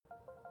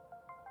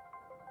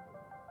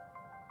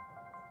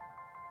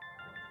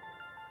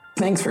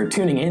Thanks for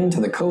tuning in to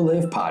the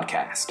Co-Live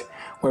podcast,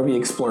 where we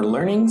explore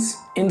learnings,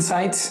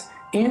 insights,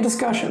 and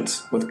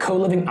discussions with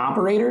co-living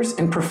operators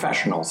and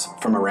professionals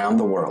from around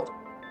the world.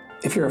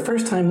 If you're a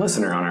first-time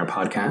listener on our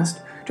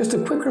podcast, just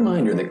a quick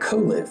reminder that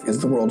Co-Live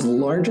is the world's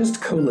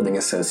largest co-living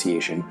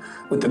association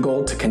with the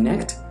goal to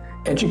connect,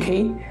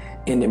 educate,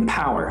 and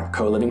empower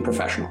co-living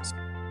professionals.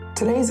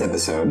 Today's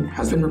episode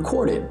has been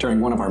recorded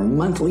during one of our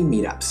monthly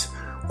meetups,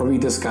 where we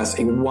discuss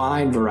a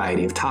wide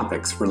variety of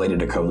topics related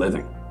to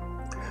co-living.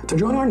 To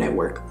join our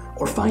network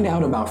or find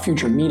out about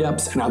future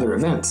meetups and other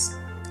events,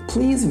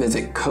 please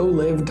visit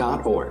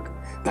coliv.org.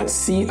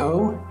 That's co-liv.org.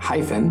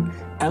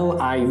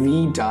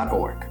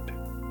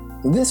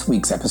 This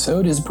week's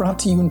episode is brought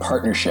to you in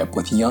partnership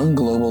with Young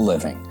Global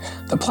Living,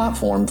 the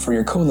platform for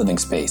your co-living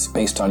space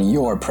based on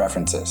your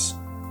preferences.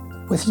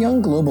 With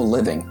Young Global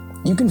Living,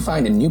 you can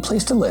find a new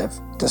place to live,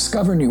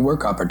 discover new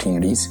work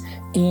opportunities,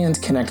 and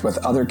connect with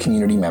other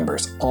community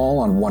members all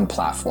on one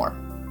platform.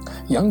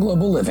 Young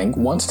Global Living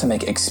wants to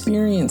make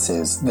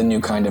experiences the new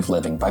kind of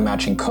living by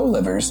matching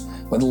co-livers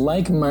with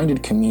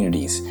like-minded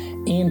communities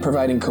and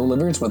providing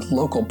co-livers with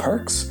local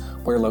perks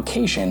where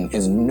location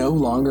is no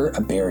longer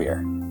a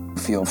barrier.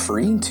 Feel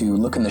free to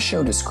look in the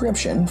show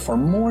description for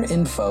more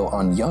info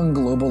on Young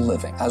Global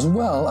Living, as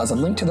well as a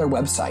link to their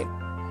website,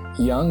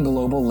 Young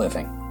Global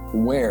Living,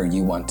 where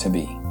you want to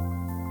be.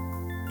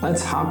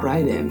 Let's hop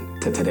right in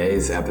to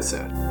today's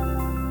episode.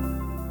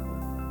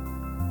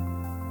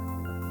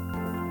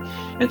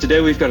 And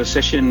today we've got a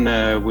session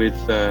with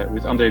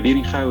Andre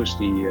Wieringa, who's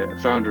the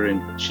founder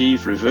and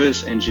chief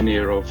reverse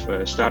engineer of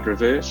Start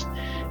Reverse,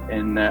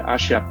 and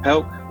Asha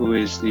Pelk, who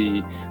is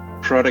the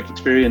product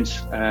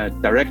experience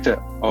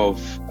director of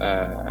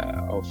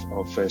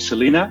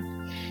Selena.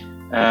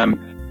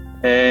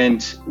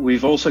 And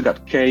we've also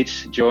got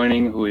Kate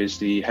joining, who is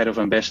the head of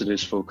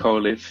ambassadors for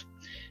Coliv.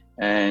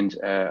 And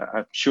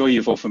I'm sure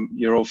you're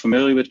all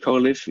familiar with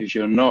Coliv. If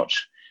you're not,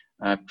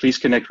 please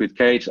connect with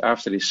Kate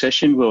after this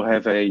session. We'll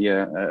have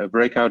a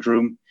breakout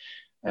room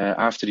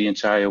after the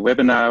entire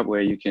webinar where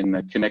you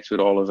can connect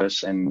with all of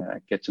us and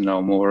get to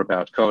know more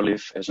about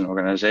Coliv as an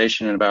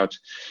organization and about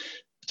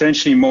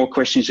potentially more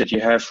questions that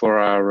you have for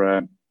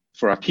our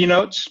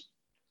keynotes.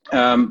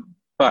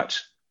 But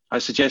I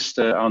suggest,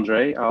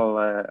 Andre,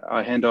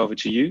 I'll hand over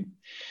to you.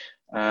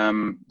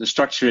 The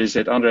structure is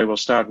that Andre will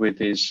start with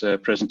his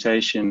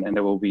presentation, and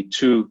there will be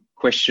 2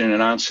 question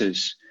and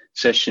answers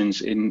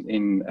sessions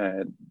in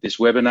this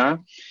webinar.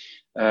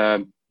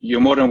 You're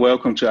more than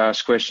welcome to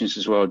ask questions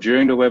as well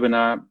during the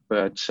webinar,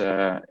 but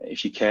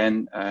if you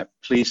can,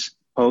 please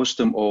post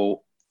them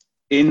all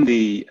in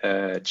the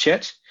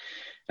chat,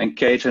 and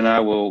Kate and I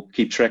will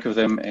keep track of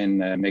them and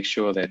make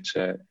sure that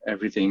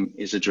everything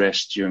is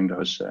addressed during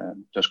those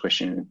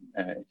question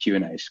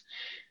Q&As.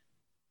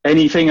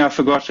 Anything I've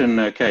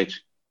forgotten, Kate?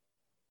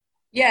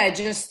 Yeah,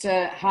 just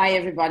hi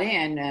everybody,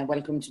 and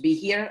welcome to be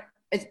here.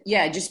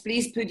 Just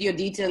please put your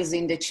details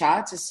in the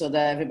chat so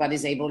that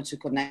everybody's able to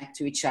connect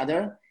to each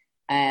other.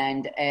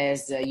 And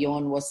as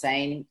Jon was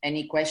saying,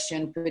 any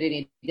question, put it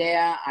in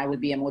there. I will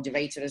be a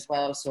moderator as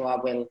well, so I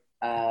will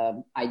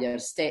either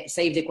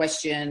save the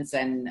questions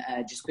and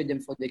just put them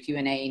for the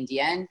Q&A in the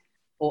end,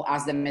 or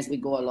ask them as we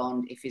go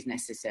along if it's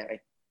necessary.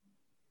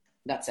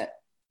 That's it.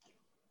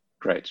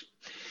 Great.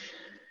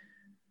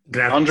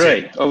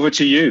 Andre, over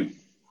to you.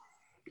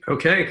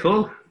 Okay,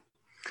 cool.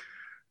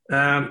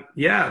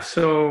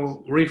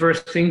 So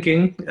reverse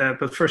thinking,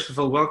 but first of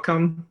all,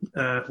 welcome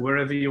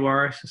wherever you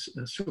are. It's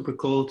super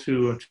cool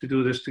to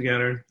do this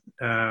together.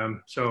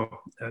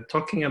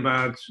 Talking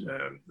about,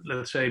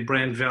 let's say,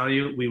 brand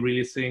value, we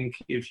really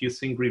think if you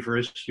think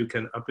reverse, you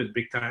can up it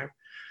big time.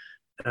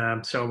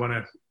 So I want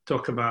to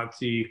talk about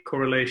the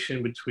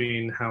correlation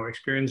between how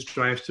experience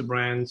drives the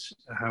brands,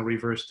 how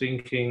reverse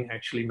thinking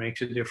actually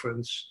makes a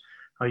difference,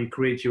 how you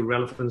create your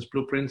relevance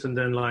blueprint, and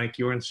then, like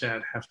Jorn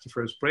said, have the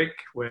first break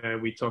where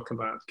we talk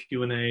about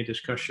Q&A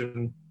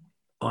discussion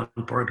on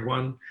part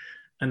 1,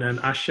 and then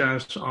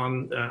Asha's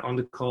on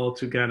the call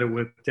together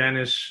with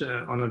Dennis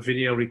on a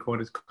video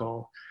recorded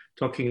call,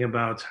 talking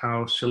about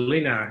how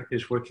Selena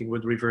is working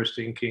with reverse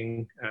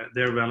thinking,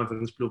 their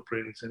relevance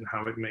blueprint, and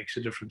how it makes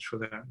a difference for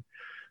them.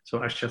 So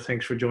Asha,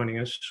 thanks for joining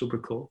us. Super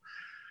cool.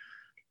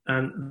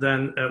 And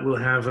then we'll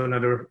have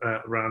another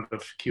round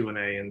of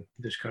Q&A and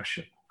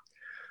discussion.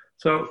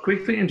 So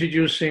quickly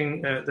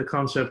introducing the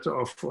concept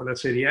of, or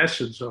let's say the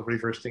essence of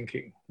reverse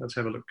thinking. Let's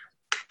have a look.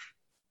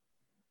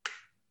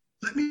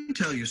 Let me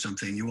tell you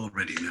something you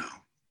already know.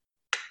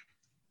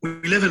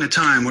 We live in a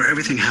time where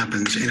everything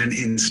happens in an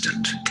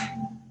instant.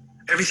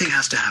 Everything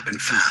has to happen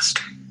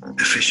fast,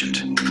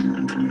 efficient.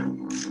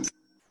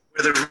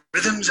 Where the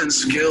rhythms and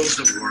skills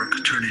of work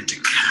turn into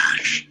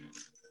cash.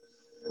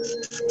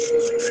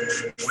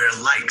 Where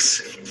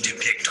likes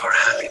depict our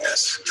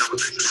happiness.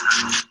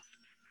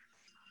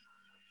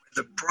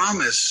 The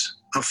promise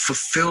of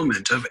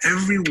fulfillment of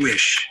every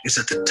wish is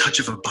at the touch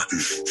of a button.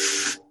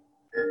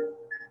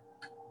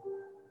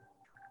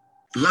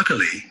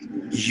 Luckily,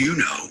 you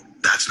know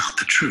that's not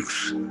the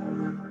truth.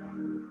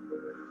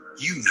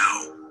 You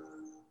know.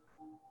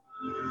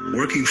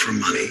 working for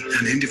money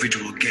and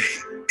individual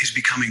gain is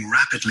becoming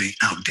rapidly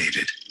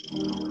outdated.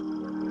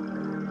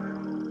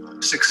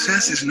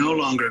 Success is no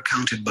longer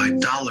counted by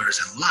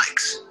dollars and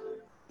likes,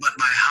 but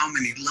by how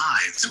many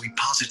lives we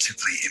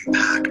positively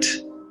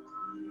impact.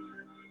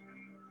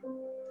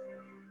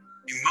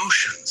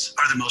 Emotions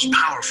are the most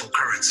powerful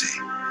currency.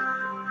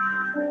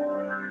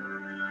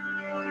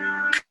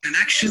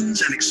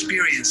 Connections and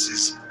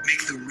experiences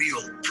make the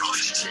real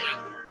profit.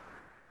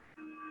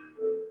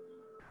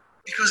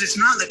 Because it's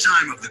not the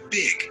time of the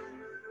big,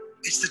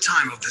 it's the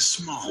time of the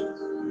small,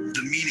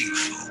 the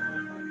meaningful,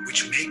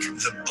 which make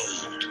the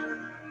bold.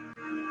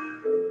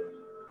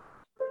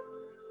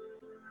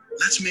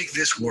 Let's make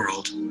this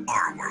world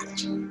our world.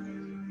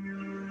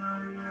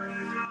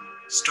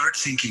 Start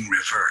thinking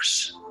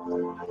reverse.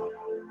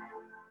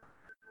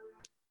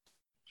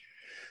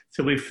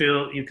 So we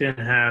feel you can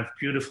have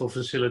beautiful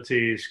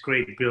facilities,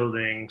 great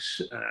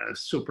buildings,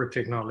 super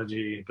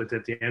technology, but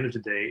at the end of the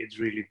day, it's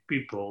really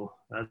people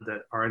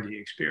that are the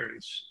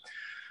experience.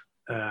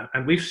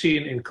 And we've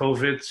seen in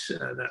COVID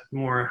that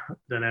more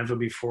than ever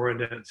before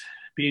that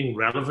being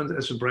relevant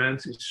as a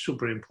brand is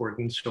super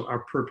important. So our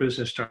purpose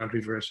as Start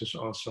Reverse is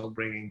also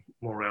bringing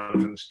more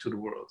relevance to the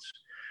world.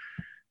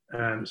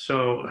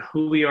 So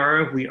who we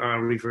are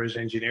reverse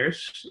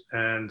engineers,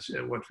 and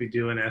what we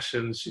do in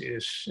essence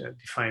is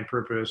define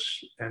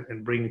purpose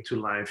and bring it to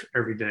life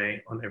every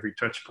day on every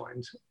touch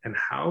point. And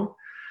how?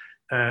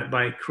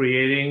 By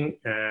creating,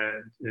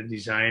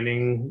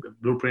 designing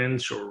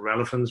blueprints or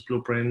relevance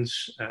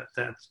blueprints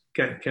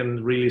that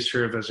can really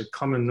serve as a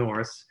common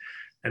north.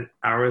 And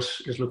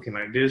ours is looking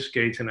like this,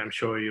 Kate, and I'm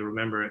sure you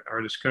remember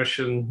our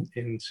discussion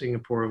in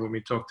Singapore when we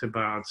talked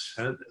about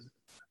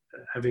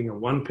having a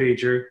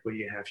one-pager where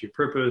you have your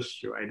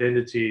purpose, your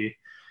identity,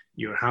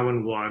 your how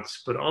and what,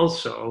 but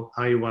also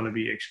how you want to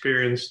be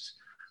experienced,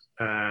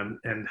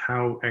 and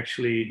how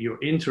actually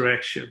your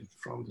interaction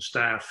from the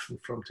staff,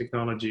 from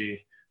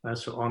technology,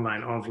 so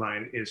online,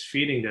 offline, is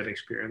feeding that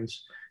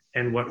experience,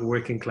 and what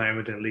working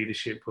climate and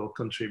leadership will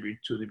contribute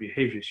to the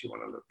behaviors you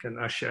want to look. And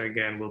Asha,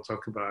 again, will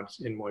talk about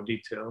in more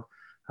detail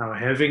how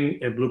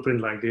having a blueprint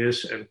like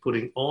this and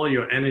putting all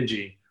your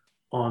energy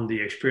on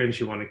the experience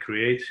you want to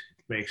create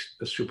makes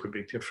a super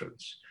big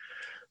difference.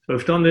 So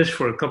we've done this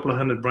for a couple of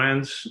hundred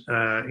brands,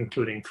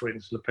 including, for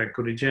instance, Le Pain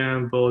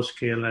Quotidien, Bose,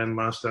 KLM,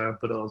 Mazda,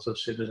 but also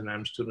Citizen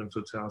M, Student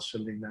Hotel,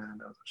 Selena,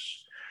 and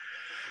others.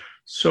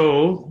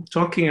 So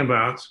talking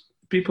about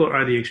people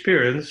are the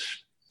experience,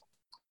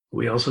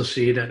 we also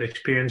see that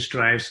experience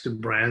drives the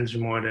brands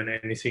more than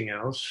anything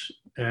else.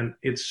 And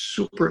it's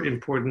super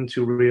important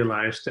to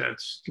realize that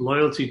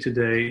loyalty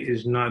today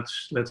is not,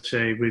 let's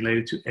say,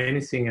 related to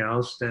anything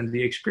else than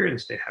the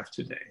experience they have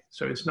today.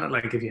 So it's not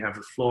like if you have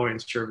a flaw in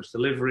service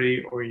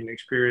delivery or in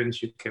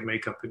experience you can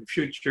make up in the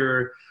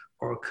future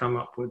or come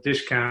up with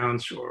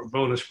discounts or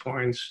bonus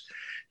points.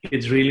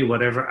 It's really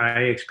whatever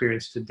I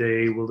experience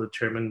today will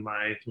determine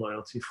my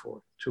loyalty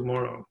for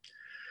tomorrow.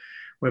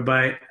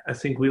 Whereby I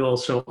think we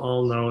also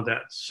all know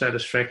that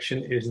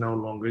satisfaction is no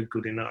longer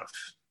good enough.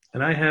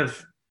 And I have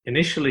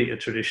initially a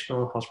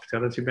traditional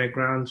hospitality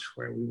background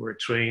where we were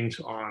trained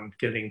on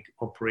getting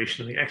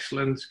operationally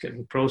excellent,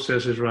 getting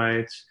processes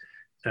right,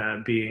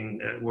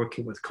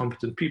 working with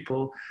competent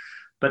people.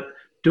 But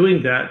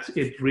doing that,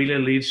 it really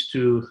leads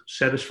to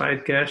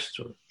satisfied guests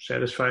or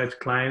satisfied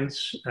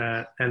clients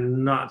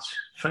and not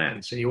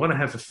fans. And you want to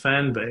have a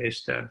fan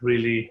base that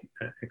really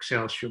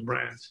excels your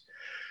brand.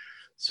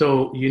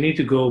 So you need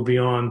to go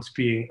beyond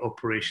being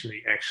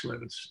operationally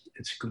excellent.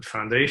 It's a good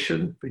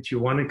foundation, but you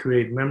want to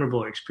create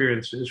memorable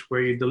experiences where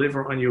you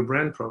deliver on your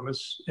brand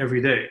promise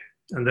every day.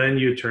 And then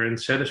you turn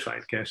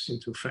satisfied guests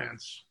into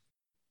fans.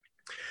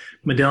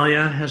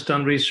 Medallia has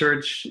done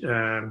research,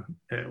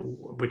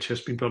 which has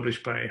been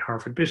published by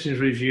Harvard Business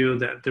Review,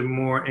 that the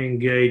more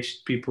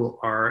engaged people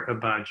are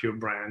about your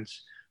brand,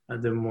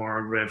 the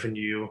more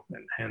revenue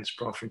and hence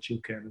profit you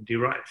can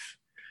derive.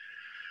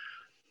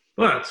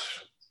 But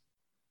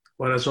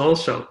what is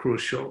also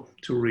crucial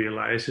to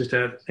realize is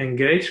that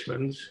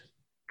engagement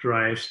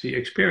drives the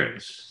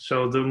experience.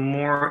 So the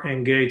more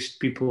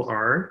engaged people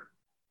are,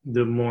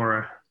 the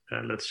more,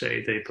 let's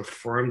say, they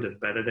perform, the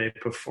better they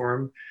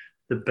perform,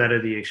 the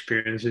better the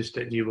experiences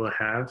that you will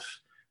have,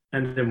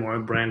 and the more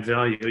brand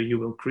value you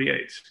will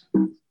create.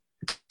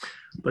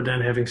 But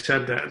then having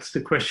said that,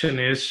 the question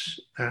is,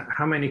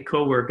 how many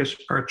coworkers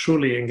are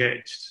truly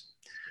engaged?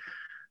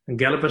 And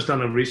Gallup has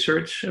done a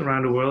research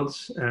around the world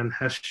and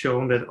has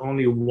shown that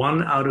only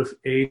 1 out of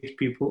 8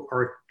 people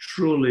are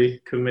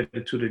truly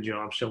committed to the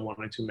jobs and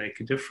wanting to make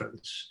a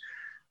difference.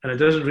 And it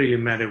doesn't really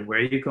matter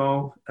where you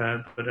go,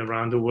 but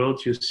around the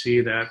world you see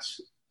that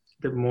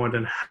more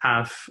than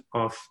half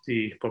of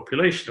the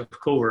population of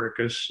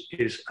coworkers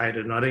is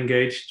either not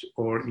engaged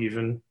or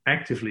even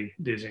actively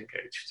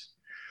disengaged.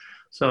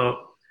 So,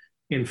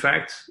 in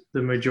fact,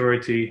 the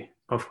majority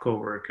of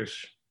coworkers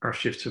are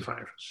shift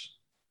survivors.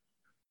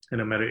 And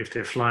no matter if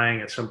they're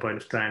flying, at some point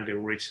of time, they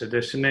will reach their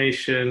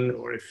destination,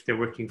 or if they're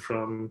working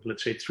from,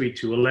 let's say, 3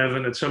 to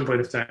 11, at some point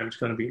of time, it's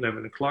going to be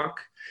 11 o'clock.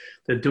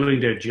 They're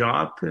doing their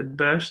job at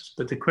best.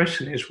 But the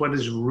question is, what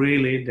is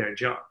really their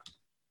job?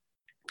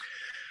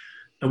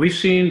 And we've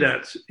seen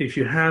that if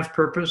you have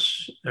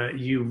purpose,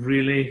 you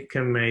really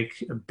can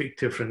make a big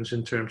difference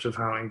in terms of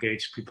how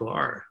engaged people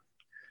are.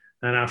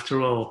 And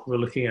after all, we're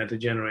looking at the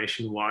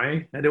generation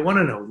Y, and they want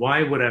to know,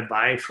 why would I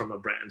buy from a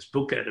brand,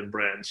 book at a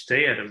brand,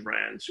 stay at a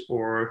brand,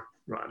 or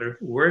rather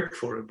work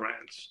for a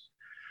brand?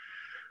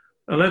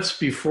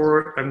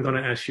 Before I'm going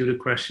to ask you the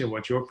question,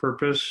 what's your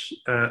purpose?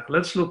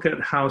 Let's look at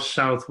how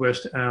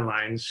Southwest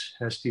Airlines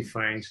has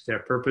defined their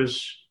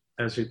purpose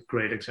as a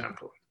great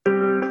example.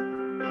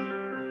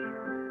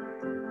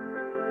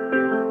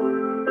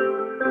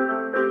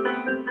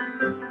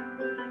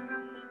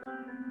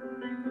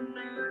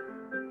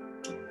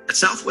 At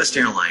Southwest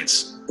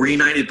Airlines, we're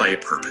united by a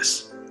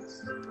purpose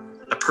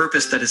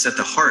that is at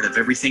the heart of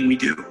everything we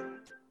do.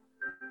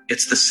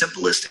 It's the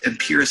simplest and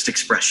purest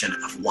expression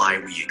of why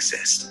we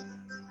exist.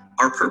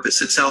 Our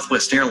purpose at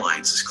Southwest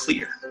Airlines is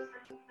clear.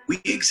 We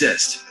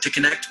exist to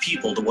connect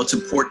people to what's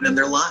important in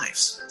their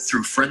lives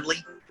through friendly,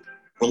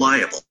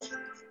 reliable,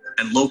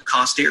 and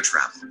low-cost air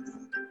travel.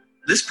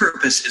 This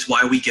purpose is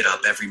why we get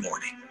up every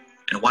morning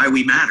and why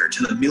we matter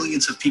to the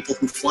millions of people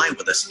who fly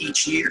with us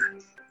each year.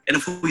 And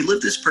if we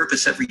live this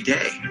purpose every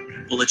day,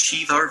 we'll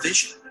achieve our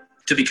vision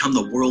to become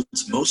the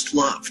world's most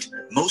loved,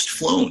 most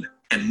flown,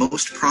 and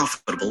most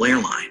profitable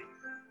airline.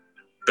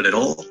 But it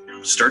all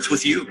starts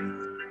with you.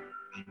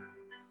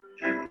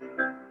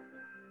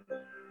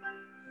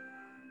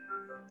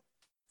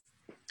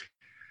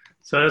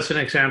 So that's an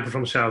example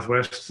from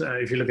Southwest.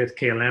 If you look at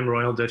KLM,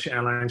 Royal Dutch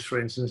Airlines, for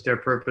instance, their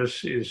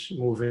purpose is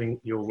moving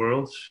your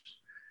world.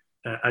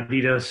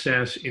 Adidas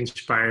says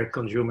inspire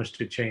consumers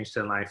to change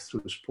their life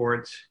through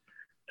sport.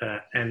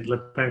 And Le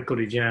Pain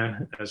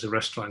Quotidien, as a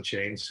restaurant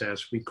chain,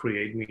 says we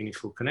create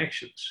meaningful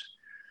connections.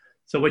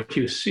 So what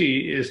you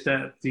see is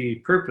that the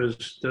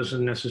purpose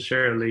doesn't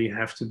necessarily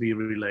have to be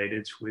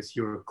related with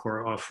your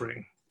core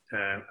offering.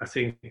 I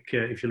think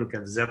if you look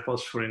at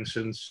Zappos, for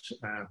instance,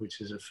 which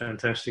is a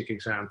fantastic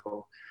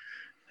example,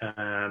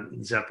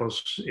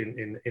 Zappos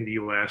in the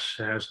US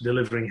has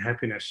delivering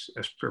happiness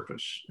as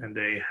purpose, and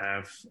they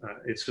have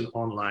it's an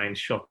online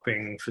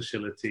shopping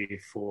facility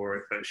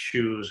for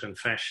shoes and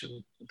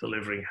fashion,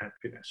 delivering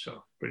happiness.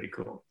 So pretty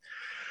cool.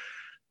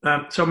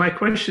 So my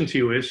question to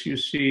you is, you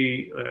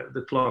see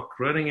the clock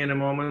running in a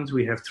moment.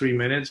 We have 3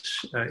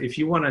 minutes. If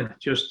you want to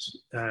just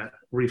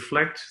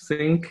reflect,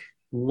 think,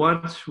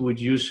 what would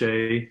you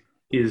say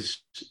is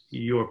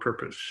your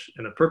purpose?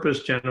 And a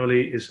purpose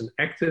generally is an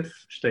active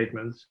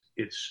statement.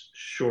 It's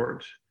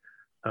short,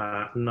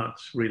 not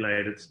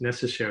related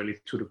necessarily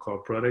to the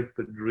core product,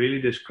 but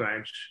really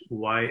describes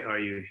why are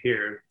you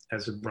here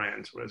as a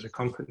brand or as a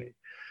company.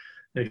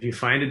 If you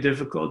find it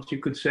difficult, you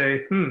could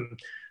say,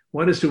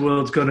 what is the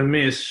world going to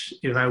miss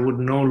if I would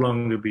no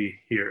longer be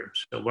here?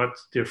 So what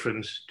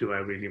difference do I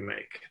really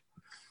make?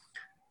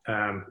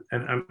 And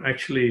I'm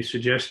actually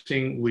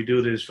suggesting we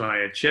do this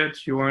via chat,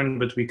 Jorn,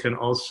 but we can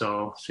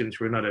also, since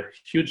we're not a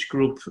huge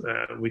group,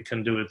 we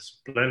can do it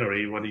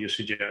plenary. What do you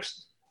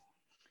suggest?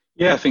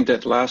 Yeah, I think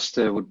that last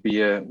would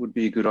be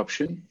a good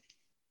option.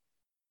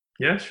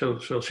 Yeah, so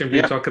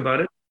simply talk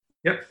about it.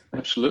 Yep,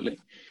 absolutely.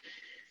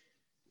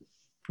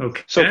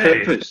 Okay. So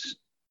purpose.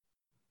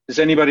 Does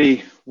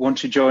anybody want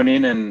to join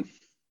in and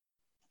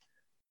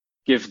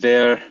give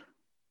their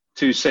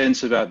 2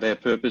 cents about their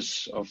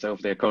purpose of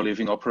their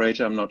co-living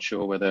operator? I'm not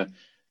sure whether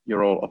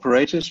you're all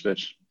operators, but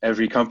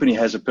every company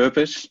has a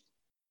purpose.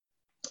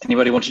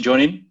 Anybody want to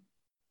join in?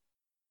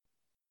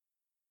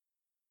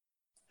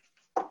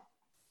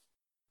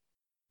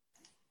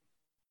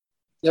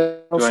 Yeah,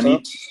 I'll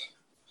start.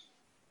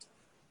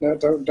 No,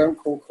 don't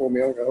call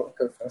me. I'll go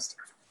first.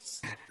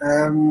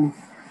 So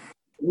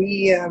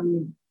we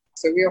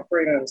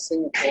operate out of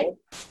Singapore.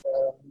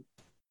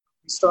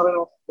 We started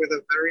off with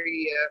a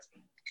very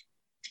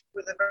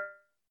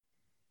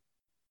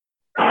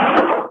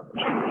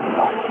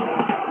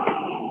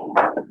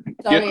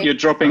You're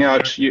dropping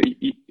out.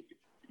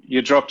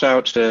 You dropped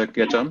out,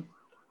 Getan.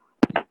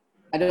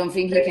 I don't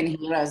think he can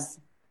hear us.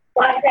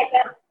 1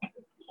 second.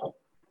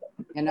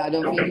 And I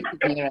don't think he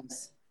can hear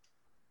us.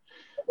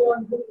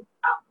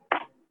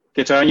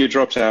 Getan, you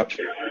dropped out.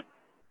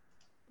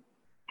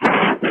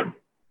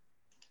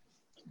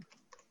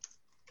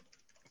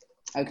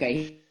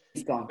 Okay,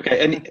 he's gone.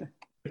 Okay,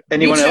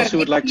 anyone Richard, else who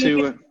would like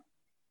to?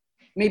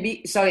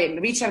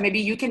 Richard, maybe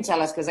you can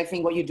tell us, because I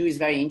think what you do is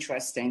very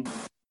interesting.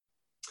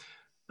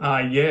 So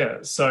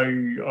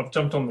I've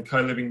jumped on the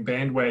co-living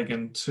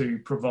bandwagon to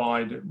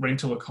provide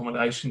rental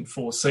accommodation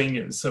for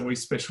seniors. So we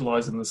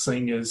specialise in the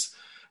seniors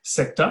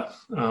sector.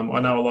 I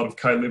know a lot of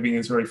co-living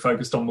is very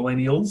focused on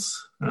millennials.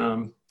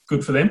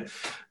 Good for them.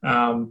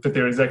 But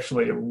there is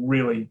actually a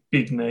really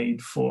big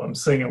need for, I'm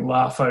seeing a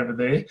laugh over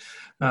there.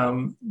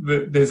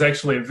 There's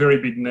actually a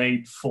very big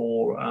need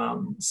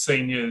for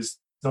seniors,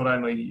 not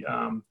only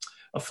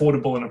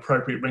affordable and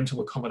appropriate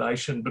rental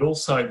accommodation, but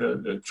also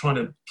the trying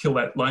to kill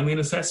that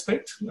loneliness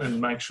aspect and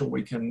make sure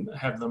we can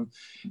have them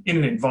in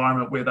an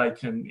environment where they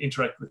can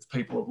interact with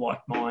people of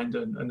like mind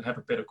and have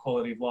a better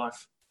quality of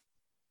life.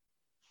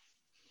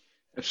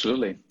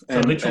 Absolutely. So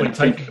literally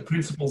taking the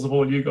principles of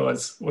all you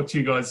guys, what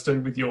you guys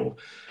do with your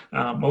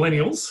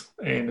millennials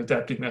and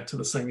adapting that to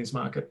the seniors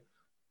market.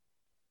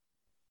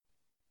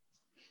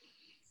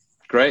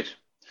 Great.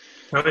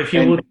 Now, if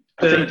you would,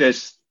 I think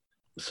there's...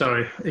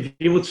 Sorry, if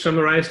you would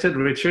summarize that,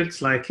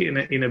 Richard, like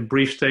in a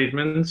brief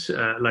statement,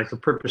 like a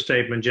purpose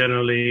statement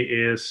generally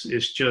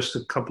is just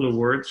a couple of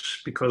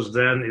words, because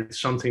then it's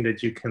something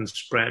that you can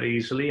spread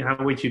easily. How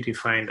would you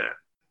define that?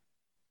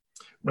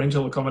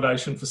 Rental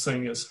accommodation for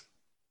seniors.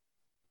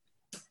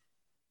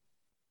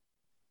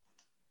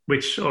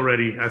 Which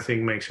already, I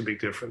think, makes a big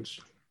difference.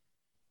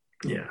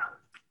 Yeah.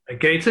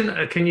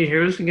 Gaten, can you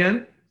hear us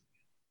again?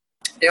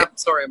 Yeah,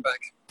 sorry, I'm back.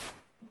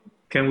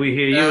 Can we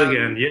hear you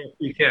again? Yes,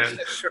 we can.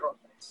 Sure.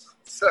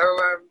 So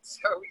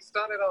we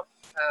started off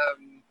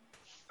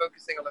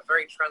focusing on a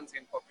very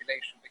transient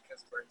population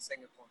because we're in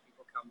Singapore.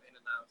 People come in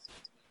and out to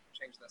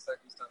change their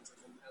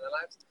circumstances and their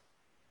lives.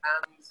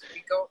 And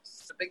we got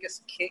the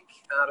biggest kick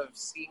out of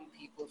seeing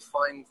people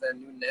find their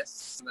new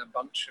nests and their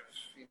bunch of,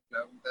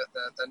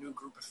 their new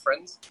group of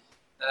friends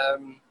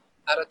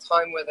at a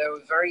time where they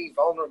were very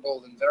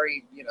vulnerable and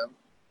very,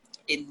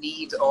 in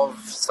need of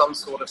some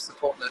sort of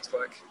support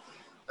network.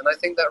 And I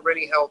think that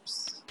really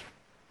helps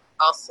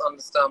us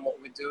understand what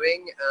we're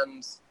doing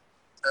and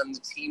the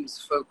team's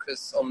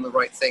focus on the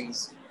right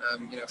things,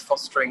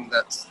 fostering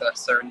that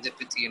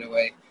serendipity in a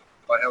way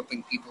by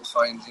helping people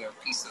find,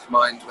 peace of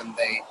mind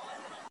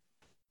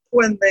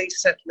when they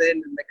settle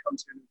in and they come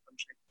to a new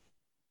country.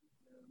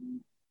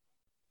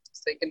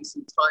 It's taken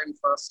some time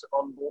for us to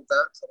onboard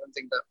that. I don't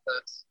think that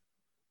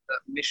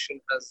mission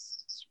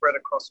has spread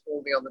across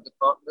all the other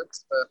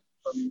departments, but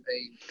from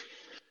a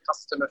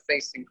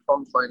customer-facing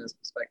frontliners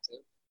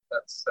perspective,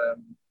 that's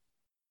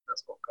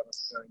what got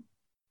us going.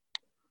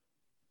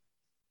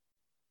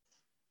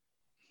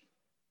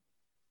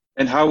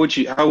 And how would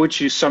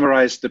you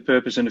summarize the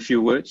purpose in a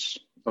few words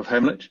of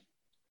Hamlet?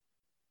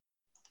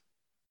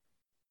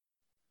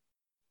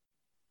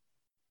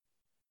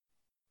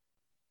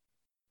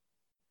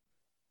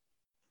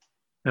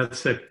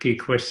 That's a key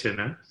question,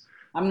 huh?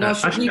 I'm not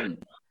sure.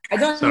 I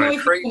don't know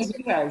if you can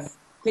hear us.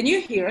 Can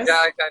you hear us? Yeah,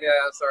 I can. Yeah,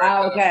 I'm sorry.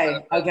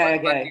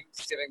 Okay.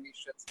 Keeps giving me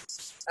shit.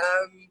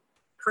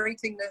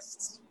 Creating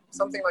nests,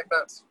 something like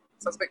that.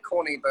 Sounds a bit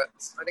corny, but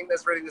I think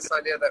there's really this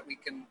idea that we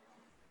can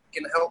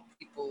help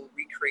people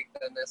recreate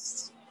their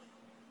nests.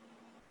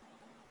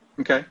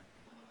 Okay.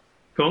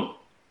 Cool.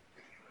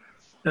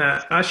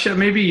 Asha,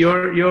 maybe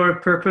your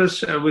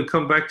purpose, we'll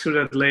come back to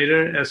that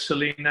later, as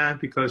Selena,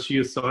 because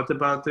you thought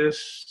about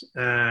this.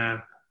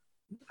 How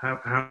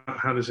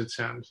does it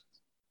sound?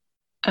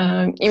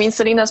 You mean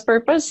Selena's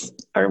purpose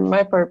or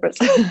my purpose?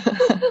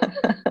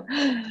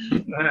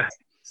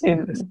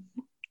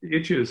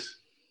 You choose.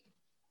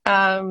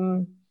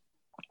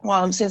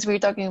 Well, since we're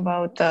talking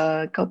about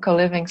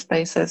co-living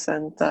spaces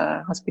and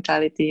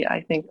hospitality,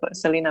 I think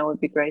Selena would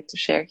be great to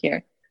share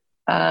here.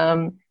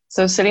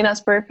 So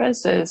Selena's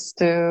purpose is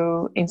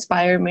to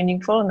inspire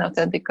meaningful and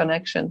authentic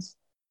connections.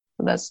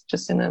 So that's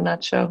just in a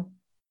nutshell.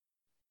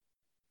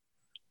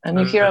 And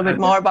you hear a bit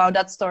more about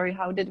that story.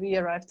 How did we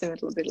arrive to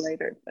it a little bit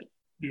later? But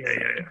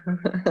yeah.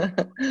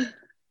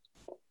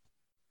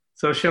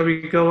 So shall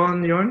we go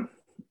on, Jorn?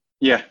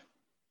 Yeah.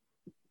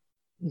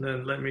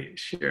 Then let me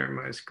share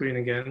my screen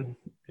again,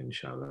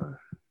 inshallah.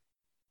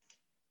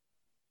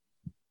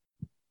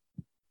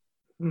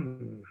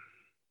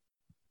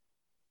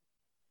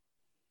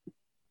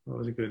 That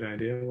was a good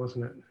idea,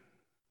 wasn't it?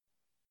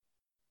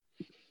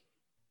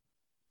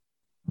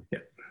 Yeah.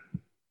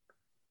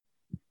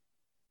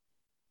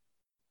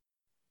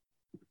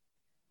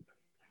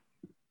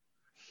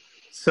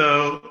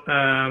 So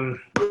I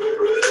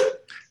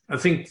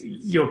think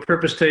your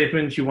purpose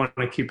statement, you want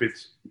to keep it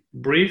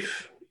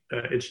brief.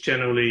 It's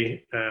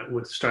generally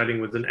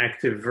starting with an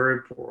active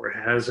verb or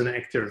has an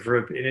active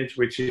verb in it,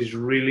 which is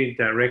really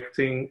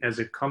directing as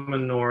a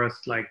common north,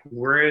 like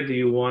where do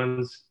you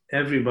want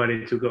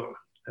everybody to go?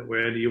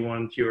 Where do you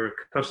want your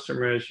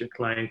customers, your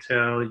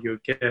clientele, your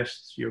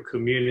guests, your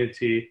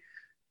community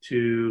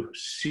to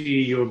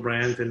see your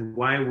brand, and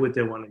why would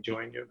they want to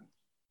join you?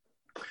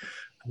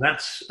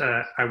 That's,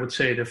 I would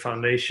say, the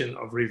foundation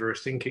of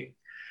reverse thinking.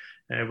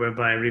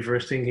 Whereby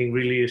reverse thinking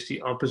really is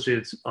the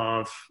opposite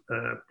of,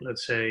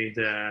 let's say,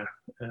 the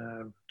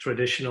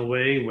traditional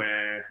way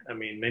where,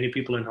 many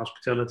people in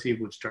hospitality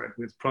would start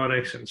with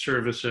products and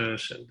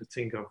services and to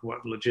think of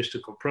what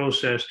logistical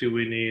process do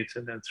we need,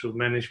 and then through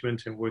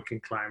management and working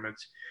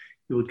climate,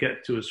 you would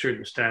get to a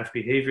certain staff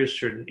behavior,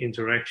 certain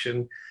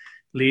interaction,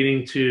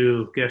 leading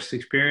to guest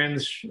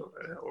experience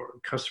or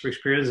customer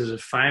experience as a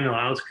final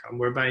outcome,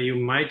 whereby you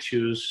might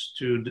choose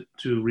to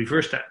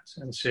reverse that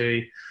and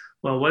say,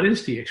 well, what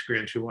is the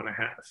experience you want to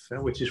have,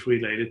 which is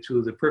related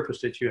to the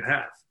purpose that you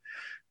have.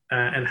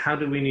 and how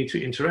do we need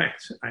to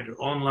interact, either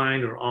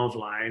online or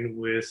offline,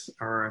 with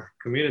our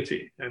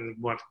community, and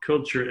what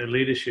culture and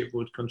leadership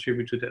would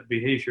contribute to that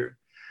behavior.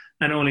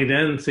 And only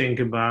then think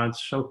about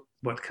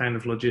what kind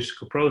of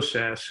logistical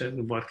process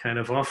and what kind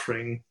of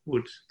offering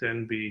would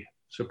then be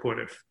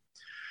supportive.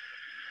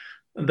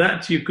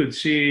 That, you could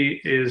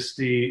see, is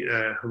the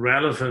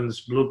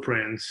relevance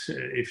blueprint,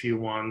 if you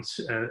want,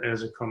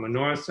 as a Common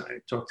North. I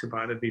talked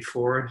about it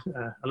before.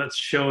 Let's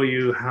show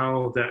you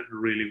how that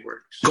really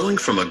works. Going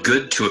from a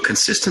good to a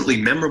consistently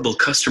memorable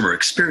customer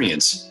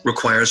experience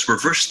requires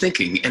reverse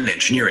thinking and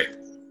engineering.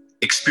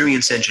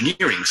 Experience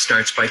engineering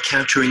starts by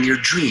capturing your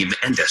dream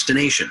and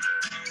destination.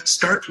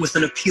 Start with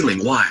an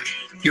appealing why,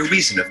 your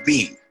reason of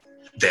being.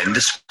 Then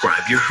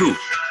describe your who.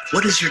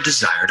 What is your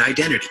desired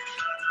identity?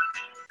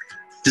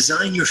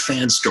 Design your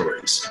fan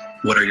stories.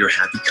 What are your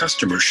happy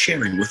customers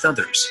sharing with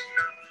others?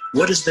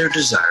 What is their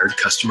desired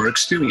customer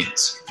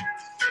experience?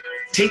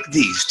 Take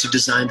these to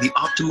design the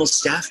optimal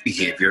staff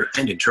behavior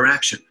and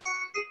interaction.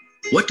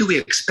 What do we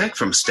expect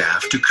from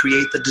staff to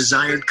create the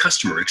desired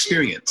customer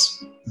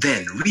experience?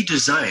 Then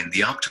redesign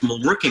the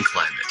optimal working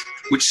climate,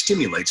 which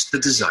stimulates the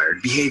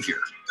desired behavior.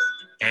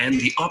 And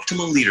the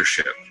optimal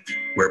leadership,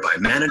 whereby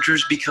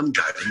managers become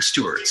guiding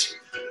stewards.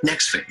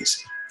 Next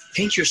phase.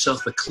 Paint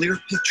yourself a clear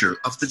picture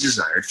of the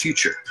desired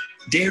future.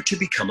 Dare to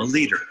become a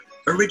leader.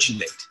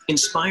 Originate,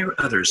 inspire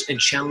others, and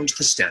challenge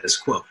the status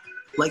quo,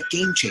 like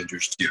game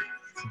changers do.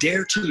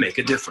 Dare to make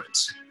a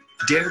difference.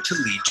 Dare to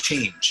lead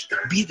change.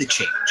 Be the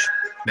change.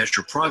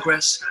 Measure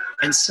progress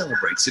and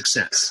celebrate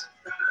success.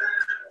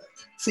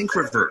 Think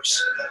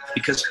reverse,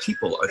 because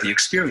people are the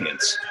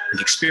experience,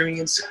 and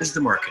experience is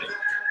the marketing.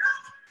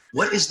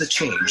 What is the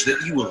change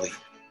that you will lead?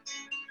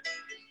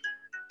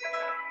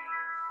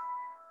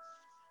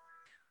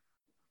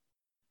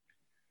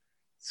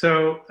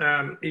 So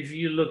if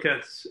you look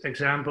at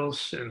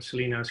examples, and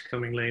Selina's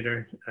coming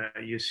later,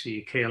 you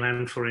see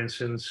KLM, for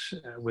instance,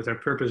 with their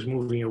purpose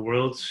moving your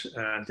world,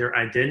 their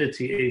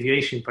identity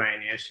aviation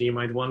pioneer. So you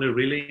might wonder,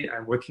 really,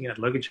 I'm working at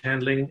luggage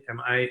handling. Am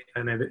I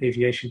an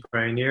aviation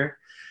pioneer?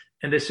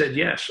 And they said,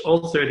 yes,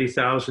 all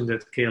 30,000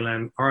 at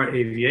KLM are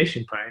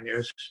aviation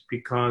pioneers,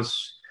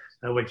 because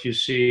what you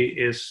see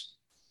is,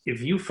 if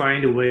you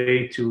find a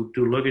way to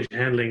do luggage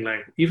handling,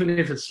 like even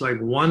if it's like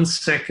 1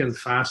 second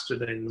faster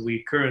than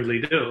we currently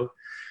do,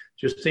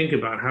 just think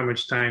about how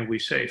much time we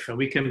save. And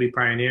we can be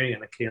pioneering,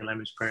 and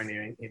KLM is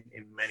pioneering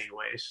in many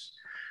ways.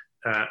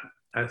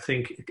 I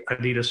think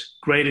Adidas,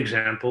 great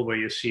example where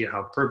you see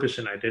how purpose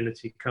and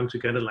identity come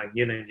together like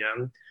yin and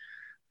yang.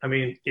 I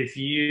mean,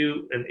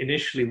 and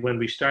initially when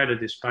we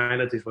started this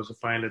pilot, it was a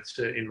pilot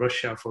in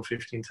Russia for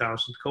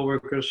 15,000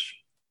 coworkers.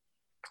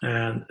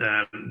 And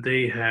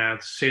they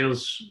had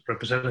sales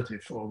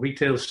representative or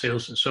retail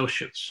sales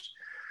associates.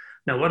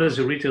 Now, what does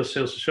a retail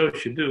sales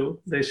associate do?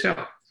 They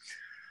sell.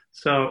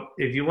 So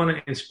if you want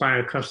to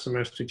inspire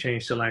customers to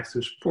change their life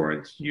through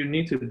sport, you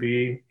need to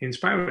be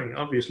inspiring,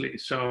 obviously.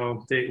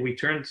 So we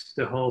turned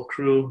the whole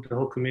crew, the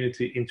whole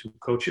community into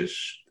coaches,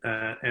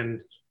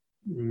 and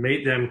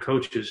made them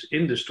coaches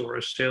in the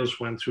stores. Sales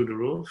went through the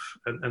roof.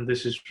 And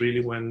this is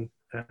really when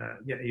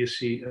you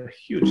see a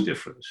huge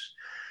difference.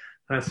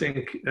 I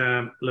think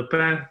Le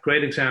Pen,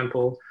 great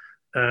example,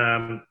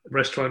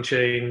 restaurant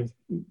chain,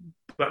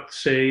 but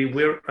say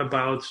we're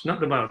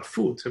not about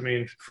food. I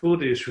mean,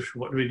 food is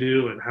what we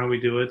do and how we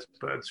do it,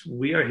 but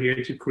we are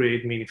here to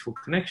create meaningful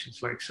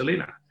connections like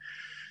Selina.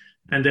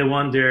 And they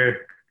want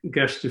their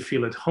guests to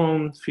feel at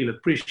home, feel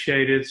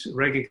appreciated,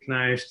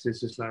 recognized.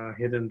 This is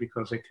hidden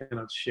because I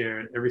cannot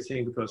share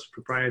everything because it's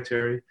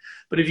proprietary.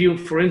 But if you,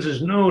 for instance,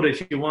 know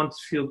that you want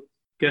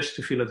guests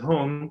to feel at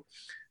home,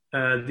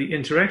 the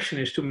interaction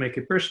is to make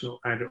it personal,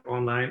 either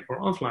online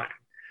or offline.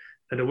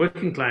 And the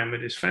working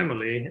climate is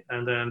family,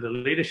 and then the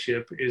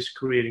leadership is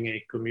creating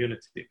a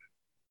community.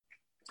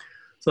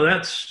 So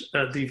that's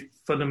the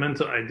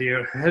fundamental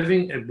idea,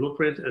 having a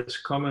blueprint as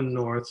Common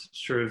North,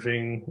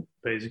 serving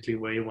basically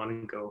where you want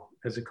to go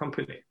as a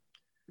company.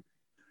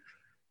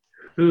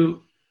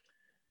 Who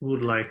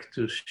would like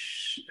to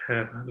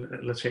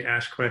let's say,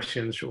 ask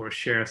questions or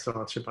share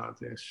thoughts about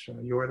this?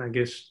 Jorn, I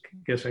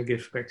guess I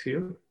give back to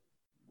you.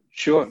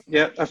 Sure.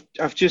 Yeah,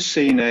 I've just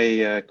seen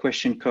a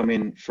question come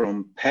in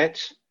from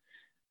Pat,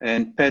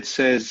 and Pat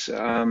says,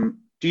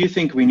 do you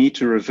think we need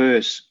to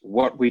reverse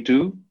what we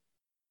do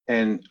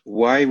and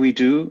why we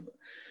do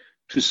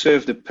to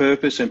serve the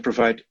purpose and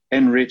provide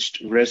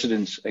enriched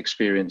residence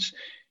experience?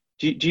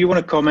 Do you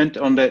want to comment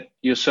on that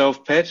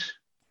yourself, Pat?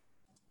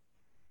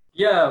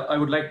 Yeah, I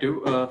would like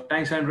to.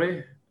 Thanks,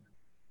 Andre,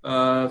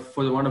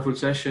 for the wonderful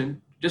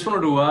session. Just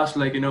wanted to ask,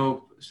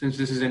 since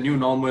this is a new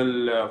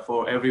normal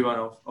for every one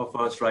of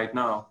us right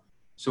now,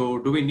 so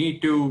do we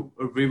need to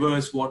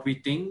reverse what we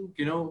think,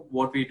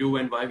 what we do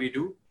and why we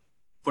do?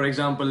 For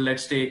example,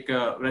 let's take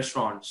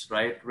restaurants,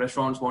 right?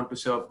 Restaurants want to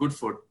serve good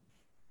food.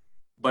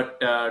 But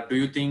do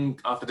you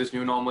think after this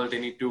new normal, they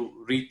need to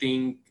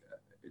rethink,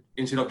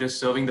 instead of just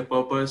serving the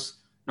purpose?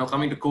 Now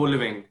coming to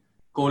co-living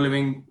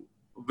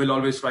will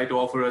always try to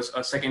offer us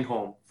a second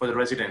home for the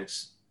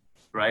residents,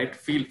 right?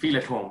 Feel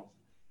at home.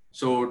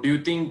 So do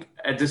you think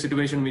at this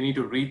situation we need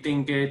to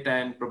rethink it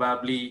and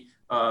probably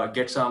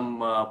get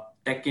some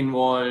tech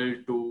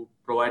involved to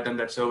provide them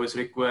that service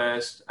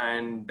request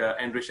and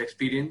enrich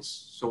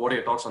experience? So what are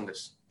your thoughts on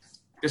this?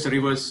 Just a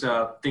reverse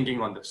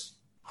thinking on this.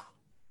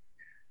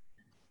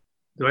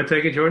 Do I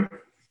take it, Jordan?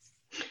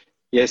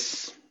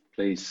 Yes,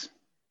 please.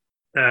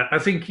 I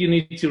think you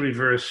need to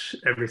reverse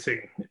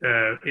everything.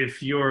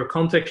 If your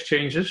context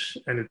changes,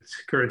 and it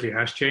currently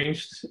has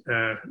changed,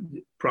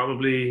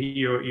 probably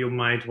you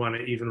might want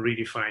to even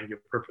redefine your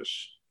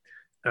purpose.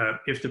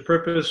 If the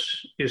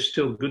purpose is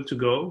still good to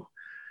go,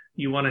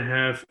 you want to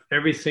have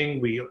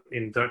everything.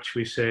 In Dutch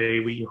we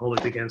say we hold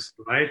it against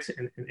the light.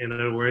 In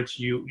other words,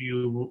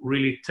 you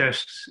really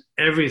test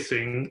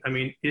everything. I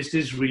mean, is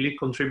this really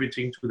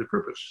contributing to the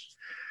purpose?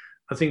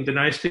 I think the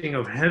nice thing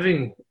of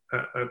having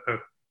a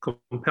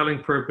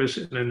compelling purpose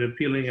and an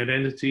appealing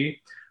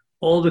identity,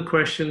 all the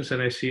questions, and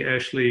I see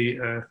Ashley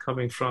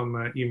coming from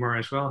EMAR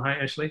as well. Hi,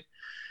 Ashley.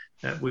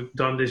 We've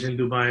done this in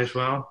Dubai as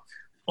well.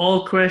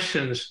 All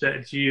questions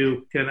that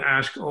you can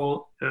ask,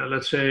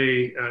 let's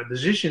say,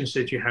 decisions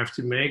that you have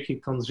to make, you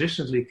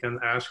consistently can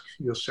ask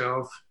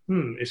yourself,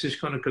 is this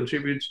going to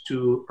contribute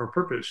to our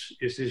purpose?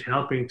 Is this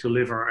helping to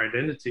live our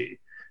identity?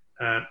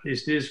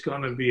 Is this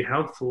going to be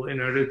helpful in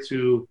order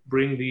to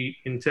bring the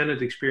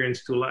intended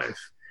experience to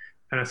life?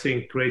 And I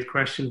think great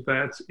question,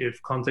 Pat.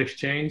 If context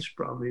change,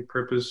 probably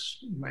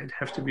purpose might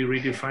have to be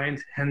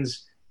redefined.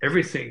 Hence,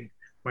 everything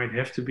might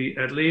have to be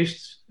at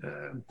least,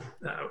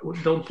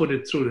 don't put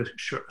it through the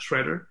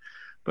shredder,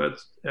 but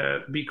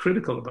be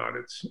critical about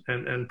it.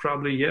 And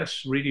probably,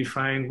 yes,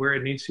 redefine where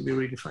it needs to be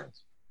redefined.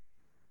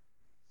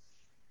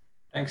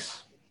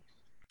 Thanks.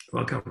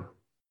 Welcome.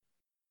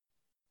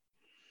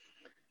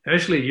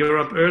 Ashley, you're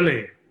up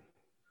early.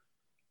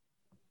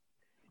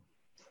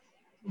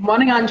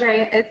 Morning,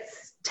 Andre.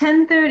 It's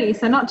 10:30,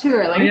 so not too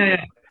early. Oh,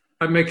 yeah.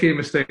 I'm making a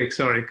mistake.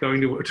 Sorry,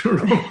 going to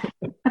room.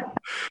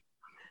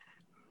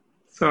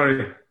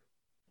 Sorry.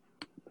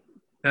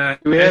 Do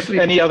we have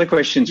any other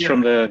questions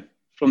from the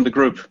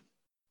group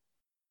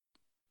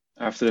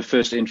after the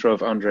first intro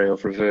of Andre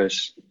of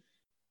reverse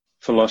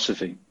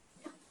philosophy?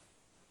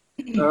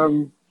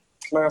 Can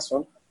I ask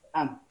one?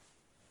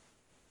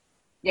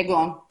 Yeah, go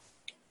on.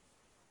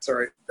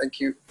 Sorry, thank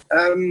you.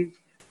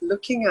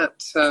 Looking at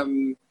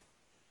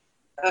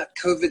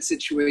COVID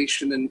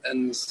situation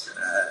and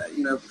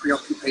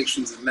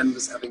preoccupations of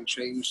members having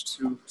changed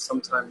to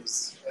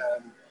sometimes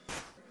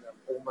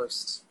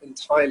almost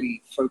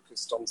entirely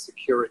focused on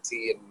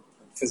security and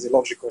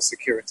physiological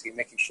security,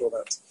 making sure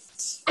that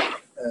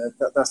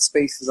that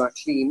spaces are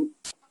clean.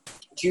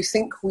 Do you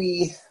think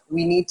we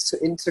need to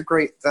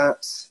integrate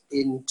that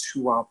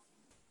into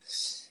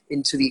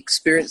the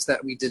experience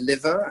that we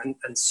deliver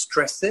and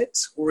stress it,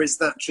 or is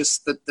that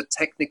just the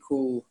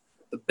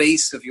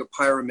base of your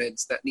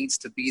pyramids that needs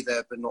to be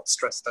there but not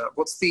stressed out?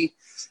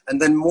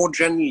 And then more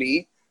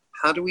generally,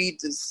 how do we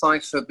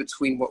decipher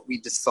between what we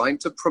decide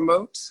to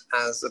promote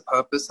as a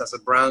purpose, as a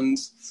brand,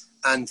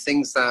 and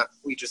things that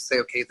we just say,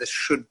 okay, this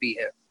should be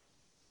here?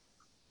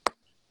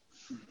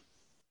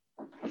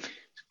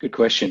 Good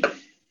question.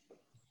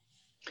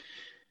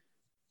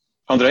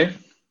 Andre?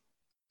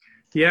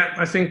 Yeah,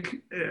 I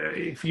think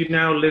if you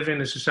now live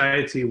in a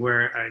society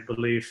where I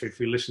believe if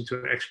you listen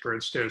to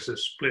experts, there's a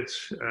split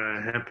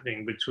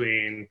happening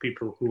between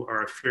people who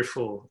are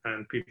fearful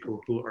and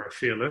people who are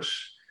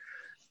fearless.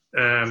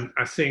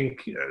 I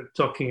think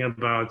talking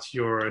about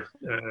your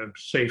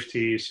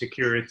safety,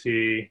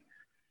 security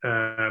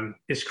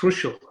is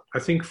crucial. I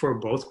think for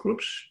both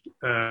groups,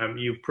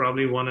 you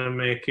probably want to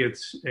make it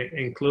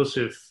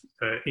inclusive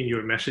in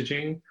your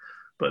messaging,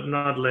 but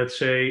not, let's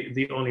say,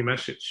 the only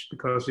message.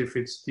 Because if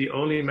it's the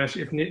only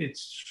message,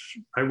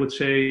 I would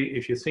say,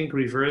 if you think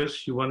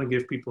reverse, you want to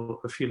give people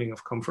a feeling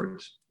of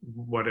comfort,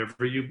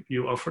 whatever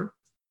you offer.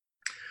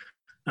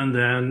 And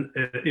then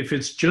if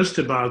it's just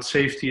about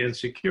safety and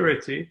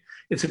security,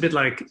 it's a bit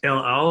like El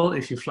Al.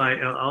 If you fly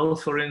El Al,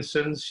 for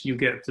instance, you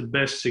get the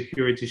best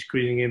security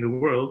screening in the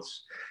world.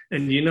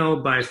 And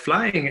by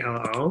flying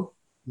El Al,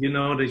 you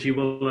know that you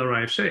will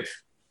arrive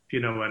safe. If you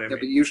know what I mean. Yeah,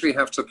 but you usually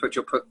have to put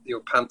your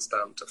pants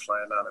down to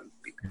fly El Al and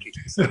be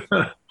completely safe.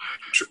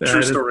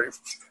 True story.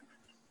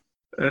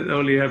 It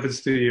only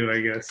happens to you, I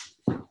guess.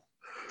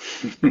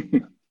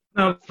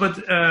 No,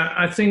 but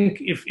I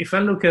think if I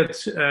look at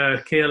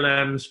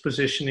KLM's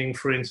positioning,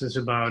 for instance,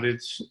 about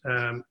it,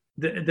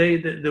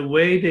 the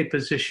way they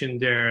position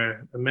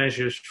their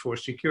measures for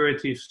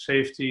security,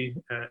 safety,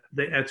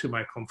 they add to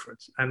my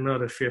comfort. I'm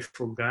not a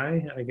fearful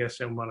guy. I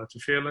guess I'm one of the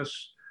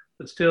fearless.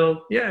 But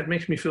still, yeah, it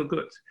makes me feel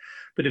good.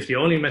 But if the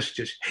only message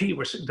is, hey,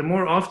 the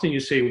more often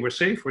you say we're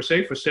safe,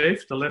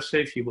 the less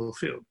safe you will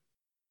feel,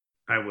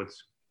 I would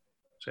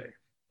say.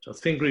 So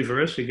think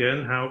reverse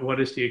again. What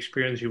is the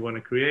experience you want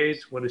to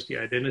create? What is the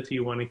identity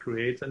you want to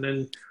create? And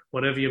then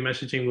whatever your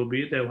messaging will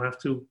be, they'll have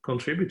to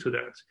contribute to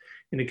that.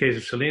 In the case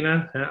of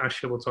Selena,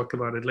 Asha will talk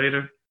about it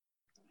later.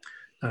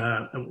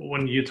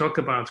 When you talk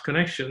about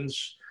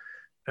connections,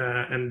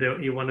 and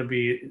you want to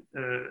be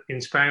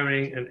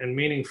inspiring and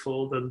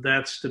meaningful, then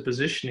that's the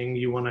positioning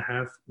you want to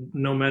have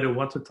no matter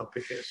what the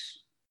topic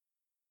is.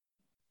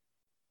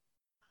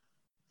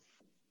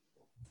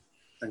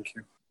 Thank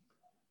you.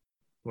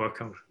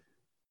 Welcome.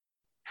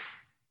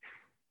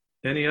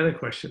 Any other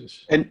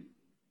questions? And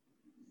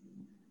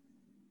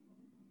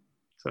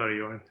sorry,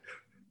 Johan.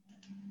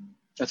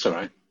 That's all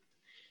right.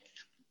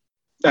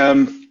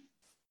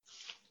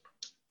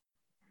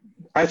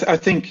 I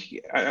think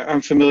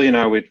I'm familiar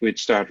now with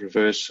Start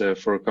Reverse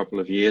for a couple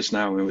of years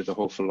now, and with the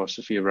whole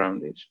philosophy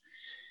around it.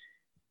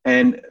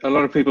 And a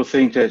lot of people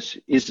think that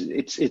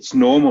it's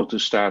normal to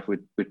start with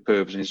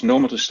purpose, and it's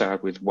normal to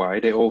start with why.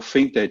 They all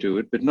think they do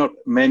it, but not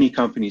many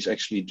companies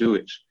actually do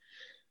it.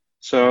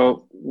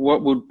 So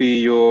what would be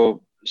your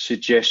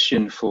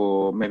suggestion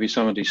for maybe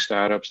some of these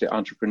startups, the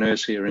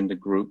entrepreneurs here in the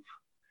group,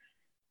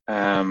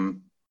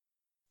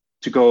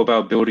 to go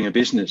about building a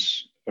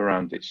business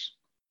around this?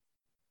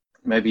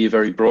 Maybe a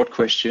very broad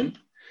question,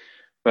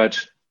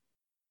 but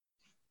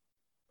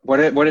what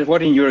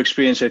in your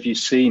experience have you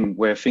seen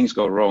where things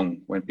go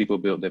wrong when people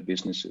build their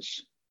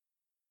businesses?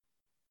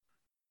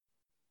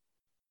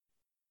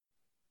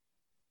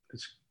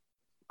 It's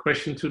a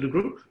question to the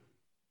group?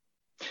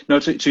 No,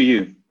 to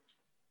you.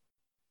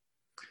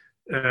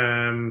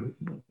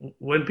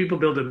 When people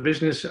build a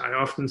business, I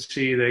often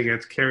see they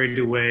get carried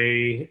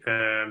away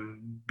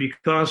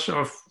because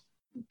of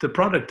the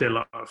product they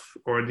love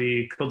or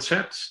the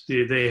concepts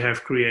they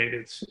have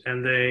created,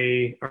 and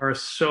they are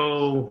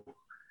so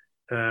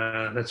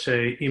let's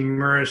say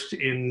immersed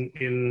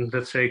in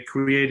let's say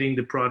creating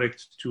the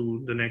product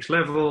to the next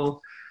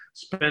level,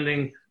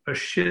 spending a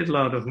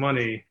shitload of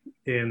money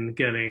in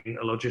getting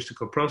a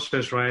logistical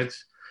process right,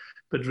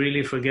 but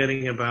really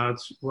forgetting about,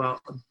 well,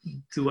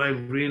 do I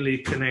really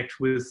connect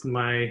with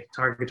my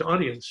target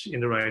audience in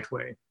the right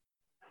way?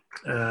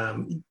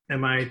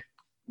 Am I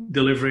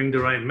delivering the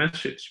right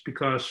message?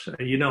 Because,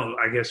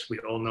 I guess we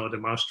all know the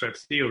mousetrap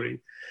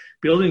theory.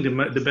 Building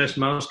the best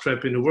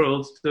mousetrap in the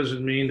world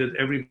doesn't mean that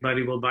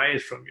everybody will buy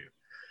it from you.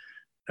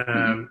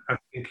 I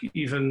think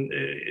even,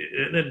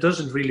 it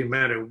doesn't really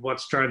matter what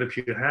startup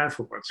you have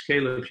or what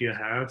scale-up you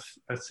have.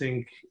 I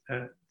think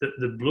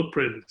the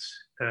blueprint,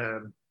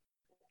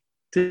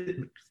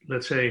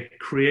 let's say,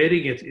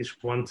 creating it is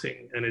one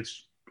thing, and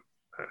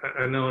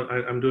I know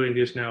I'm doing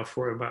this now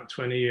for about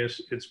 20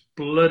 years. It's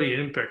bloody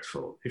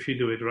impactful if you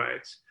do it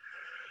right.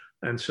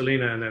 And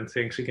Selina, and then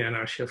thanks again,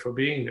 Asha, for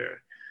being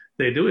there.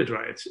 They do it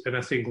right. And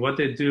I think what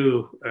they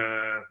do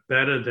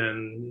better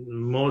than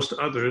most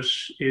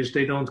others is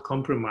they don't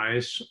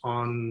compromise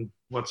on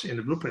what's in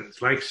the blueprint,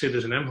 like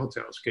Citizen M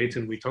hotels. Kate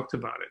and we talked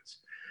about it.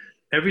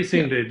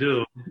 Everything they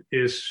do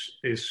is,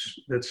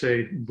 let's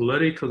say,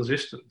 bloody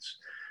consistent.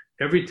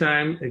 Every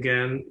time,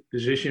 again,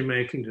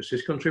 decision-making, does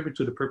this contribute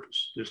to the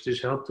purpose? Does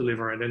this help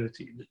deliver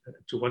identity?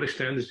 To what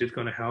extent is it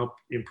going to help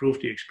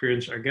improve the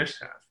experience our guests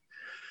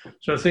have?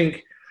 So I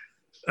think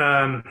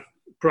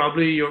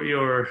probably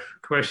your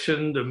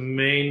question, the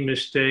main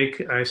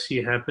mistake I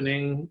see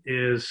happening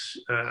is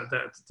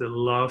that the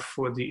love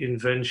for the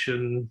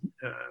invention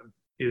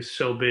is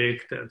so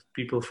big that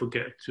people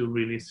forget to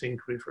really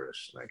think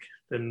reverse. Like,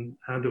 then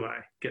how do I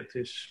get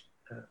this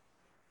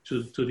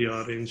to the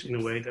audience in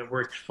a way that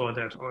works for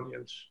that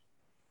audience?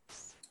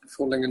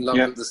 Falling in love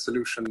with the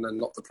solution and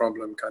not the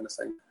problem, kind of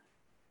thing.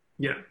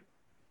 Yeah,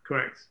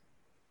 correct.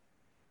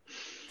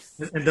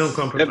 And don't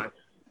compromise.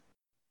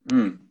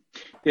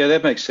 Yeah,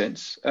 that makes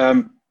sense.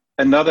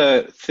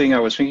 Another thing I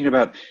was thinking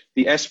about,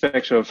 the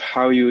aspect of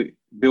how you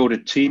build a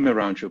team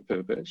around your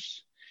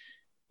purpose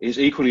is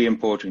equally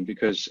important,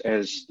 because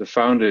as the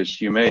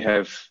founders, you may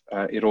have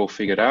it all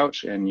figured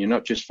out, and you're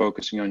not just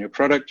focusing on your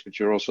product, but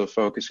you're also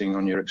focusing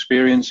on your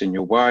experience and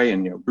your why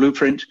and your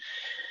blueprint.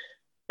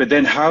 But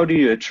then how do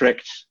you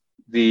attract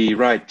the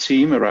right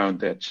team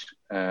around that,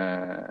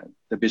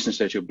 the business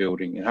that you're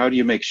building? And how do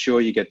you make sure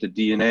you get the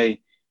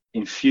DNA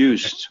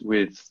infused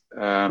with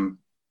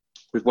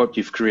what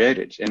you've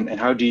created? And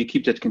how do you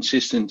keep that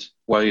consistent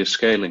while you're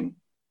scaling?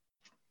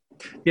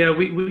 Yeah,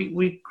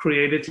 we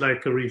created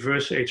like a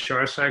reverse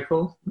HR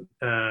cycle,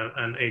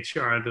 and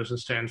HR doesn't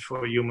stand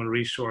for human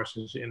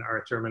resources in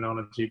our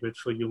terminology, but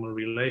for human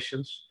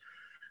relations.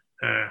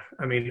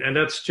 And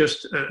that's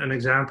just an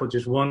example.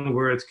 Just one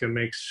word can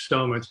make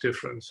so much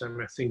difference.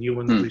 And I think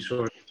human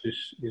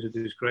resources is a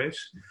disgrace.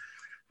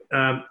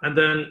 And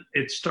then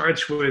it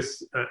starts with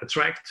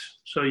attract.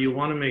 So you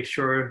want to make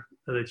sure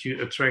that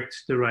you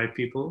attract the right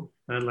people.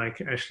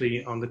 Like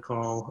Ashley on the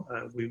call,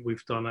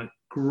 we've done a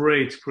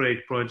great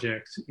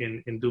project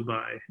in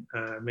Dubai.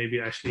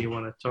 Maybe Ashley, you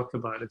want to talk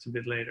about it a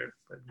bit later,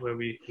 but where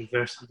we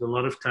invested a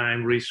lot of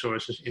time,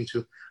 resources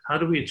into how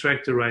do we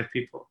attract the right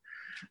people?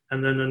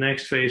 And then the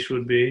next phase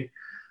would be,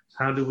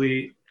 how do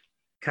we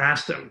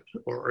cast them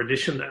or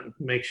audition them?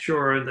 Make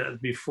sure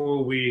that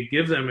before we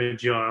give them a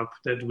job,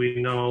 that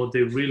we know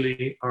they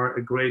really are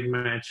a great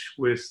match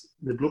with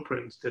the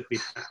blueprint that we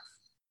have.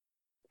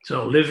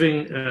 So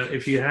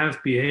if you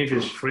have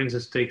behaviors, for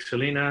instance, take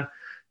Selina,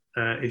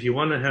 if you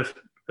want to have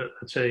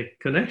let's say,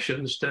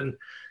 connections, then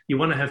you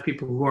want to have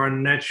people who are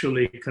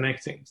naturally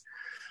connecting.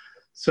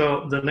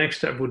 So the next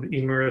step would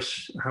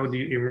immerse. How do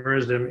you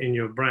immerse them in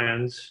your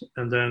brand?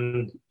 And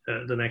then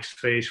the next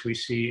phase we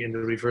see in the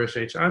reverse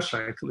HR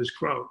cycle is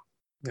grow.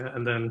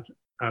 And then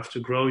after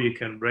grow, you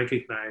can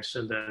recognize,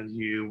 and then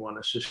you want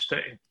to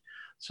sustain.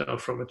 So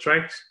from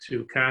attract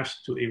to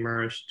cast to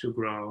immerse to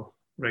grow,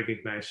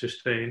 recognize,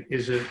 sustain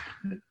it's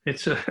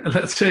a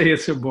let's say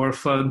it's a more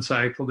fun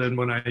cycle than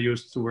when I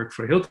used to work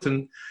for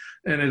Hilton,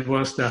 and it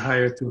was the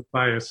hire to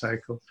fire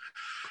cycle.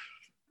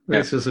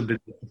 This is a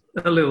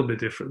little bit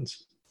different.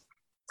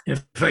 In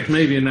fact,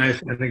 maybe a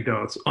nice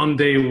anecdote. On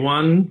day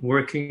one,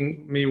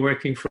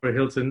 working for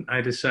Hilton,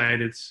 I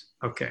decided,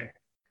 okay,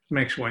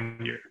 max 1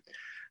 year.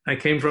 I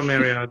came from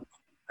Marriott.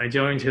 I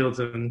joined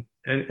Hilton.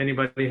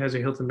 Anybody has a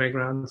Hilton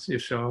background?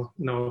 If so,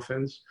 no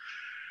offense.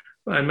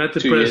 I met the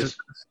president.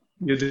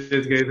 You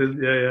did get it,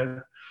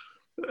 yeah.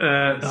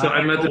 So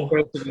I met the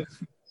president.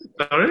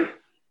 Sorry?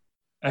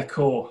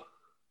 Accor.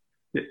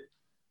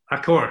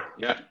 Accor.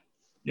 Yeah.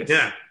 Yes.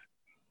 Yeah.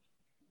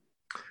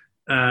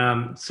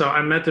 So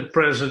I met the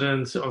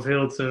president of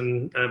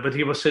Hilton, but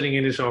he was sitting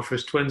in his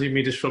office 20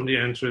 meters from the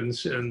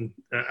entrance, and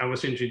I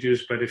was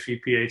introduced by the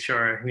VP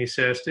HR, and he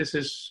says, "This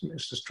is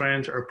Mr.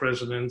 Strand, our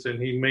president," and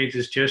he made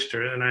this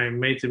gesture, and I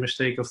made the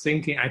mistake of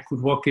thinking I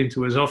could walk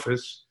into his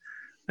office,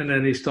 and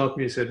then he stopped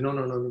me and said, no,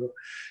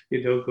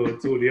 you don't go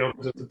to the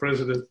office of the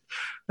president.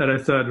 And I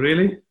thought,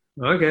 really?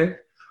 Okay,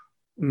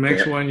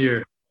 max 1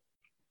 year.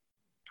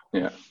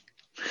 Yeah.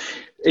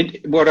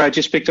 What I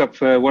just picked up,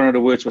 one of the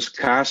words was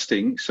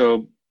casting.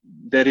 So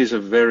that is a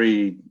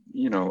very,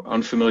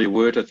 unfamiliar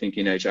word, I think,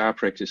 in HR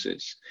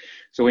practices.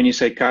 So when you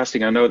say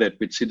casting, I know that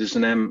with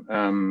Citizen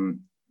M,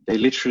 they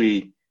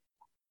literally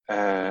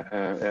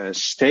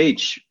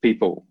stage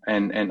people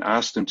and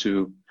ask them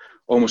to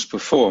almost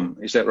perform.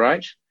 Is that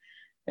right?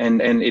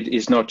 And it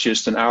is not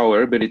just an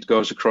hour, but it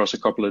goes across a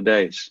couple of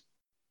days.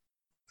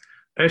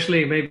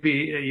 Actually, maybe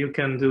you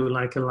can do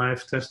like a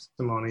live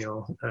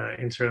testimonial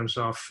in terms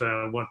of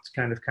what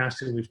kind of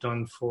casting we've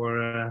done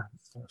for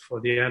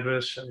the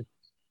address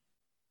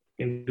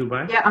in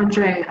Dubai. Yeah,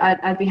 Andre,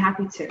 I'd be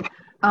happy to.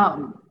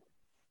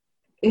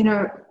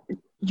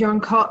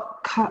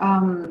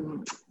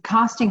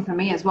 Casting for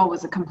me as well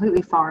was a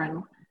completely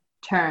foreign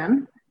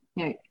term.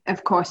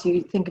 Of course,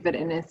 you think of it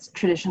in its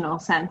traditional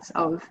sense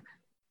of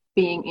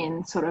being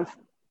in sort of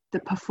the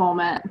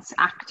performance,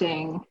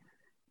 acting,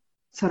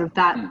 sort of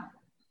that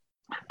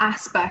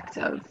aspect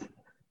of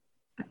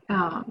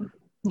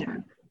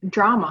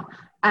drama,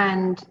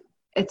 and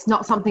it's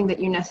not something that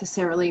you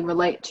necessarily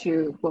relate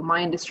to, well,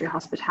 my industry,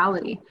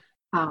 hospitality,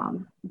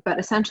 but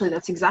essentially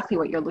that's exactly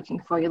what you're looking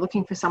for. You're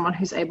looking for someone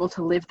who's able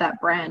to live that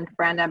brand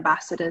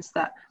ambassadors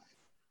that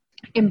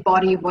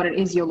embody what it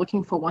is you're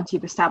looking for once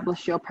you've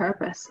established your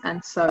purpose.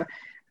 And so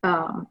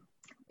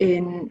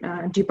in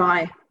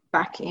Dubai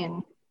back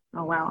in,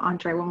 oh wow,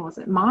 Andre, when was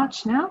it?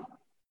 March now?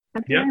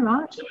 February, yeah.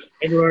 March?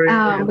 February.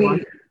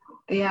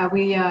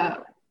 We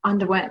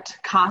underwent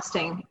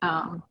casting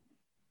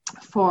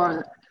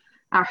for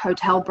our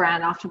hotel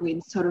brand after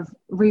we'd sort of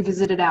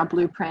revisited our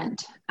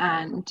blueprint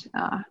and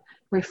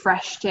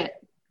refreshed it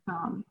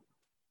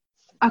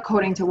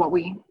according to what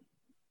we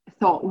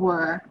thought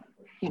were,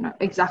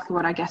 exactly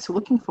what our guests were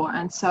looking for.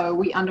 And so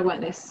we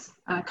underwent this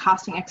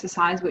casting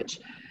exercise, which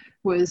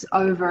was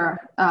over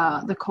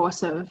the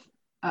course of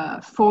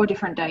 4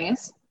 different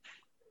days.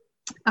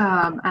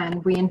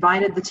 And we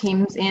invited the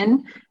teams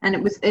in, and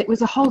it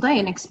was a whole day,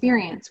 an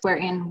experience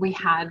wherein we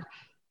had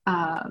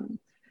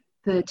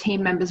the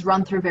team members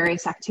run through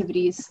various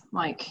activities.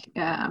 Like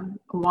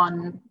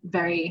one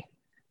very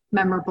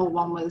memorable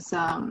one was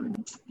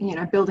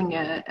building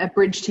a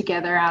bridge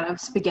together out of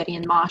spaghetti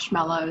and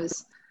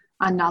marshmallows.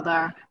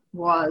 Another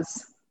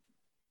was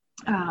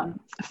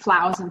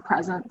flowers and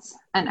presents,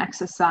 an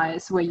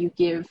exercise where you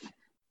give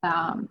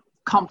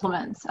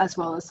compliments as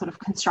well as sort of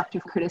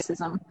constructive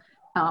criticism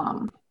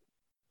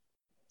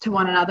to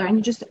one another, and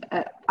you just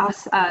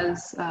us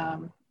as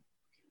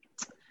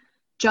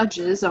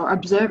judges or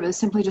observers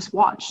simply just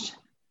watched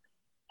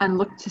and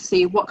looked to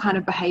see what kind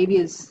of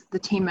behaviors the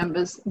team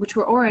members, which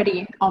were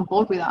already on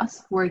board with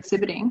us, were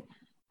exhibiting,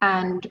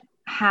 and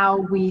how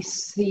we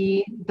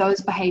see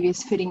those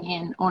behaviors fitting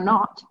in or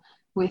not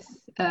with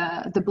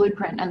the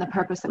blueprint and the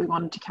purpose that we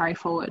wanted to carry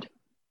forward.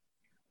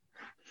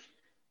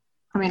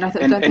 I mean, I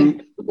don't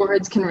think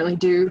words can really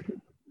do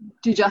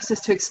justice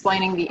to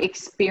explaining the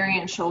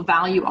experiential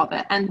value of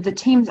it, and the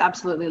teams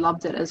absolutely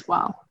loved it as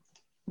well.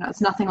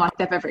 It's nothing like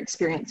they've ever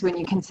experienced when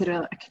you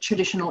consider like a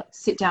traditional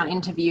sit-down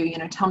interview.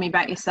 Tell me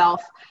about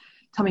yourself,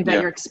 tell me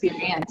about your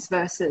experience,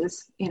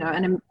 versus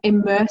an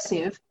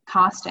immersive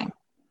casting.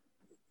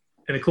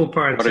 And a cool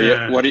part.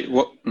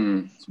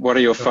 What are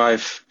your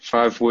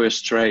five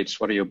worst traits?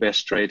 What are your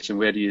best traits, and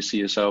where do you see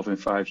yourself in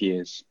 5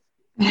 years?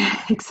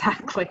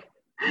 Exactly.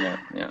 Yeah.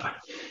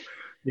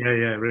 Yeah,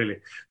 really.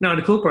 Now,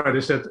 the cool part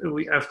is that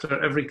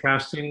after every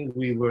casting,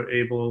 we were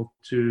able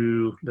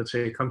to, let's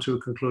say, come to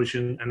a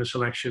conclusion and a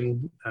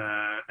selection.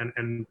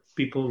 And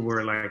people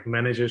were like,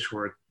 managers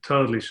were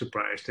totally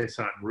surprised. They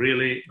thought,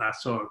 really? I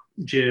thought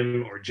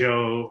Jim or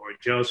Joe or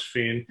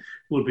Josephine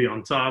would be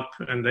on top.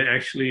 And they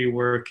actually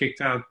were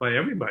kicked out by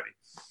everybody.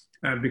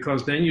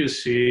 Because then you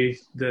see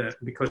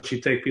because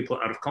you take people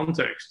out of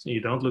context,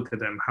 you don't look at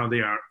them how they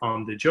are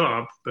on the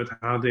job, but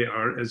how they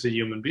are as a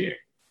human being.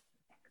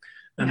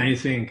 And I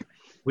think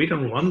we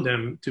don't want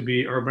them to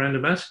be our brand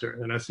ambassador.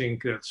 And I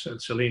think that's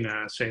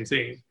Selena, same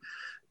thing.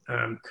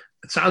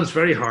 It sounds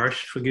very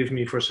harsh, forgive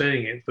me for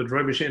saying it, but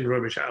rubbish in,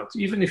 rubbish out.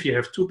 Even if you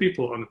have two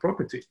people on the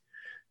property,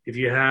 if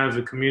you have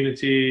a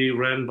community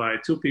run by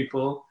two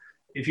people,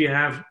 if you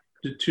have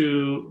the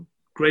two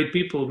great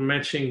people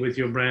matching with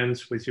your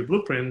brands, with your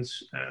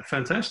blueprints,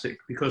 fantastic,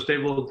 because they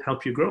will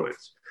help you grow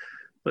it.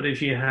 But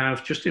if you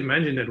have, just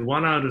imagine that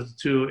one out of the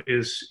two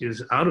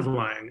is out of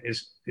line,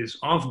 is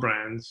off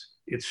brand,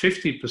 it's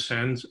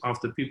 50% of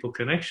the people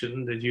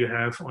connection that you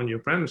have on your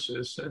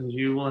premises, and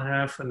you will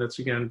have, and that's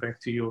again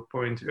back to your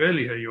point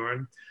earlier,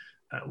 Jorn,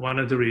 one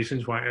of the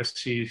reasons why I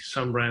see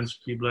some brands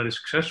be bloody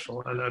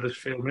successful and others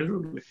fail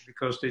miserably,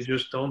 because they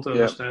just don't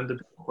understand the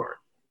big part.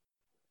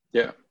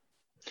 Yeah.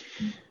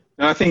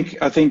 I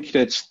think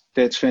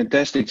that's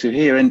fantastic to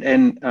hear,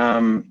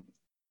 and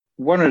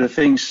one of the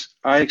things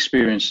I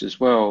experienced as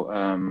well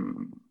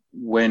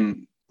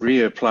when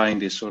reapplying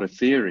this sort of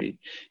theory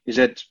is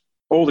that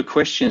all the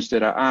questions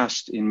that are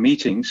asked in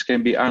meetings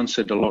can be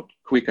answered a lot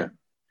quicker.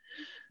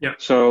 Yeah.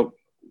 So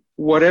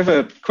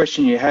whatever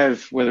question you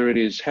have, whether it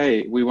is,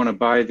 hey, we want to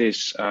buy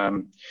this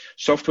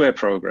software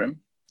program,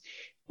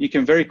 you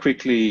can very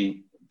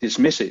quickly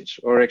dismiss it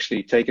or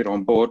actually take it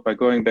on board by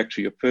going back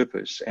to your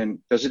purpose. And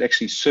does it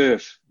actually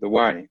serve the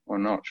why or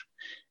not?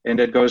 And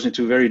that goes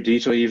into very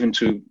detail, even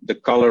to the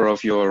color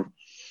of your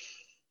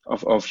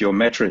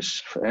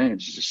mattress.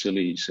 It's just a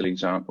silly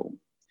example.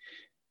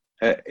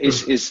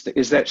 Is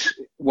that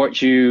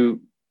what you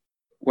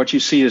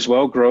see as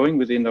well, growing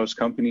within those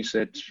companies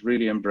that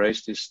really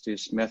embrace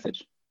this method?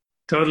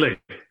 Totally,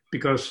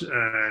 because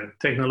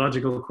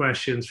technological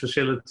questions,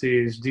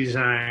 facilities,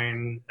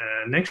 design,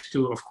 next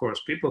to, of course,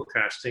 people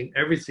casting,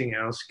 everything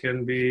else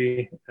can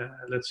be,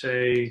 let's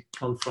say,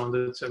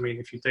 confronted. I mean,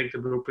 if you take the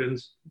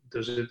blueprints,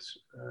 does it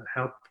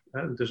help?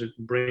 Does it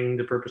bring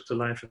the purpose to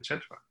life,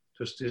 etc.?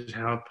 Does this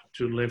help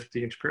to live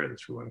the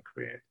experience we want to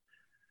create?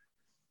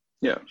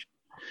 Yeah.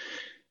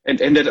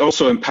 And that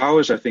also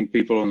empowers, I think,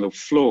 people on the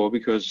floor,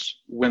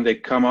 because when they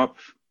come up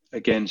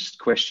against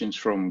questions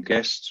from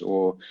guests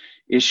or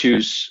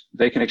issues,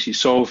 they can actually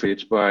solve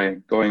it by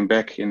going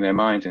back in their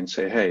mind and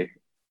say, hey,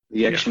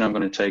 the action I'm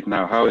going to take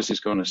now, how is this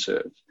going to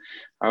serve?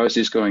 How is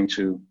this going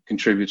to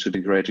contribute to the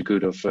greater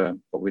good of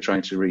what we're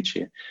trying to reach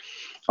here?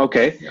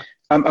 Okay,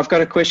 I've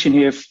got a question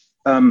here.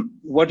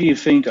 What do you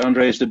think,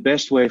 Andre, is the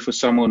best way for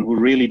someone who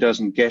really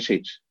doesn't get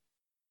it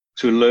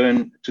to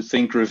learn to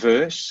think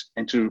reverse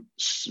and to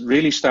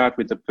really start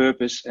with the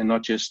purpose and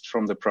not just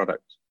from the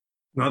product?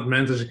 Not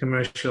meant as a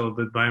commercial,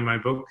 but buy my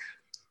book.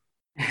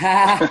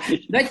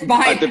 That's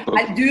fine.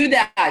 I do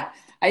that.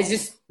 I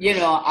just,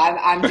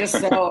 I'm just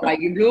so, like,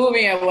 you blew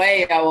me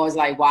away. I was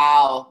like,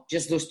 wow,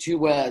 just those two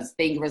words,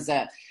 think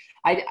reserve.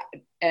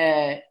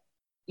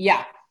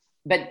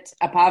 But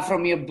apart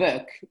from your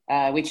book,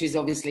 which is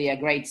obviously a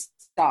great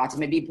start,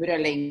 maybe put a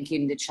link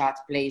in the chat,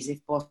 please,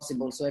 if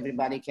possible, so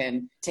everybody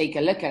can take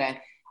a look at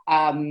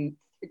it.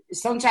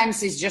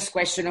 Sometimes it's just a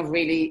question of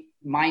really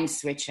mind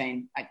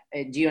switching.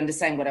 Do you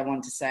understand what I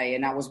want to say?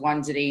 And I was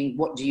wondering,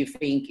 what do you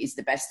think is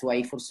the best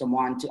way for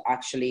someone to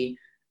actually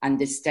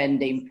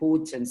understand the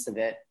importance of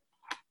it?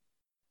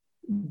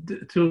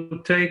 To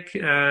take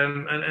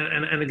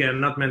and again,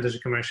 not meant as a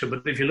commercial,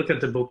 but if you look at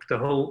the book, the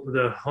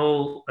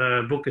whole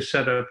book is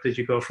set up that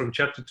you go from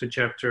chapter to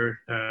chapter.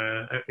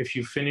 If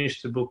you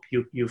finish the book,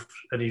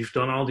 you've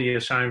done all the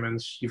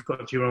assignments, you've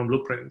got your own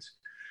blueprint.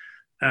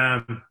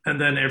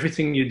 And then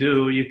everything you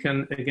do, you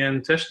can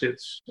again test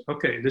it.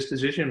 Okay, this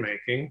decision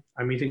making.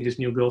 I'm meeting this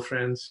new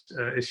girlfriend.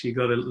 Is she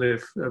got to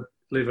live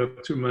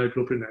up to my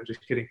blueprint? No,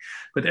 just kidding.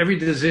 But every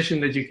decision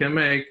that you can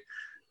make,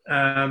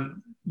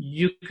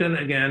 you can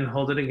again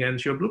hold it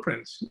against your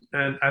blueprints.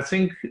 And I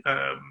think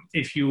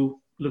if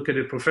you look at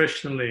it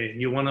professionally,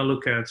 you want to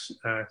look at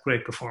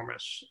great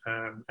performers.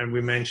 And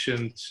we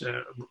mentioned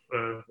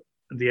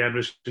the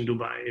address in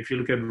Dubai. If you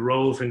look at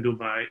Rove in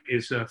Dubai,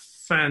 is a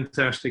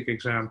fantastic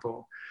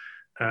example,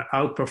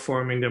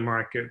 outperforming the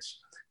markets.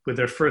 With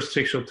their first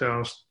 6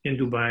 hotels in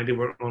Dubai, they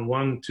were on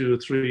 1, 2,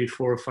 3,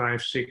 4,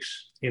 5,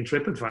 6 in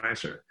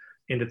TripAdvisor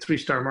in the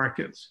 3-star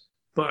markets,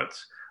 but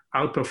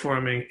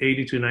outperforming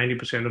 80 to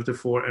 90% of the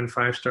 4 and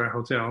 5-star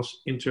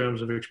hotels in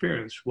terms of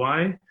experience.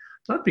 Why?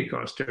 Not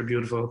because they're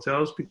beautiful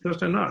hotels, because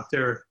they're not.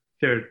 They're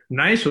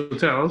nice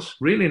hotels,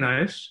 really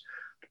nice,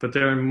 but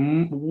there are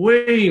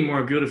way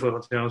more beautiful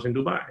hotels in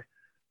Dubai.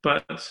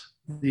 But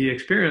the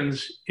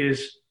experience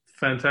is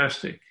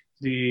fantastic.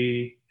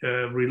 The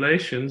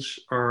relations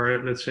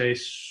are, let's say,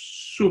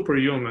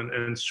 superhuman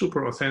and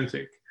super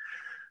authentic.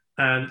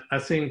 And I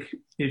think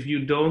if you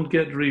don't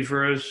get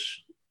reverse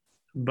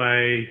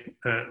by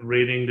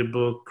reading the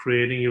book,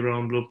 creating your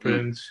own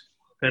blueprints,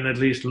 then at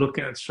least look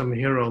at some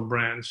hero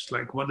brands.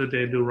 Like, what do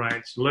they do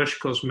right? Lush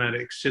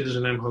Cosmetics,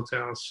 Citizen M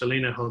Hotels,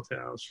 Selina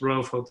Hotels,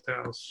 Rove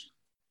Hotels,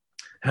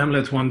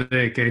 Hamlet One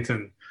Day,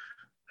 Keaton.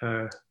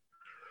 And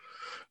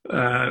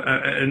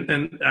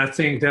I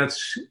think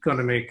that's going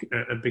to make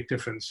a big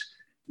difference.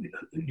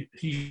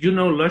 You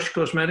know Lush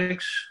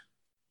Cosmetics?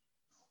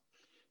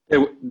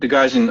 The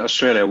guys in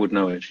Australia would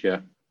know it, yeah.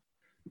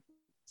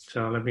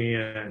 So let me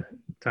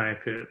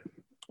type it.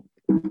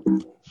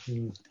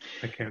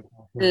 I can't.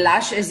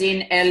 Lush is in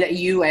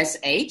Lush?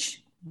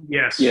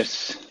 Yes.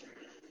 Yes.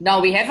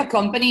 No, we have a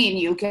company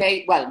in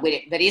UK. Well,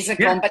 there is a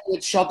company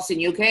that shops in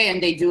UK,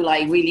 and they do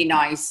like really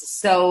nice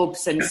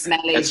soaps and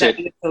smellies that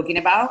you're talking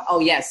about.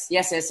 Oh, yes,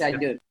 I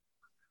do.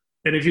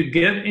 And if you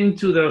get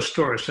into those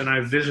stores, and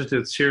I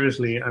visited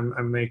seriously,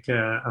 I make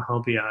a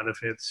hobby out of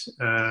it.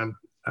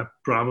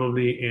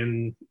 Probably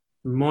in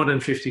more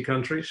than 50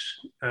 countries,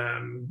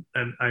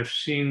 and I've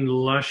seen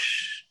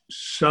Lush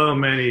so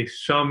many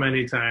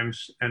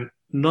times, and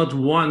not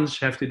once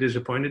have they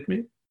disappointed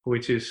me,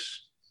 which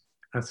is,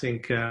 I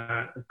think,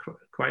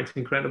 quite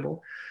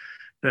incredible.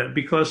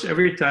 Because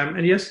every time,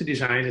 and yes, the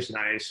design is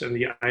nice, and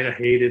you either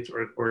hate it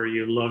or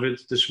you love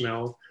it, the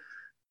smell.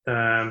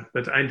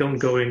 But I don't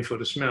go in for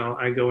the smell.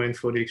 I go in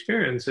for the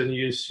experience. And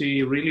you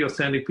see really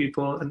authentic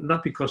people, and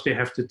not because they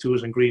have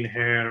tattoos and green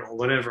hair or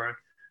whatever,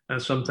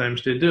 and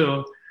sometimes they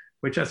do,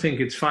 which I think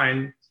it's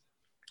fine.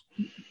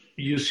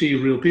 You see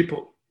real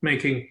people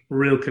making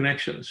real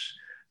connections.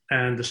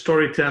 And the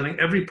storytelling,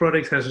 every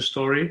product has a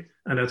story.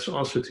 And that's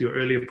also, to your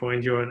earlier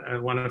point,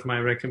 one of my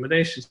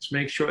recommendations.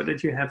 Make sure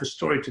that you have a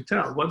story to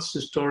tell. What's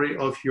the story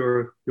of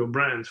your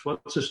brands?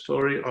 What's the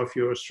story of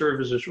your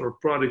services or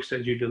products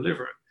that you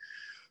deliver?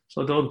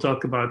 So don't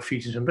talk about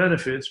features and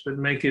benefits, but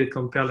make it a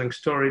compelling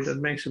story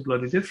that makes a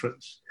bloody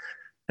difference.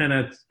 And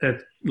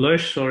at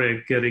Lush,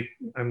 sorry,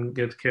 I'm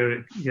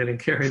getting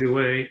carried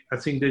away. I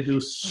think they do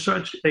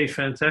such a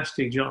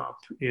fantastic job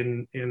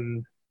in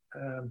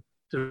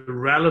the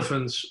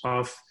relevance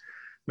of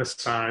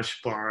massage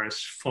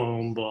bars,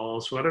 foam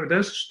balls, whatever.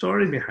 There's a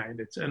story behind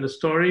it, and the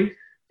story,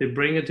 they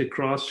bring it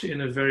across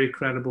in a very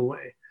credible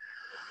way.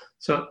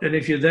 So, and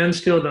if you then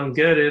still don't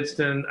get it,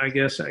 then I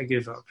guess I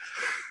give up.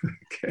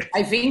 Okay.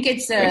 I think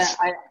it's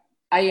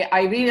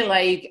I really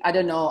like, I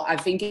don't know, I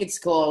think it's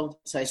called,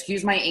 so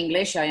excuse my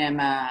English, I am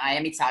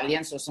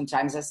Italian, so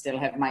sometimes I still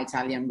have my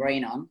Italian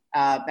brain on,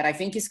 but I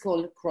think it's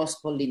called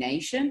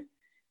cross-pollination,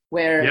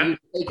 where you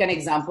take an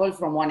example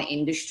from one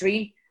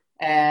industry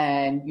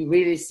and you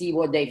really see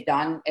what they've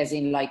done, as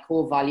in like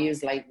core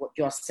values, like what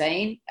you're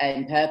saying,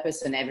 and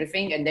purpose and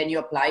everything, and then you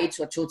apply it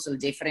to a total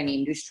different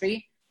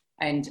industry.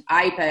 And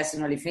I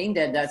personally think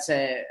that that's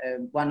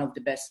one of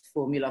the best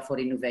formula for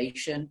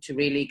innovation, to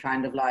really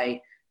kind of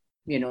like,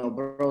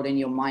 broaden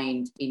your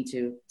mind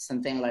into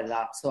something like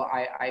that. So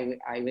I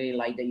really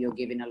like that you're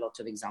giving a lot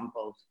of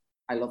examples.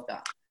 I love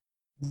that.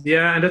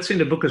 Yeah, and that's in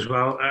the book as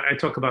well. I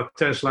talk about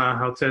Tesla,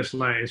 how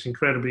Tesla is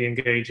incredibly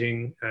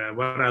engaging.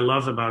 What I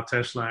love about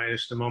Tesla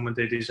is the moment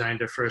they designed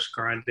their first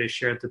car and they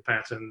shared the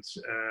patents,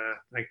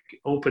 like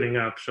opening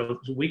up. So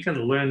we can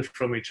learn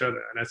from each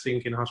other. And I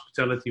think in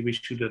hospitality, we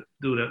should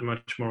do that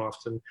much more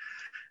often.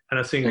 And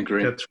I think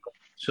that's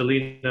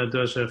Selina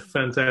does a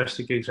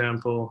fantastic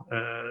example,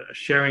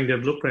 sharing the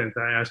blueprint.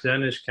 I asked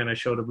Dennis, can I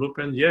show the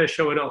blueprint? Yeah,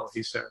 show it all,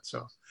 he said.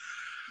 So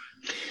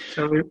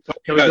can we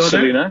go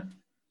Selina?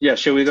 Yeah,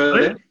 shall we go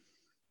there?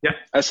 Yeah.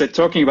 I said,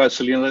 talking about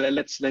Selina,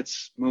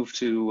 let's move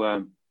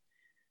to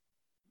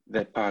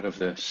that part of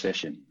the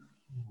session.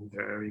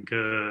 Very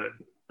good.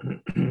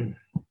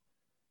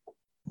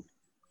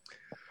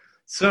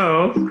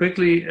 So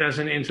quickly as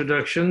an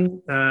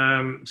introduction,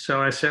 so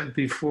I said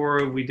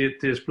before we did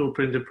this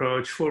blueprint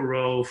approach for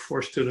Rove,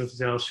 for Student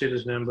Hotel,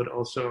 Citizen, but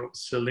also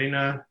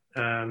Selina.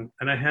 And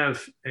I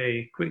have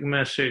a quick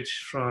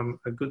message from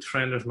a good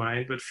friend of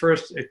mine, but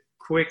first a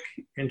quick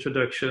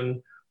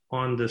introduction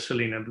on the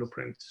Selina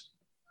blueprint.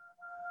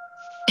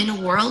 In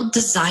a world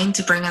designed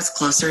to bring us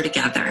closer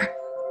together,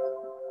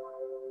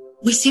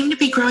 we seem to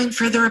be growing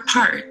further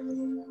apart.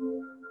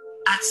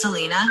 At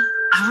Selina,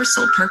 our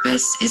sole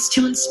purpose is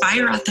to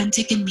inspire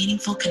authentic and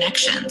meaningful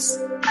connections.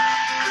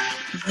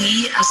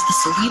 We, as the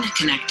Selina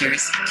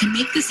Connectors, can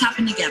make this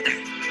happen together.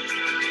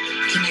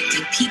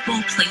 Connecting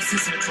people,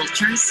 places, and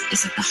cultures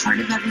is at the heart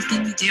of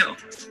everything we do.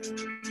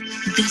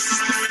 This is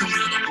the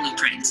Selina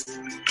blueprint.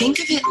 Think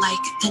of it like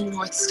the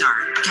North Star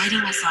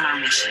guiding us on our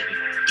mission.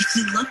 If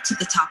you look to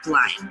the top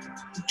line,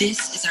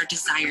 this is our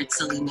desired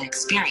Selina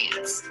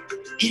experience.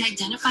 It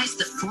identifies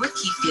the 4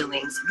 key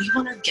feelings we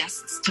want our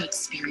guests to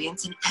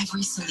experience in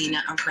every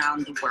Selina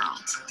around the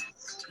world.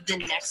 The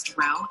next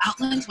row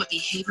outlines what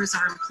behaviors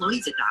our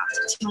employees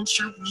adopt to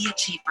ensure we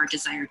achieve our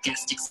desired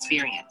guest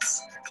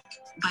experience.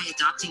 By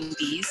adopting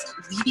these,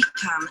 we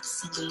become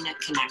Selina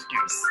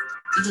Connectors.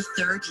 The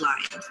third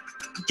line,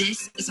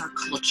 this is our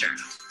culture,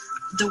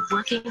 the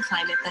working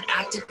climate that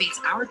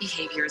activates our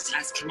behaviors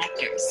as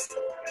connectors.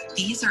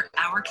 These are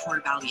our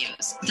core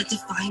values that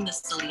define the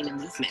Selena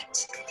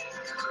movement.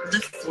 The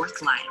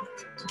fourth line.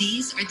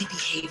 These are the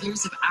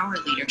behaviors of our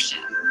leadership.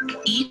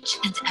 Each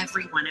and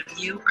every one of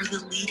you are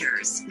the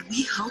leaders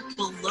we hope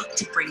will look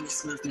to bring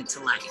this movement to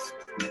life.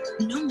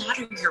 No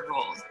matter your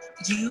role,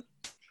 you...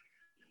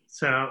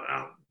 So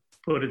I'll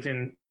put it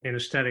in a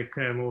static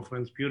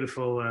movement.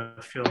 Beautiful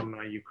film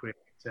you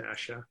created,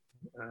 Asha.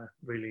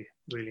 Really,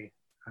 really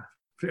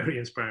very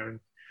inspiring.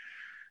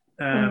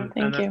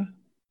 Thank you.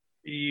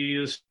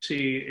 You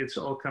see it's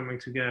all coming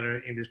together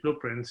in these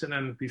blueprints. And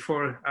then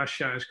before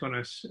Asha is going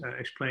to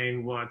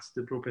explain what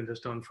the blueprint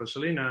has done for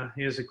Selena,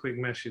 here's a quick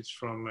message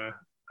from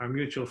our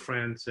mutual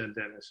friend,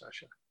 Dennis.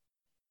 Asha.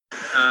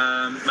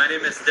 My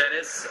name is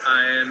Dennis.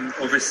 I am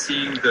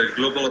overseeing the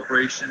global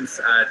operations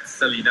at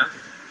Selena.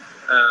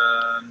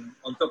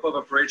 On top of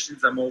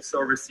operations, I'm also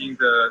overseeing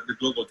the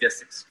global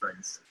guest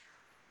experience.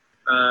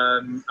 I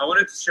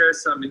wanted to share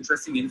some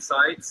interesting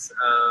insights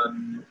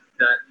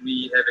that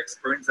we have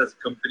experienced as a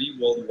company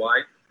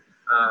worldwide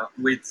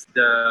with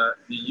the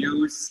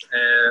use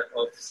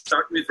of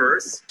Start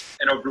Reverse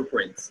and our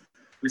blueprints.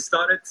 We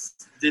started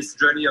this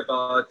journey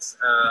about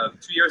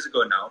 2 years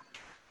ago now,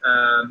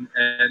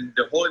 and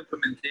the whole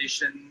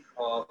implementation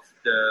of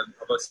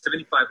about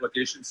 75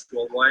 locations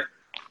worldwide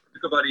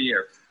took about a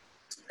year.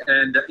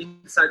 And the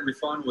insight we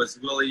found was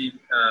really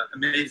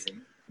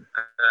amazing.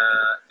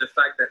 The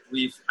fact that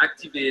we've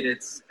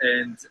activated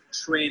and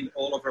trained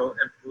all of our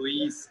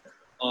employees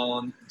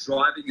on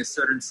driving a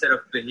certain set of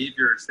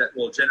behaviors that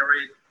will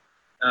generate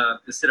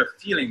a set of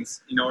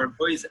feelings in our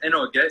employees and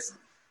our guests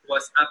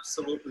was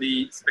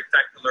absolutely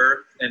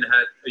spectacular and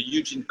had a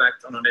huge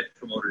impact on our Net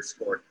Promoter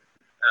Score.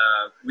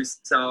 We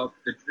saw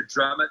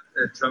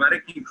a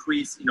dramatic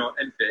increase in our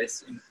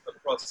NPS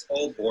across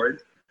all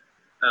board.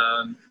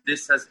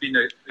 This has been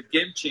a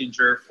game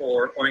changer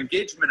for our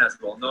engagement as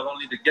well. Not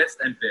only the guest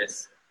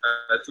NPS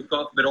took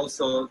off, but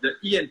also the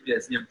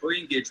eNPS, the employee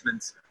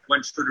engagement,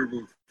 went through the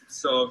roof.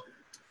 So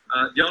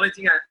the only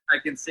thing I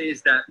can say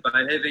is that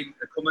by having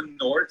a common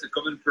north, a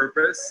common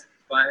purpose,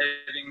 by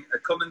having a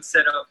common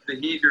set of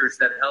behaviors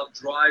that help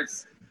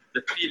drives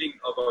the feeling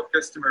of our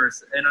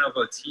customers and of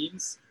our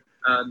teams,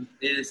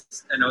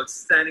 is an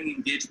outstanding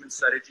engagement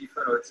strategy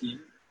for our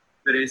team.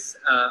 But is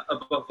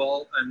above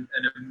all an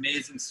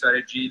amazing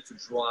strategy to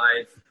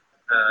drive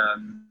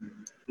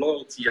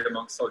loyalty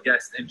amongst our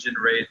guests and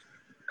generate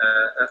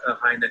a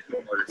high Net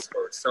Promoter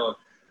Score. So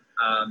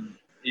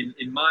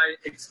in my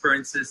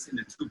experiences in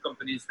the two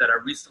companies that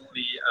I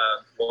recently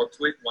worked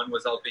with, one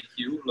was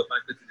LPQ,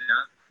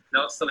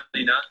 now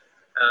Selena,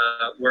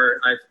 where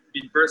I've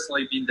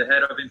personally been the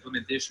head of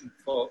implementation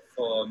for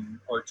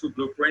our two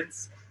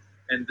blueprints.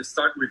 And the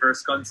Start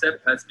Reverse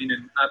concept has been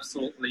an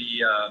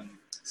absolutely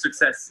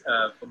success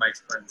for my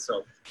experience.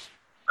 So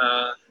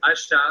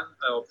Asha,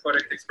 our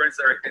product experience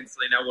director in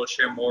Selena, will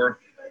share more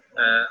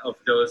of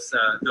those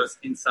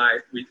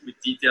insights with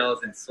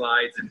details and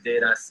slides and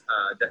data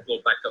that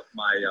will back up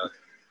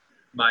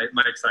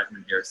my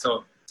excitement here.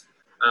 So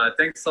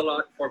thanks a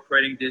lot for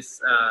creating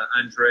this,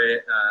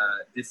 Andre.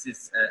 This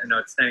is an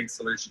outstanding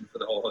solution for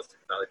the whole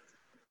hospitality.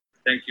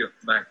 Thank you.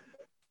 Bye.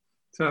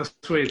 So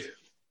sweet.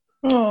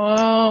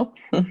 Oh.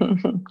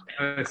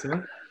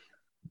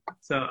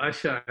 So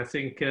Asha, I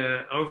think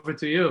over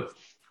to you.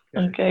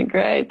 Okay,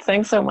 great.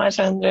 Thanks so much,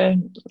 Andre,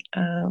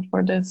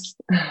 for this.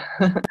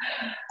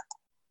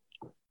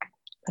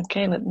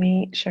 Okay, let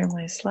me share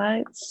my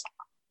slides.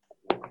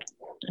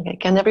 Okay,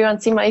 can everyone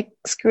see my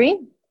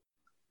screen?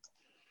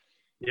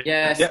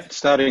 Yes. Yeah,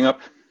 starting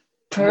up.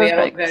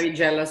 Perfect. We are very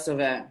jealous of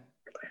it.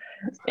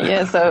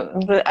 Yeah, so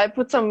I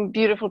put some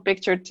beautiful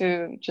picture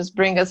to just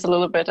bring us a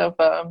little bit of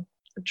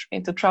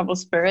into travel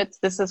spirit.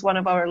 This is one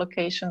of our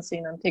locations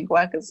in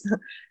Antigua, because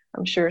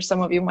I'm sure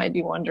some of you might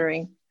be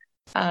wondering.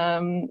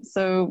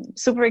 So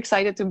super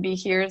excited to be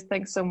here.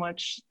 Thanks so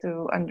much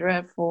to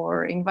Andre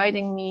for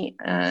inviting me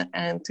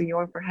and to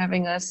Yor for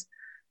having us.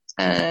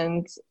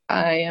 And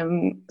I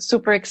am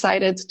super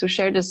excited to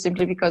share this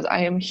simply because I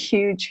am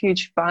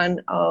huge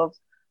fan of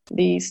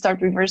the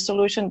Start Reverse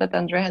solution that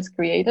Andre has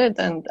created,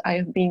 and I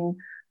have been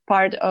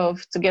part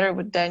of, together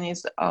with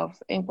Dennis, of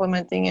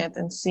implementing it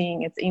and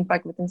seeing its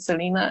impact within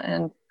Selena.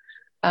 And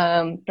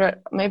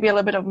maybe a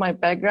little bit of my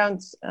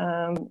background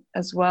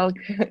as well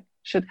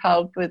should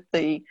help with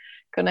the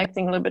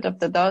connecting a little bit of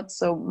the dots.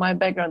 So my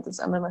background is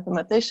I'm a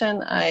mathematician.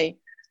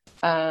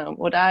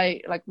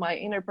 My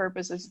inner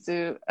purpose is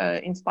to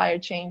inspire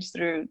change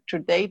through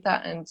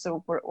data. And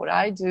so what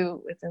I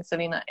do within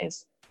Selena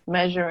is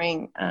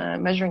measuring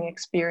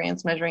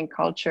experience, measuring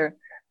culture.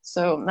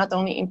 So not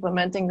only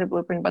implementing the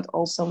blueprint, but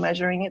also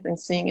measuring it and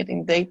seeing it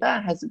in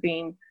data has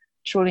been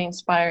truly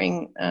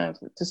inspiring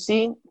to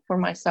see for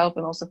myself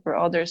and also for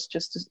others,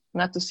 just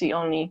not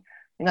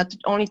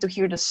only to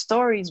hear the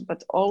stories,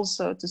 but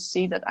also to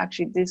see that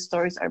actually these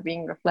stories are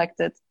being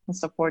reflected and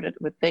supported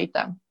with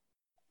data.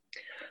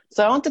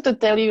 So I wanted to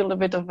tell you a little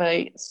bit of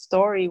a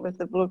story with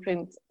the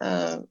blueprint.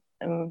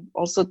 And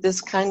also this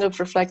kind of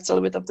reflects a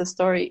little bit of the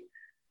story,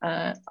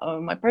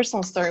 my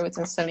personal story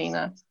within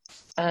Selena.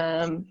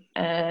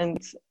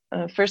 And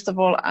first of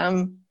all,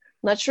 I'm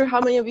not sure how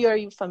many of you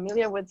are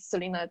familiar with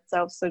Selina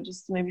itself. So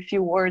just maybe a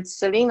few words.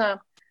 Selina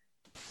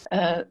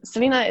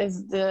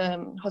is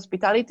the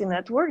hospitality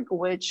network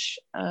which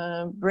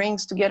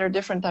brings together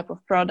different type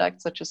of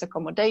products such as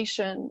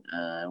accommodation,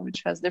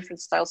 which has different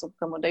styles of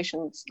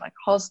accommodations like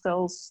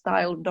hostels,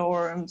 style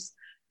dorms,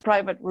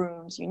 private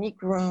rooms,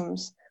 unique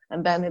rooms,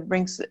 and then it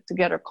brings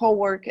together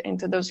co-work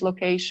into those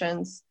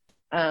locations.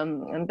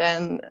 And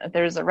then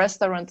there's a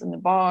restaurant and a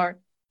bar,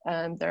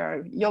 and there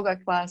are yoga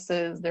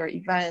classes, there are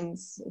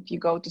events. If you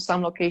go to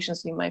some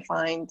locations, you might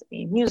find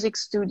a music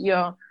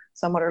studio.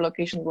 Some other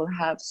locations will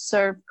have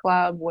surf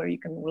club where you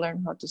can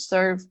learn how to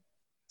surf.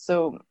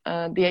 So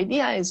the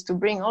idea is to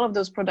bring all of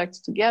those products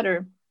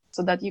together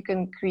so that you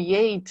can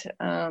create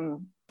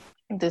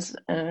this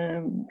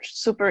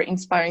super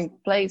inspiring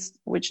place,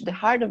 which the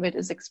heart of it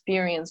is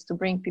experience, to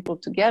bring people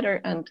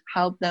together and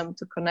help them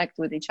to connect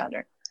with each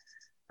other.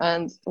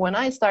 And when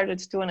I started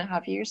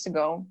 2.5 years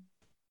ago,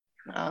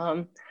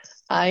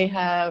 I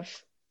have,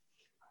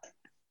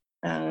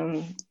 let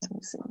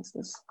me see, is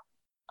this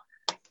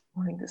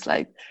moving the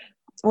slide?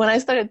 When I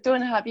started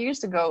 2.5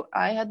 years ago,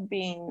 I had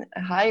been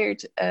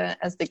hired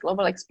as the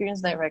Global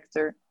Experience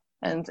Director,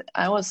 and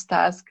I was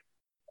tasked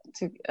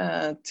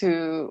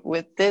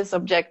with this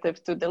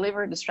objective to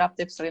deliver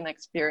disruptive Selina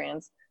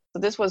experience. So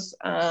this was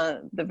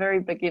the very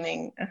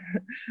beginning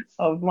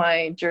of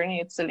my journey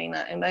at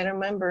Selina. And I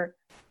remember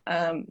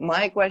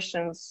my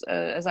questions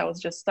as I was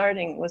just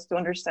starting was to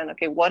understand,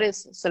 okay, what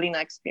is Selina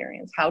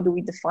experience? How do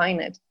we define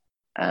it?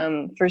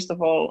 First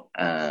of all,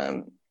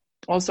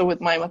 also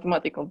with my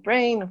mathematical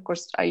brain, of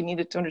course, I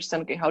needed to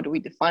understand, okay, how do we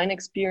define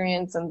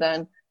experience? And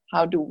then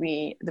how do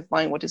we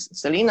define what is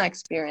Selina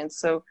experience?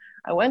 So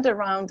I went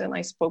around and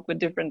I spoke with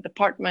different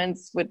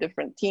departments, with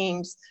different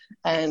teams,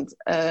 and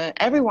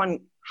everyone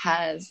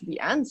has the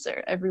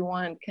answer.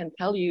 Everyone can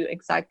tell you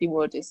exactly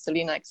what is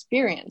Selina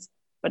experience,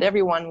 but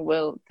everyone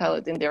will tell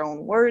it in their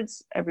own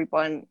words.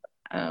 Everyone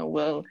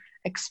will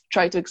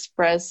try to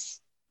express,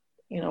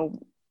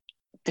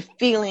 the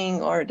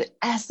feeling or the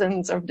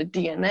essence of the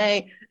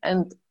DNA.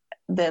 And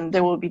then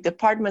there will be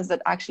departments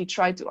that actually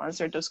try to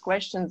answer those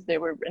questions. There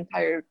were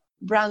entire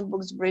brand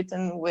books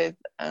written with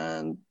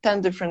 10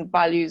 different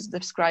values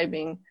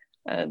describing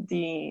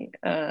the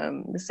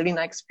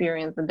Selina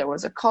experience, and there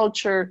was a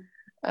culture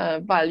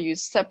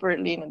values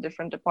separately in a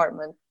different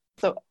department.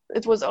 So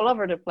it was all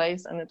over the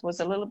place, and it was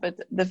a little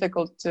bit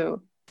difficult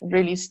to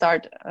really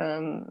start,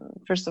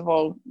 first of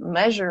all,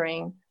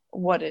 measuring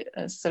what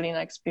is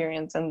Selina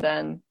experience, and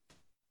then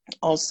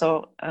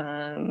also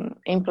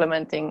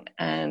implementing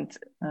and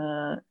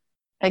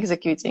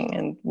executing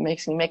and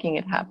making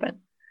it happen.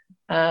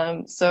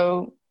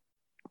 So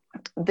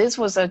this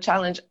was a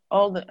challenge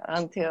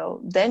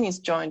until Dennis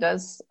joined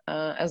us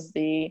as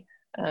the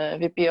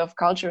VP of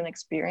Culture and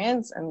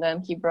Experience, and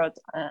then he brought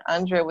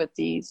Andre with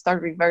the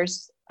Start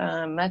Reverse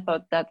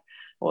method. That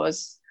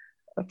was,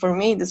 for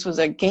me, this was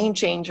a game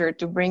changer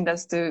to bring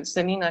us to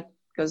Selina,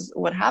 because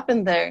what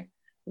happened there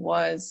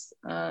was,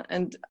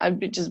 and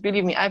just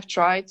believe me, I've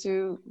tried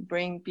to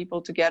bring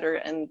people together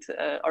and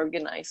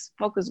organize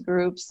focus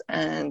groups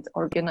and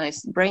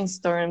organize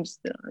brainstorms,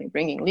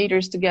 bringing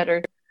leaders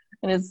together.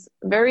 And it's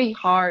very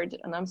hard,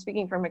 and I'm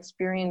speaking from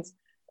experience.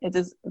 It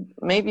is,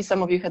 maybe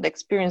some of you had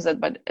experienced that,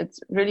 but it's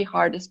really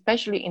hard,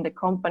 especially in the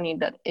company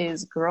that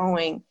is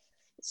growing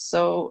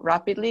so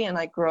rapidly. And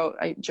I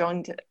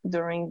joined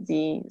during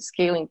the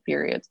scaling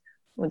period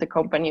with the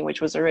company,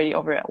 which was already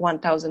over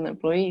 1,000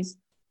 employees.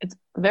 It's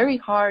very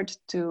hard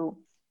to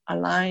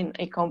align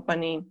a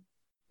company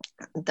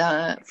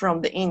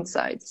from the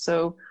inside.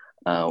 So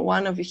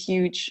one of the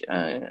huge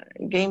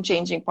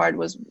game-changing part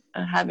was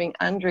having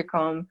Andre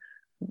come,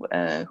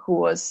 who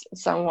was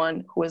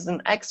someone who was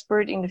an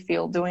expert in the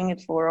field, doing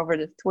it for over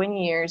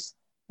 20 years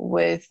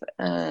with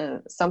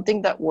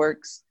something that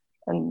works.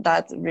 And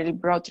that really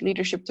brought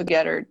leadership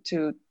together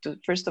to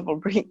first of all,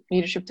 bring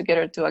leadership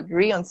together to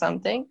agree on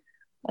something,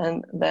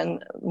 and then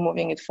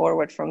moving it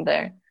forward from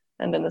there.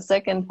 And then the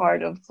second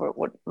part of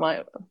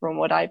from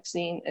what I've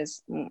seen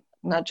is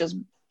not just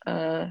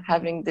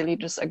having the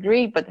leaders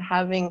agree, but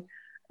having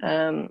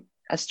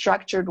a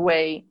structured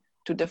way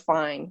to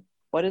define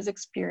what is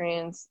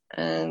experience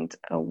and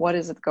what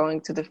is it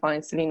going to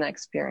define Selina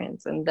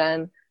experience, and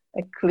then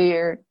a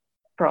clear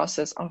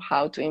process of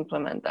how to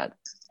implement that.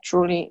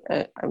 Truly,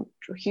 I'm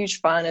a huge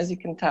fan, as you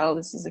can tell.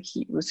 This is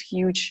was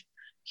huge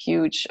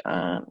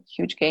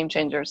game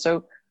changer.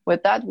 So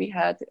with that, we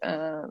had.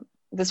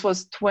 This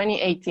was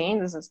 2018.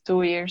 This is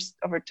 2 years,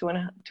 over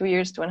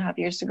 2.5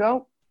 years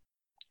ago,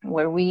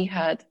 where we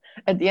had,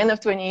 at the end of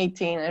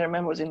 2018, I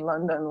remember it was in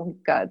London, we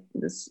got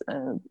this,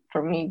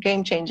 for me,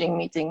 game-changing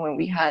meeting when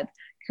we had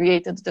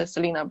created the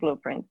Selina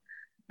blueprint.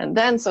 And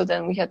then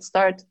we had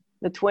started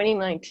the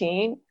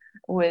 2019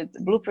 with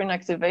blueprint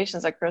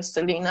activations across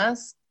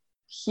Selinas.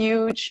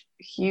 Huge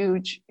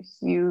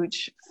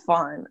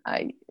fun.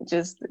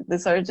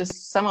 These are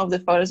just some of the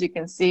photos you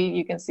can see.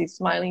 You can see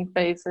smiling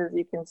faces.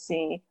 You can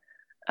see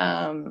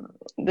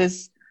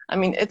this I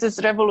mean, it is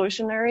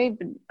revolutionary,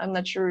 but I'm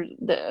not sure,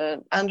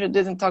 Andrew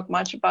didn't talk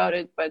much about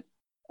it, but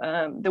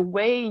the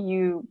way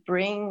you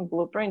bring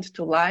Blueprint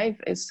to life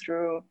is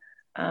through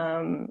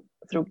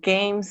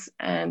games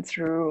and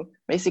through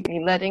basically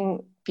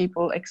letting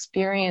people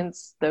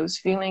experience those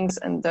feelings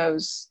and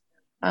those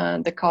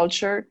the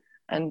culture,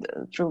 and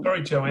through.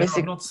 Sorry, Joanne,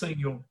 I'm not seeing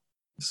your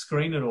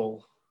screen at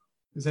all.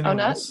 Is anyone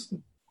else?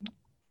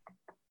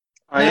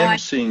 I am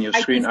seeing your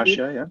screen,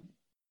 Asha. Yeah.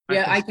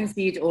 Yeah, I can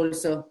see it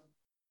also.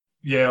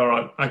 Yeah, all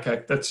right.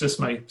 Okay, that's just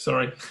me.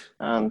 Sorry.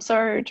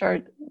 Sorry,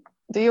 Richard.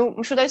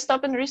 Should I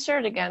stop and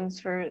restart again?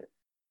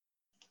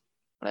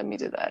 Let me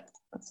do that.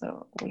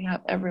 So we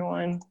have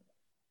everyone.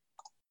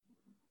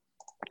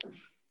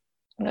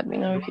 Let me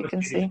know if you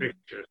can see.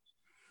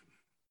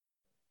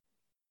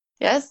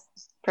 Yes,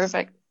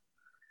 perfect.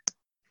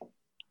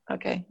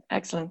 Okay,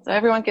 excellent. So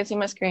everyone can see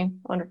my screen.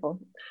 Wonderful.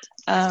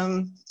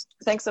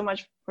 Thanks so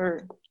much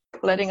for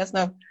letting us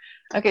know.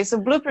 Okay, so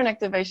blueprint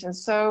activation.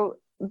 So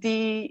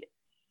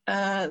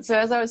so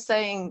as I was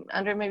saying,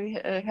 Andrew maybe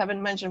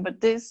haven't mentioned,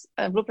 but this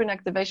blueprint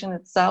activation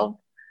itself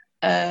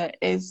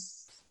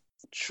is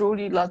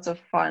truly lots of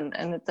fun,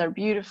 and it's a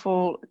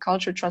beautiful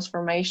culture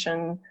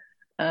transformation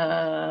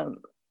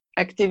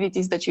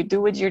activities that you do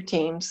with your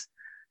teams.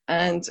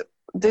 And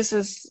this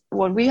is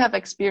what we have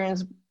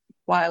experienced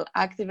while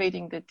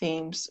activating the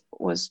teams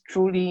was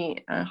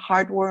truly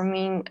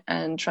heartwarming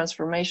and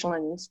transformational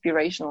and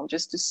inspirational,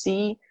 just to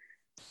see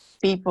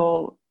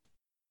people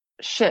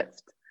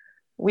shift.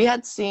 We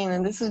had seen,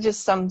 and this is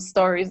just some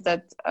stories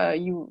that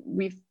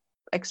we've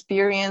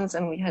experienced,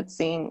 and we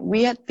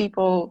had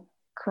people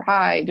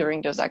cry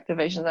during those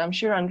activations. I'm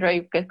sure Andre,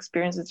 you've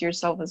experienced it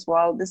yourself as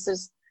well.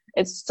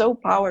 It's so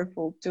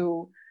powerful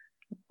to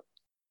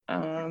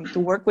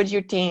work with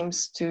your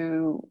teams,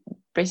 to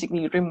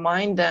basically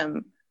remind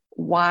them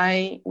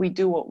why we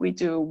do what we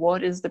do,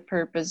 what is the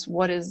purpose,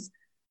 what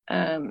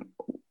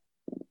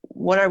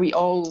are we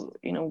all,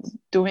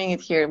 doing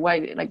it here?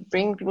 Why, like,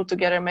 bring people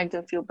together, make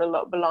them feel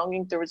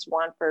belonging towards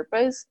one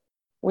purpose.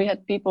 We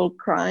had people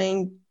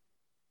crying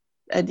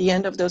at the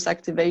end of those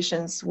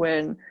activations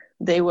when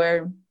they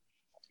were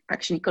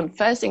actually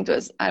confessing to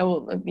us.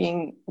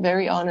 Being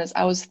very honest,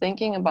 I was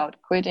thinking about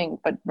quitting,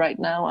 but right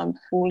now I'm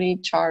fully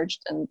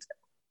charged and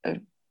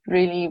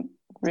really,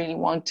 really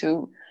want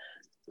to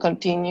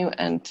continue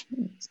and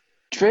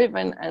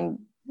driven and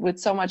with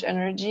so much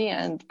energy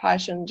and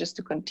passion just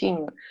to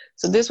continue.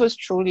 So this was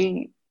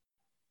truly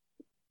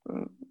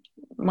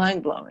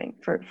mind-blowing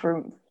for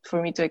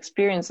me to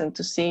experience and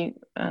to see.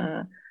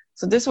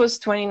 So this was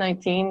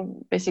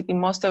 2019. Basically,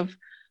 most of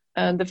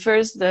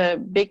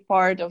the big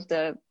part of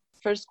the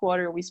first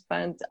quarter we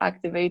spent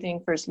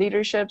activating first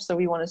leadership. So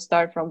we want to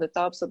start from the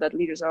top so that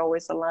leaders are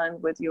always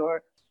aligned with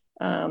your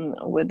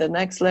with the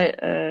next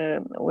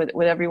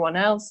with everyone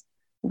else.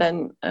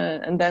 Then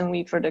and then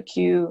we for the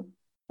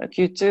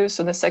Q2,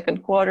 so the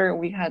second quarter,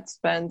 we had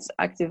spent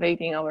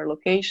activating our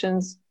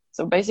locations.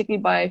 So basically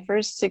by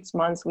first 6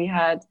 months, we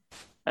had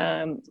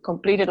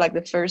completed like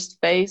the first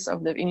phase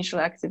of the initial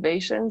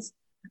activations.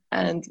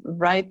 And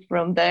right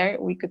from there,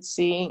 we could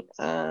see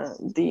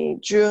the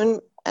June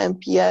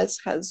NPS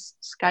has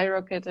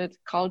skyrocketed,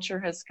 culture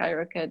has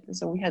skyrocketed.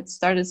 So we had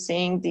started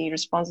seeing the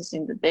responses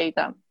in the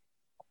data.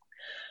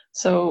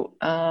 So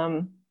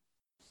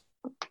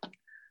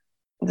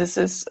this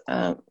is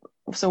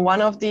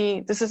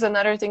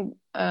another thing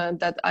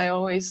that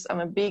I'm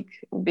a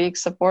big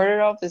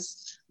supporter of,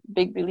 is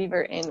big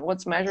believer in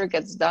what's measured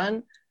gets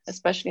done,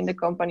 especially in the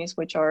companies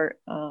which are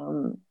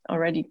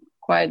already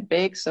quite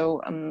big.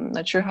 So I'm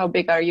not sure how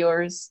big are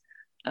yours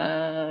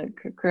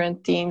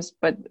current teams,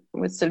 but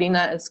with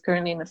Selina, it's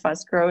currently in a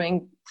fast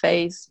growing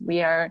phase.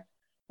 We are,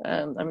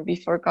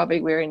 before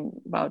COVID, we're in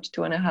about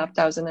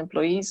 2,500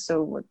 employees.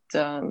 So with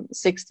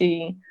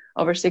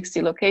over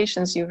 60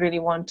 locations, you really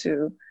want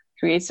to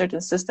create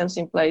certain systems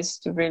in place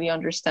to really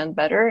understand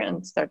better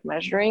and start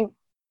measuring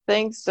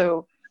things.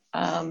 So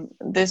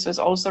this was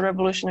also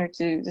revolutionary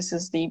too. This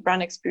is the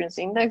Brand Experience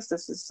Index.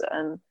 This is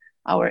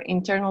our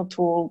internal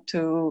tool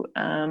to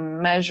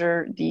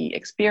measure the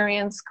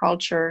experience,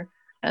 culture,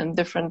 and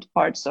different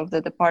parts of the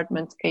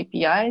department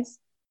KPIs.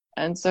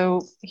 And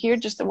so here,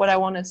 just what I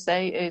want to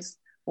say is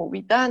what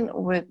we've done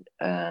with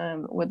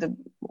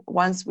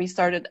once we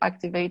started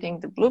activating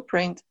the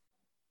blueprint,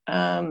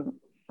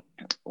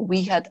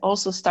 we had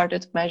also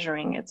started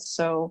measuring it.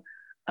 So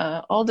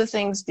all the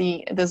things,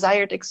 the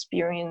desired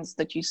experience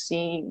that you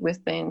see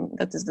within,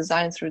 that is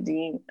designed through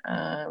the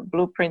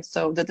blueprint,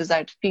 so the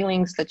desired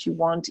feelings that you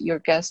want your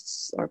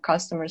guests or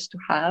customers to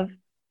have,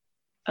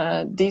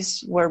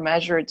 these were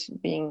measured.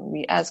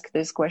 We asked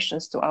these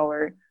questions to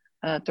our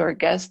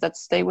guests that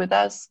stay with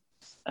us.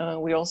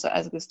 We also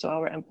ask this to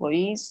our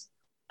employees.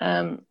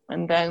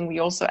 And then we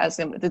also ask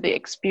them, did they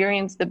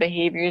experience the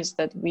behaviors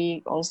that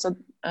we also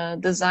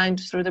designed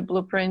through the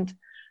blueprint?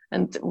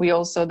 And we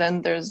also,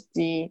 then there's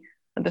the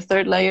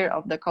third layer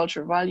of the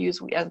culture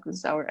values. We ask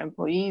this our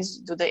employees,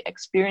 do they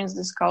experience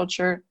this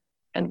culture?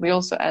 And we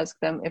also ask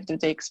them if do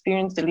they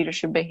experience the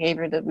leadership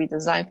behavior that we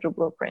designed through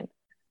blueprint.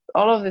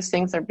 all of these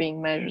things are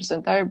being measured. The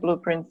entire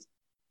blueprint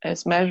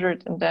is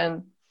measured. And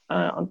then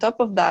on top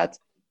of that,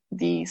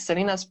 the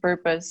Selina's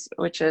purpose,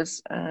 which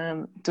is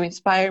to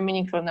inspire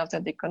meaningful and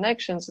authentic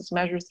connections, is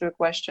measured through a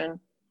question,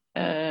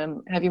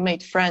 have you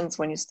made friends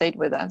when you stayed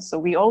with us? So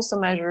we also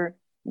measure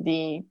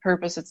the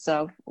purpose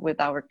itself with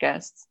our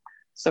guests.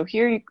 So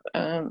here,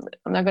 I'm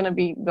not going to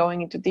be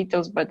going into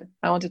details, but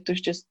I wanted to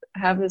just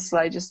have this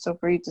slide just so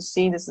for you to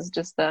see. This is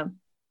just a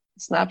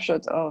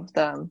snapshot of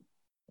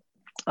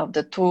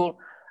the tool.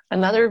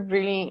 Another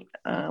really,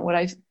 what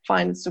I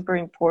find super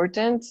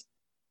important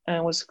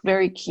and was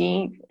very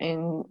key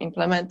in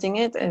implementing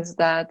it is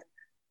that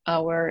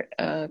our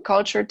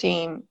culture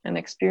team and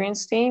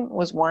experience team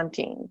was one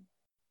team.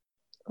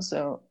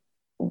 So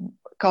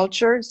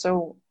culture,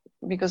 so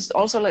because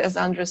also as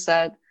Andres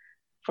said,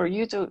 for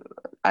you to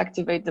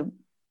activate the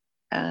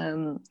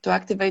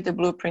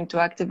blueprint, to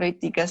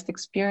activate the guest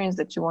experience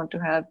that you want to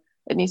have,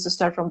 it needs to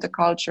start from the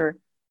culture.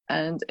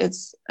 And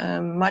it's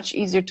much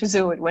easier to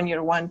do it when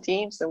you're one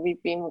team. So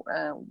we've been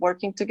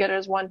working together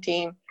as one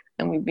team,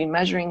 and we've been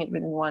measuring it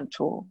within one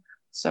tool.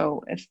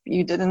 So if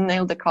you didn't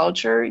nail the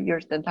culture, your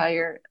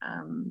entire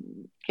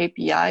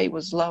KPI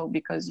was low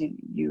because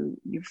you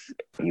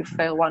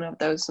fail one of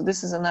those. So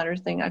this is another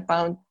thing I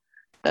found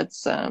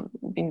that's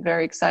been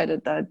very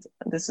excited that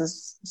this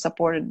is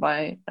supported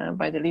by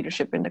the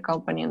leadership in the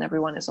company, and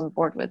everyone is on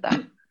board with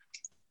that.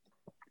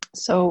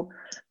 So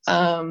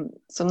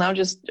now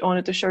just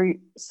wanted to show you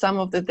some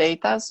of the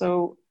data.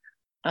 So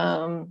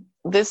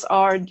these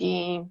are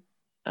the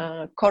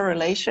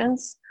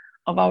correlations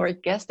of our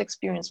guest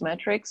experience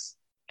metrics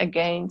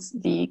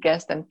against the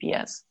guest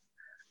NPS.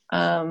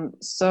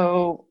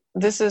 So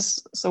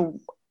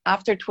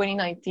after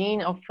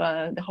 2019 of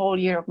the whole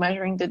year of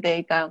measuring the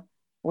data,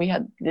 I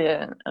had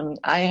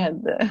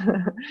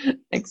the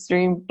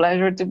extreme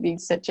pleasure to be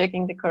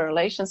checking the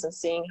correlations and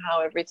seeing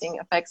how everything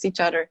affects each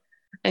other.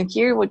 And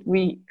here what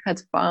we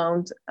had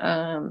found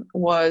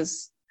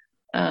was,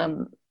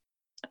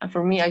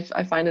 for me,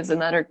 I find it's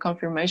another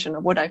confirmation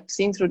of what I've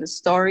seen through the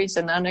stories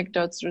and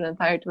anecdotes through the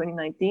entire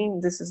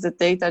 2019. This is the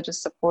data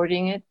just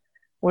supporting it.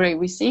 What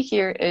we see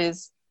here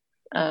is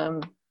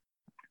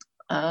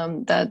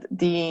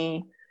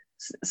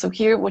so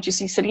here what you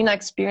see, Selina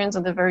experience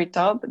on the very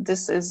top,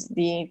 this is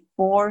the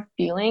 4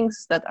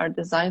 feelings that are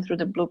designed through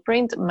the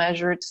blueprint,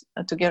 measured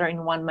together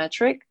in one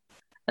metric.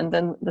 And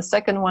then the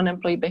second one,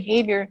 employee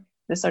behavior,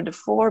 these are the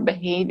 4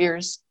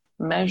 behaviors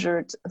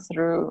measured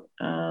through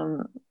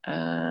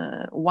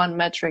one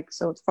metric.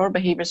 So 4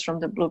 behaviors from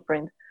the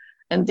blueprint.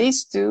 And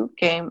these 2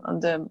 came on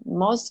the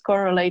most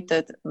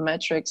correlated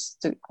metrics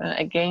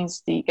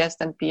against the guest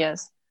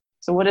NPS.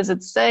 So what does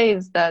it say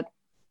is that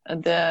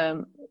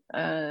the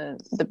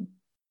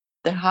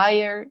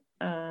higher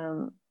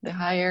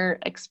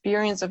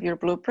experience of your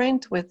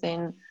blueprint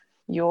within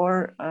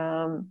your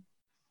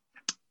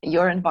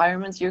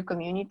environments, your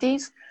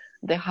communities,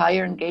 the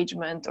higher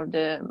engagement or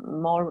the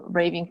more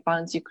raving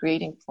fans you're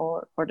creating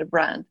for the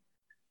brand.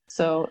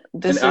 So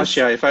this and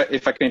Asha,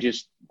 if I can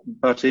just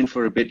butt in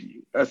for a bit,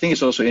 I think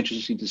it's also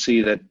interesting to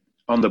see that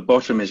on the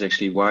bottom is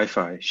actually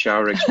Wi-Fi,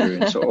 shower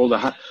experience. So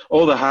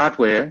all the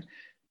hardware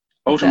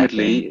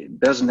ultimately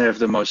doesn't have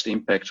the most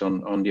impact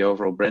on the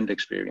overall brand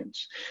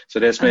experience. So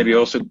that's maybe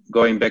also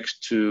going back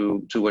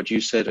to what you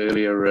said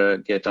earlier,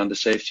 get on the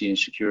safety and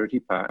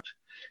security part.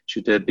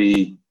 Should that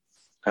be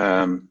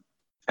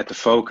at the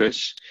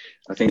focus?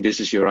 I think this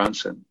is your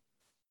answer.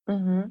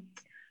 Mm-hmm.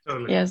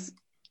 Totally.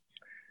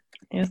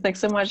 Yes, thanks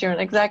so much, Jörn.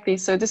 Exactly.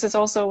 So this is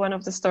also one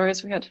of the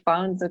stories we had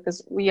found,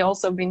 because we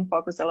also been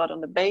focused a lot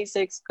on the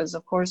basics, because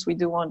of course we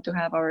do want to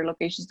have our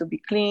locations to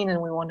be clean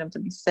and we want them to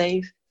be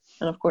safe.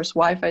 And of course,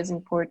 Wi-Fi is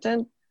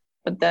important.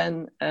 But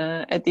then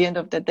at the end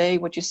of the day,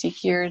 what you see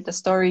here, the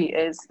story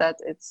is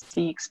that it's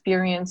the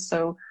experience.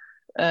 So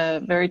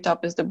very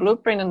top is the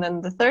blueprint. And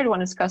then the third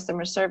one is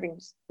customer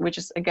service, which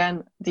is,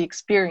 again, the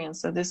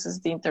experience. So this is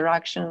the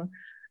interaction,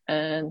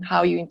 and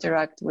how you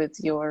interact with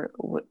your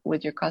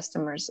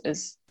customers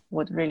is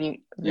what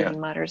really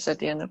matters at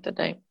the end of the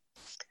day.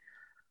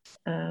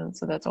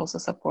 So that also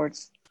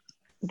supports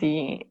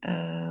the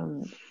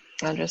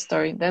Andres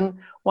story. Then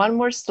one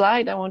more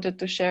slide I wanted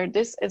to share.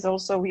 This is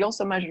also, we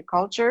also measure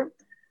culture.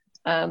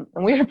 And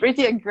we are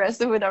pretty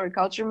aggressive with our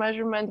culture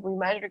measurement. We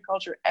measure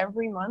culture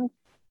every month.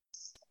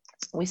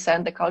 We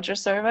send the culture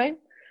survey,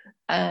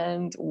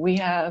 and we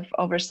have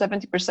over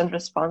 70%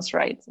 response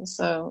rate.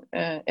 So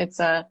it's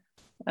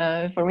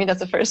for me,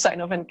 that's the first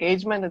sign of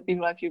engagement, that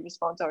people actually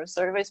respond to our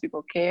surveys,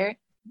 people care.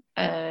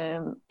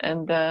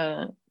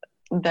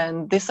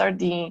 Then these are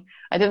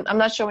I'm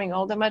not showing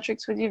all the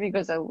metrics with you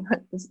because I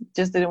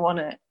just didn't want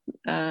to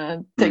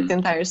take the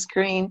entire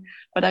screen,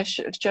 but I've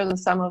chosen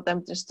some of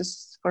them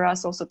just for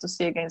us also to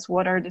see against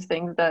what are the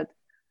things that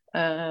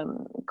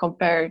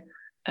compare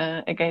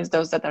against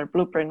those that are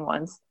blueprint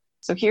ones.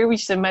 So here we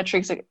see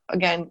metrics,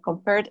 again,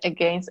 compared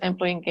against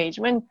employee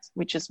engagement,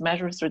 which is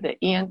measured through the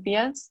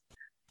eNPS.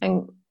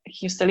 And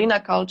here, Selina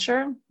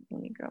culture,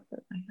 let me grab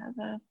it, I have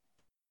a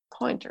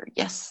pointer,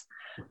 yes.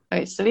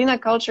 Okay, Selina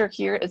culture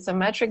here, it's a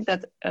metric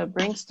that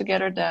brings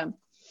together the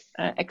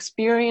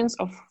experience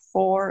of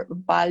 4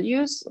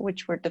 values,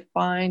 which were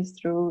defined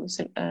through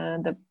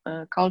the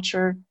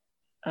culture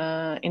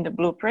in the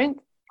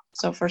blueprint.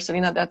 So for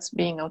Selena, that's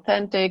being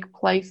authentic,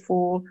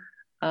 playful,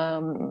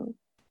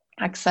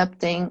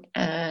 accepting,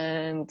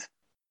 and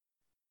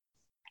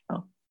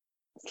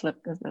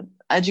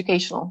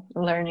educational,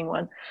 learning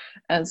one.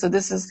 And so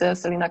this is the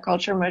Selena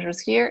culture measures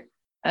here.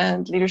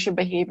 And leadership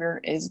behavior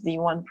is the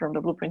one from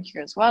the blueprint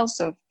here as well.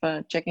 So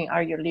checking,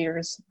 are your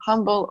leaders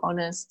humble,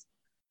 honest,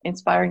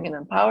 inspiring, and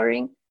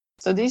empowering?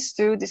 So these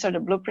are the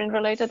blueprint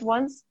related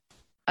ones.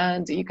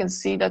 And you can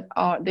see that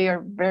they are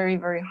very,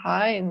 very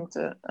high and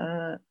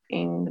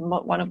in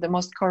one of the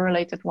most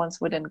correlated ones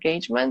with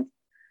engagement.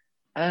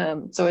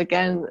 So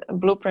again,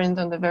 blueprint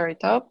on the very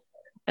top.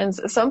 And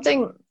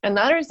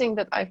another thing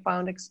that I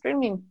found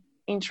extremely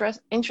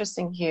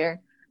interesting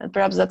here, and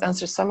perhaps that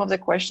answers some of the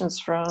questions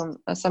from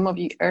some of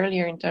you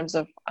earlier in terms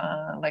of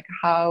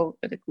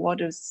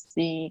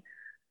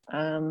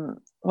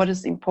what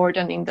is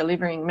important in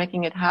delivering,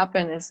 making it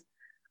happen, is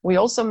we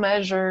also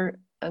measure,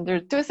 and there are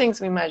 2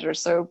 things we measure.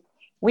 So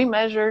we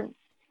measure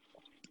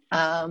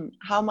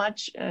how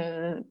much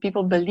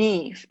people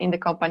believe in the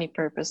company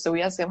purpose. So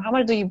we ask them, how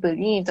much do you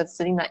believe that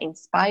Selena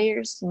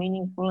inspires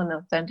meaningful and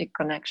authentic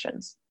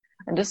connections?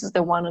 And this is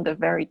the one on the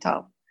very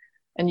top.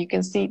 And you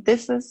can see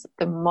this is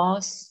the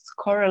most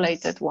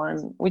correlated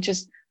one, which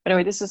is, by the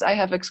way, I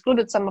have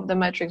excluded some of the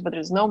metrics, but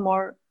there's no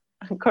more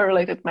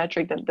correlated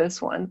metric than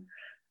this one.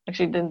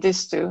 Actually, than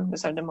these 2.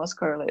 These are the most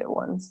correlated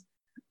ones.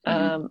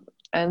 Mm-hmm.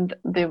 And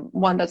the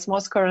one that's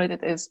most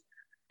correlated is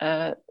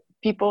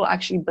people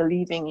actually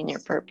believing in your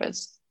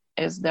purpose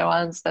is the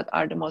ones that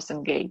are the most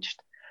engaged.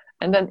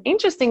 And then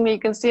interestingly, you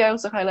can see I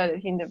also highlighted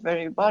here in the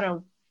very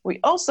bottom, we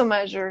also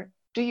measure,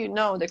 do you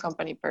know the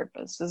company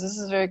purpose? So this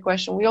is a very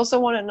question. We also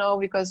want to know,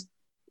 because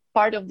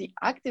part of the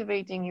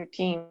activating your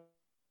team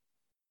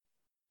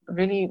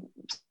really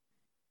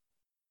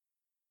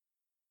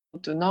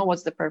to know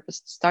what's the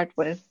purpose to start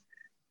with.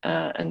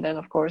 And then,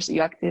 of course,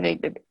 you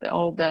activate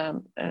all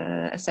the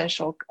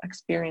essential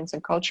experience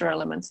and culture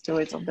elements to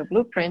it of the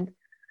blueprint.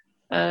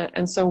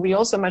 And so we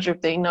also measure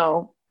if they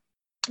know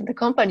the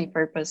company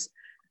purpose.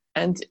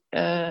 And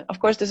of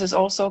course,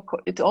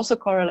 it also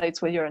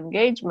correlates with your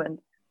engagement.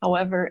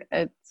 However,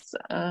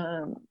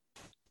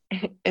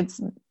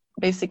 it's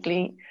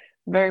basically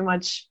very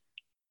much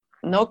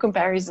no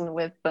comparison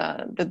with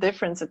the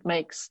difference it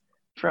makes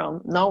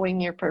from knowing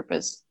your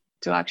purpose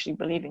to actually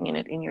believing in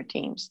it in your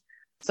teams.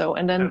 So,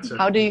 and then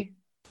how do you?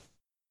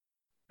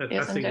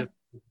 I think it's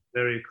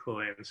very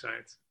cool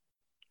insight.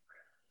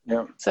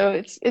 Yeah.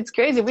 So it's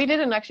crazy. We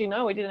didn't actually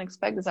know. We didn't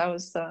expect this. I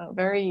was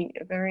very,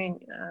 very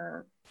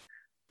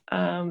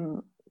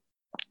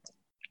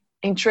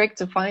intrigued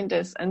to find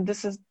this. And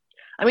this is,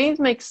 I mean, it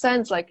makes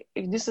sense. Like,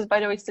 this is,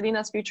 by the way,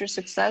 Selena's future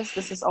success.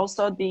 This is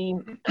also the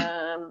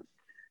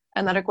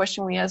another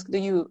question we ask: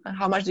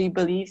 how much do you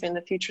believe in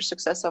the future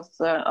success of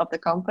the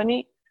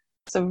company?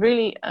 So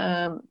really,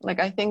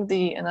 I think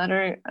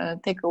another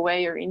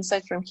takeaway or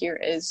insight from here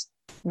is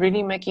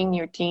really making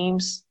your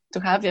teams to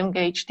have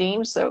engaged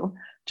teams. So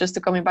just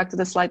coming back to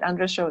the slide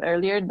Andres showed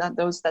earlier, not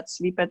those that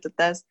sleep at the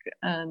desk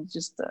and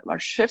just are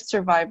shift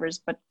survivors,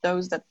 but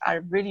those that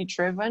are really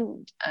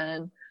driven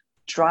and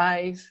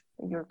drive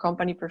your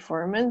company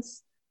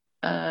performance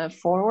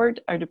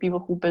forward are the people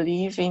who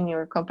believe in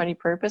your company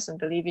purpose and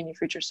believe in your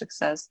future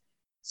success.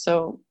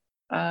 So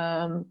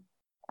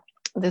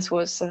this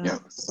was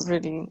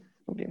really,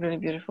 really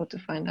beautiful to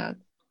find out.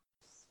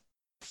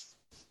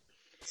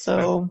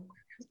 So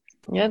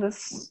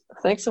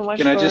thanks so much.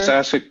 Can I just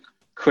ask a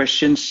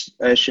question,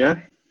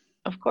 Asha?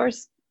 Of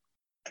course.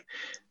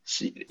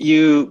 So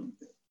you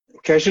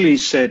casually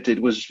said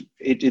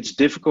it's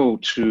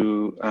difficult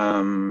to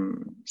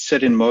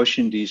set in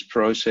motion these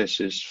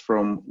processes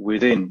from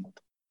within.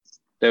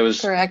 That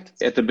was correct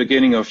at the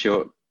beginning of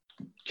your.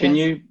 Can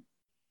you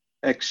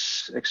maybe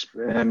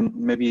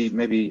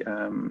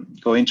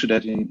go into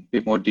that in a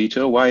bit more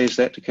detail? Why is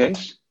that the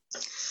case?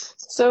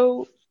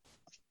 So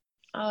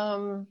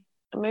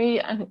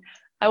maybe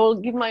I will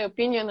give my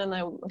opinion, and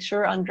I'm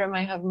sure Andre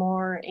might have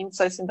more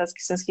insights in that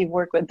since he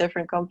worked with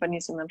different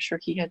companies, and I'm sure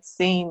he had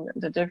seen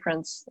the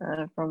difference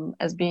from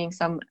as being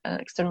some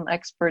external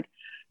expert.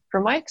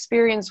 From my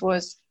experience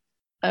was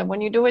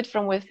when you do it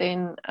from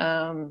within,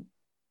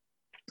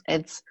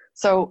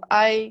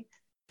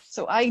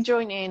 I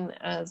join in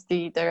as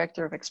the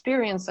director of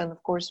experience, and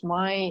of course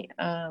my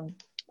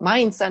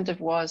incentive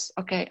was,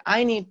 okay,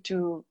 I need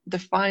to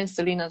define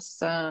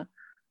Selena's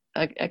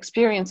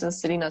experience and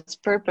Selena's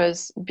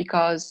purpose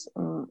because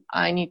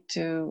I need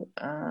to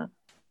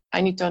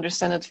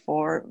understand it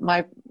for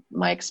my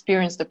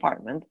experience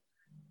department.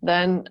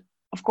 Then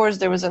of course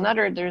there is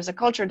a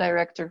culture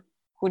director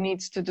who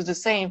needs to do the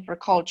same for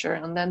culture,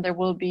 and then there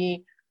will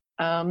be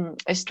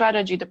a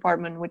strategy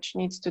department which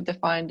needs to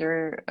define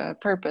their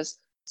purpose.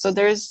 So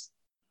there's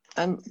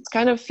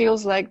kind of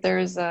feels like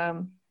there's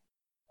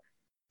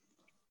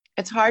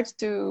it's hard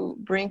to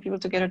bring people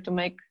together to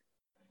make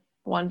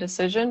one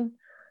decision.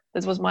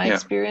 This was my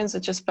experience.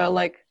 It just felt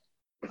like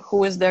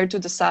who is there to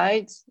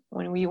decide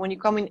when you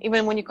come in,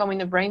 even when you come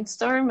in a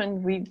brainstorm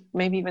and we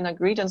maybe even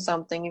agreed on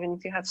something, even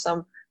if you have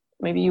some,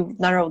 maybe you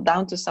narrowed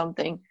down to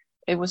something,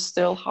 it was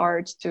still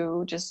hard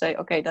to just say,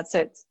 okay, that's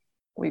it.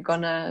 We're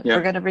gonna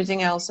forget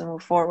everything else and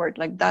move forward.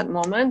 Like that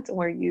moment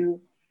where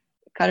you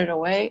cut it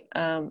away,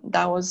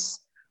 that was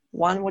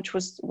one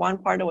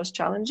part that was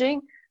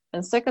challenging.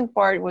 And second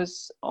part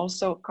was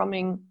also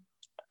coming,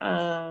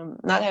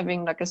 not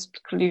having like a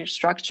clear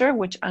structure,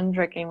 which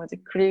Andre came with a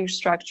clear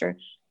structure.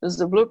 This is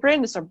the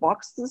blueprint, these are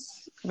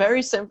boxes,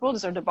 very simple.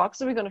 These are the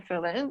boxes we're gonna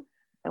fill in.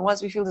 And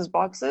once we fill these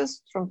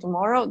boxes from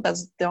tomorrow,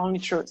 that's the only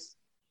truth.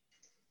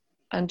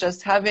 And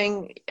just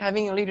having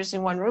leaders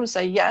in one room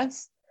say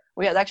yes.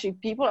 We had actually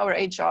people, our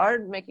HR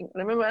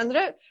remember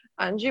Andre?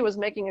 Angie was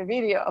making a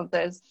video of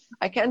this.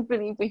 I can't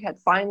believe we had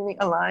finally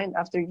aligned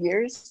after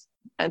years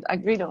and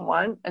agreed on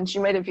one. And she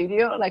made a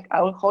video like,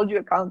 I will hold you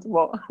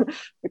accountable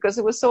because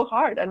it was so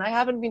hard. And I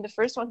haven't been the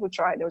first one who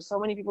tried. There were so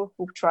many people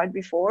who tried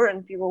before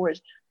and people were,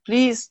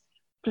 please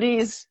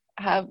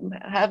have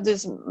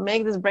this,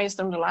 make this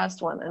brainstorm the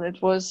last one. And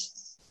it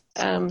was,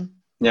 I'm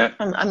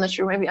not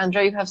sure, maybe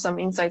Andre, you have some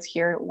insights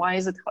here. Why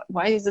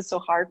is it so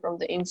hard from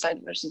the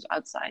inside versus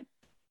outside?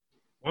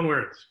 One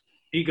word,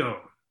 ego.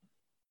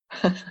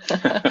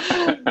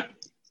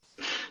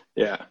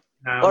 Yeah.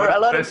 Or a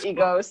lot of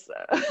egos.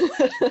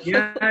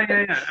 Yeah.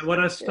 What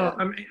I saw,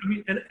 I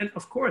mean, and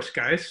of course,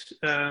 guys,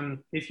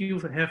 if you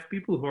have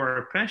people who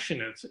are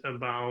passionate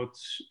about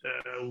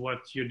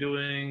what you're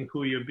doing,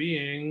 who you're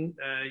being,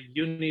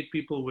 you need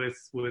people with,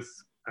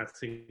 I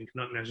think,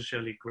 not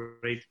necessarily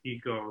great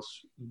egos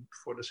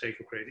for the sake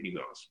of great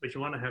egos, but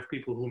you want to have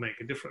people who make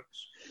a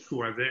difference,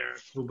 who are there,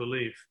 who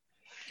believe.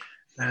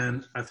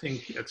 And I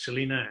think at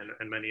Selina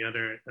and many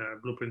other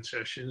blueprint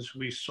sessions,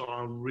 we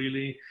saw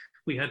really,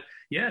 we had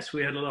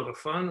a lot of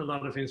fun, a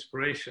lot of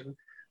inspiration,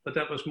 but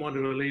that was more the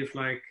relief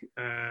like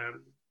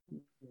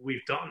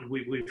we've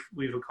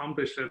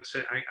accomplished. Let's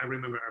say, I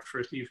remember our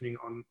first evening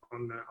on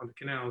the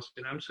canals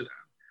in Amsterdam.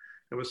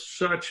 It was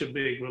such a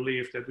big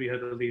relief that we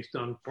had at least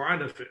done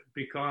part of it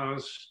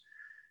because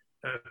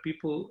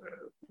people,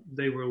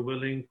 they were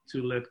willing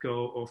to let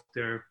go of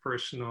their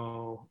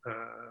personal,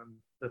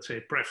 let's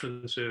say,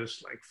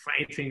 preferences, like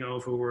fighting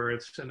over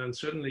words. And then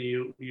suddenly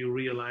you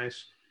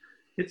realize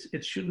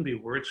it shouldn't be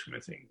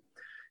wordsmithing.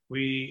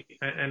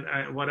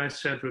 What I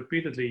said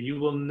repeatedly, you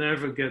will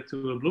never get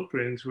to a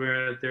blueprint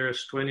where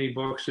there's 20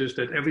 boxes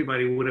that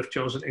everybody would have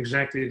chosen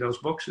exactly those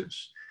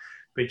boxes.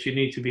 But you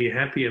need to be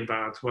happy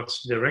about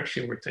what's the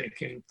direction we're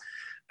taking.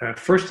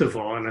 First of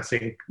all, and I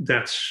think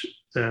that's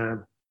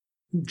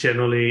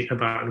generally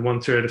about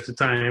 1/3 of the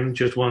time,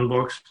 just one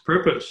box,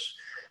 purpose.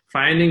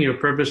 Finding your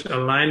purpose,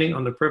 aligning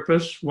on the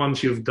purpose.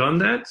 Once you've done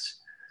that,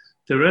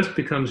 the rest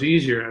becomes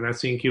easier. And I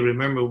think you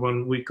remember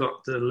when we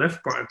got the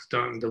left part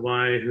done, the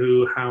why,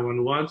 who, how,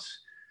 and what,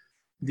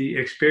 the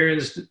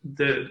experience,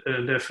 the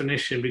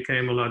definition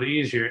became a lot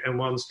easier. And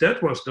once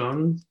that was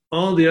done,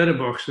 all the other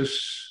boxes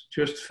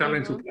just fell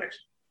into place.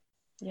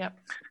 Yep.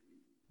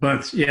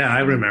 But yeah, I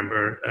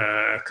remember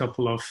a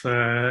couple of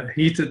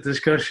heated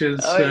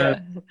discussions.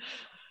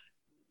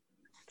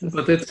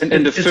 But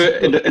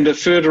the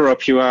further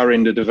up you are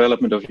in the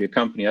development of your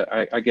company,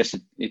 I guess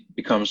it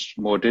becomes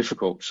more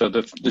difficult. So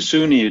the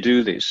sooner you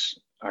do this,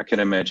 I can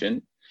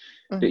imagine,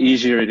 the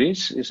easier it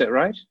is. Is that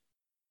right?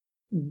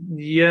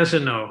 Yes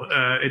and no.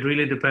 It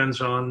really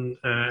depends on,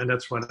 and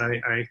that's what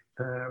I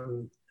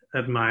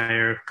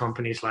admire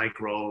companies like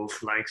Grove,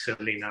 like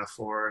Selina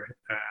for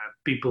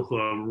people who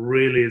are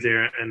really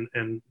there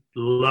and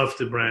love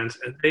the brand.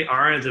 And they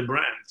are the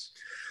brand.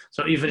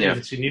 So even if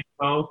it's a new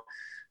show,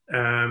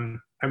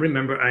 I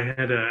remember I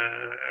had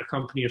a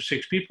company of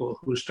 6 people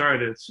who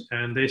started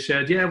and they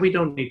said, yeah, we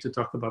don't need to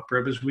talk about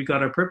purpose. We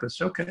got our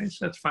purpose. Okay,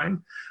 so that's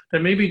fine.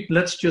 Then maybe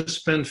let's just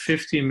spend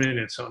 15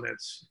 minutes on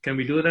it. Can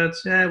we do that?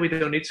 Yeah, we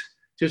don't need to.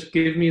 Just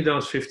give me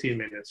those 15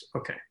 minutes.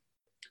 Okay.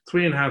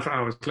 3.5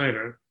 hours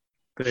later,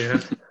 they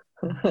had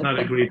not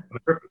agreed on the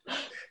purpose.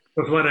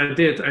 But what I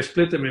did, I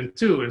split them in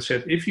 2 and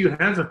said, if you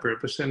have a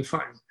purpose, then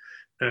fine.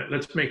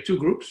 Let's make 2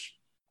 groups.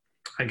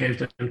 I gave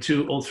them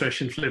 2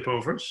 old-fashioned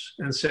flipovers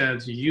and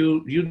said,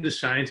 you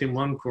decide in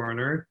one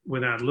corner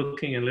without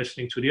looking and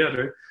listening to the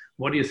other,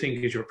 what do you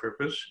think is your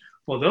purpose?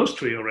 Well, those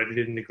 3 already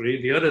didn't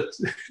agree. The other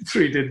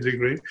 3 didn't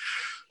agree.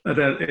 And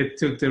then it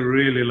took them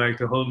really like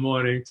the whole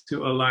morning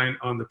to align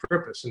on the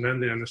purpose. And then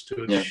they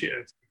understood,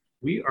 shit,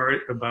 we are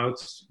about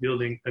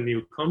building a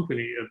new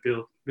company,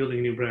 building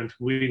a new brand.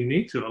 We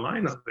need to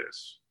align on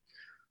this.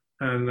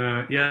 And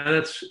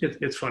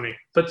it's funny.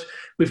 But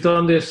we've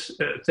done this,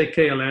 take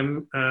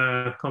KLM,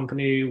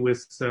 company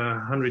with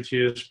 100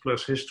 years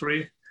plus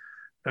history.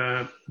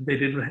 They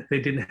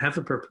didn't have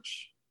a purpose.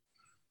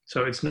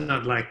 So it's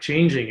not like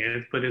changing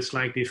it, but it's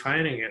like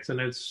defining it. And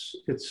it's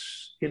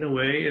in a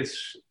way,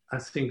 I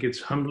think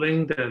it's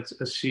humbling that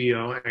a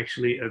CEO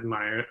actually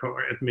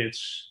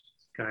admits,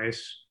 guys,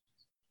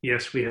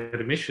 yes, we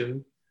had a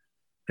mission.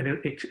 And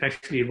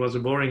it was a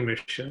boring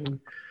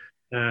mission.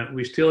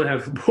 We still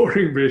have a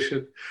boring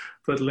mission,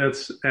 but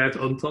let's add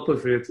on top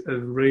of it a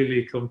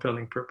really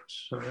compelling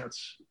purpose. So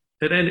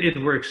And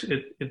it works.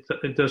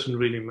 It doesn't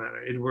really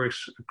matter. It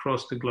works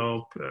across the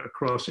globe,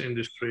 across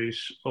industries,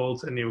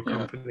 old and new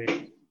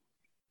companies.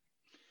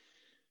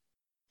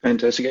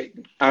 Fantastic.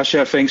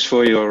 Asha, thanks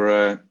for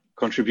your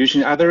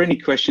contribution. Are there any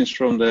questions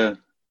from the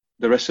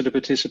rest of the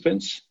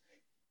participants?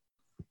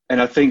 And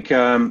I think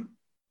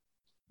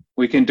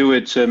we can do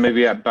it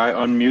maybe by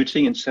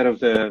unmuting instead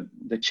of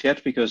the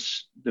chat,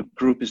 because the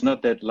group is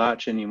not that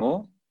large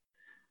anymore.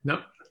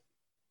 No.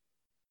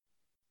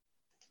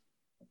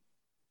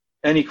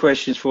 Any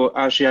questions for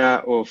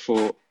Asha or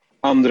for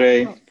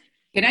Andre?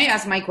 Can I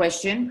ask my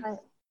question?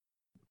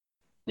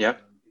 Yeah.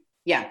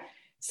 Yeah.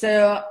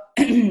 So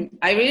I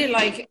really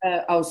like,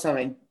 oh,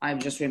 sorry. I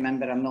just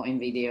remembered I'm not in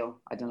video.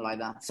 I don't like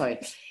that. Sorry.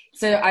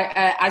 So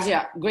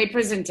Asha, great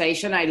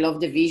presentation. I love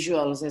the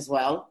visuals as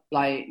well,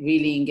 like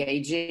really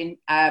engaging.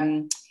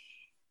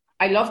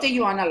 I love that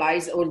you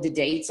analyze all the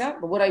data,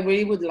 but what I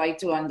really would like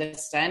to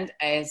understand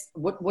is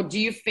what do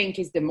you think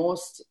is the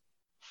most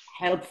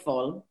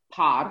helpful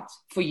part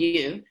for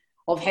you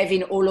of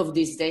having all of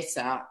this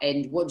data,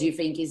 and what do you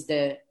think is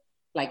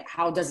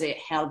how does it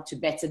help to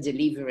better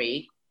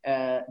delivery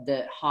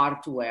the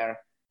hardware,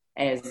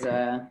 as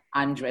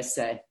Andres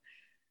said?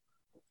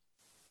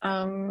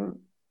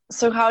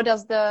 So how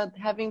does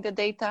having the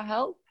data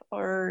help,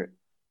 or?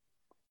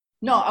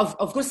 No,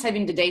 of course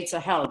having the data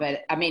help,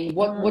 but I mean,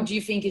 what do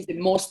you think is the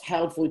most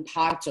helpful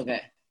part of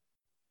it?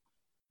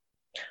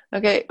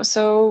 Okay,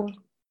 so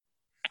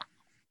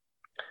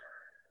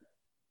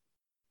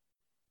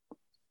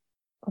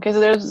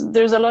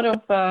there's a lot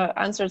of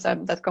answers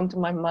that come to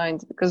my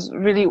mind, because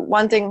really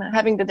one thing,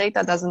 having the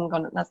data that's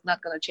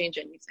not gonna change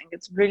anything.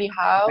 It's really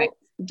how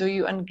do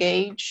you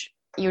engage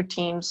your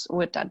teams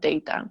with that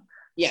data.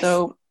 Yes.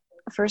 So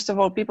first of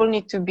all, people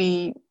need to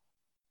be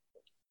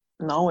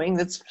knowing,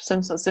 that's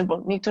so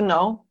simple, need to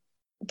know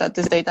that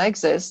this data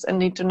exists and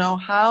need to know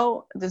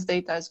how this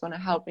data is going to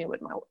help me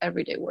with my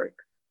everyday work.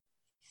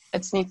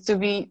 It needs to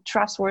be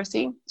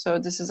trustworthy. So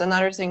this is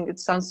another thing. It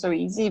sounds so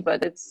easy,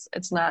 but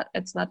it's not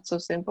so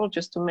simple.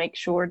 Just to make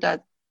sure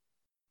that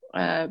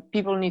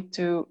people need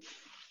to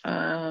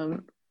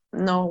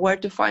know where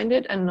to find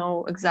it and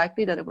know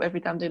exactly that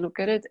every time they look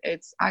at it,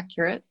 it's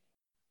accurate.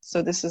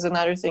 So this is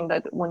another thing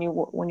that when you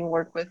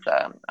work with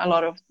a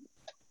lot of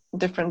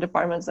different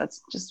departments,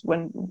 that's just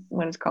when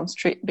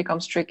it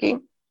becomes tricky.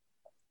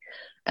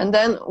 And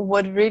then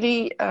what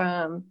really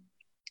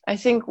I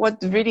think what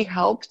really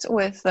helped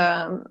with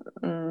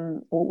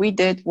what we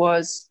did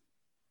was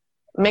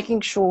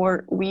making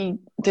sure we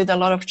did a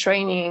lot of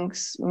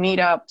trainings,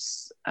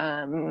 meetups,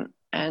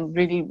 and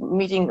really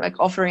meeting, like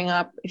offering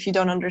up, if you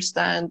don't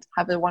understand,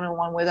 have a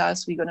one-on-one with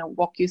us, we're going to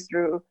walk you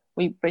through.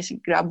 We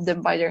basically grab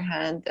them by their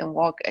hand and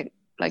walk,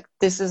 like,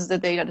 this is the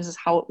data, this is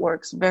how it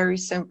works. Very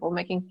simple,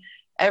 making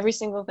every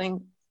single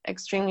thing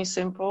extremely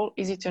simple,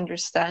 easy to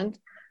understand,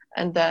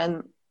 and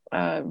then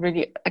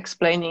really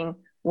explaining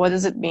what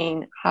does it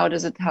mean, how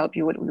does it help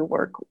you with your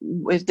work.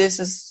 If this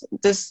is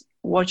this,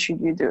 what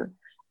should you do?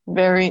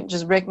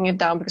 Just breaking it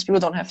down, because people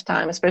don't have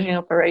time, especially in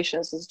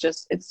operations.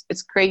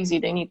 It's crazy.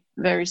 They need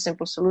very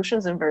simple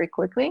solutions and very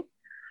quickly.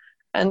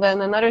 And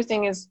then another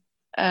thing is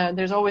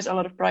there's always a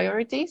lot of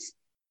priorities,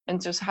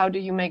 and just how do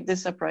you make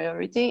this a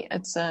priority?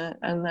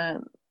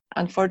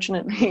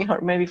 Unfortunately, or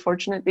maybe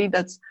fortunately,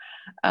 that's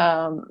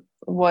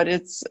what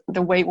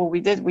we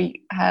did.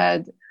 We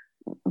had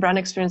brand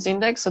experience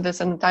index. So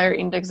there's an entire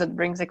index that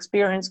brings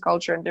experience,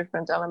 culture, and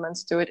different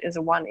elements to it. Is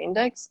one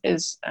index,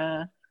 is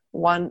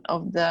one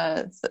of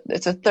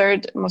it's a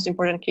third most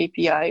important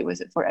KPI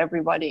for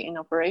everybody in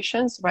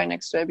operations, right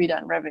next to EBITDA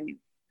and revenue.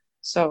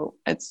 So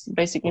it's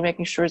basically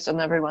making sure it's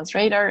on everyone's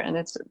radar and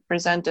it's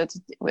presented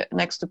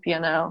next to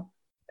P&L.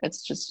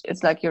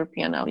 It's like your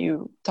P&L.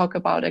 You talk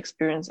about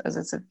experience as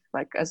it's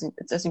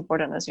as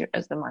important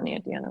as the money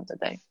at the end of the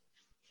day.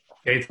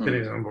 Kate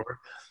is on board.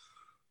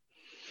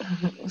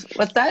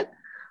 What's that?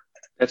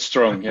 That's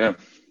strong, yeah.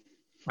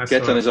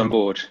 Gaetan is on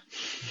board.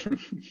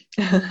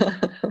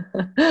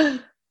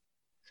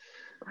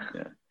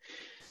 Yeah.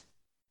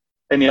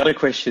 Any other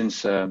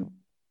questions from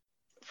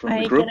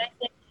the group?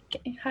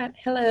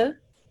 Hello.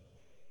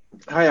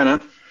 Hi, Anna.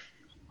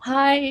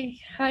 Hi,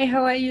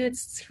 how are you?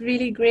 It's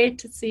really great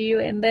to see you.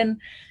 And then,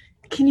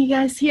 can you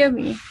guys hear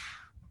me?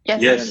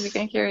 Yes. We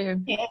can hear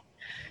you. Yeah.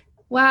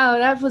 Wow,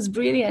 that was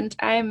brilliant.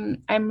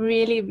 I'm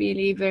really,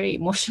 really very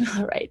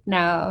emotional right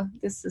now.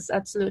 This is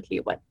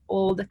absolutely what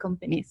all the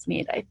companies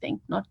need, I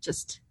think, not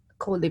just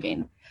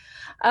Coliving.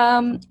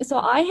 So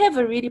I have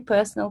a really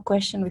personal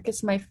question,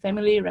 because my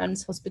family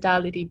runs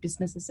hospitality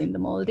businesses in the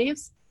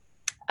Maldives.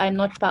 I'm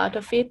not part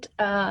of it.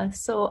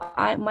 So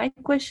my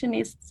question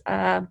is,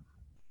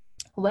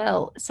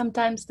 well,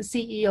 sometimes the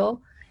CEO,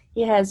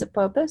 he has a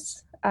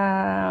purpose,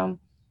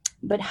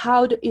 but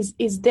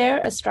is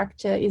there a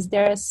structure, is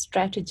there a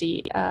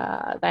strategy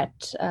that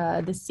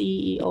the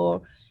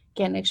CEO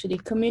can actually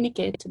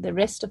communicate to the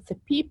rest of the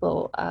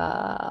people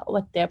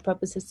what their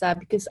purposes are?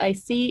 Because I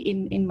see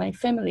in my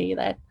family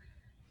that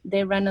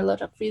they run a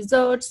lot of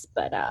resorts,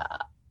 but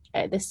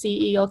the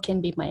CEO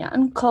can be my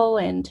uncle,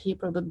 and he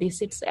probably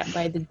sits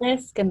by the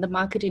desk, and the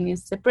marketing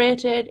is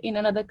separated in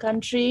another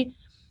country.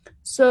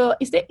 So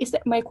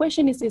my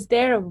question is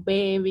there a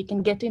way we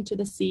can get into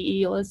the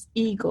CEO's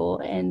ego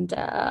and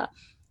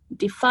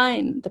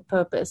define the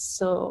purpose?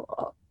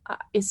 So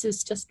it's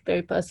just a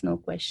very personal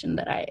question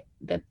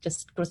that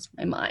just crossed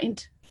my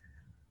mind.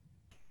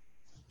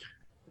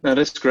 No,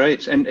 that's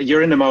great. And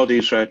you're in the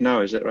Maldives right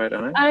now, is that right,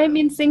 Anna? I'm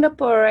in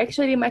Singapore.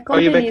 Actually, my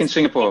company. Oh, you're back in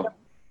Singapore.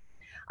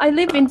 I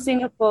live in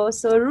Singapore,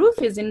 so Roof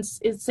is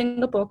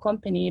Singapore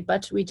company,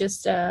 but we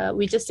just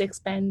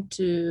expand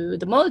to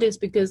the Maldives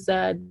because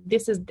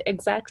this is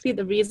exactly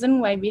the reason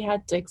why we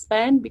had to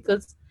expand,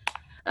 because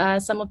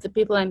some of the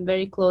people I'm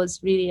very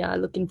close really are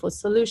looking for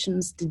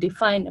solutions to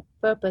define a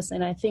purpose.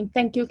 And I think,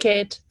 thank you,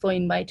 Kate, for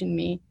inviting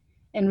me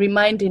and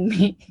reminding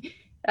me.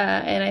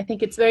 And I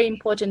think it's very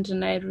important,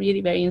 and I'm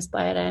really very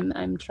inspired.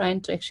 I'm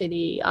trying to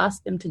actually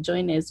ask them to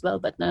join as well,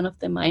 but none of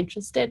them are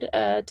interested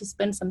to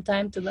spend some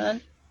time to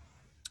learn.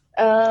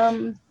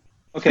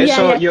 Okay,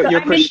 so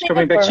your question,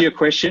 coming back to your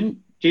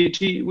question,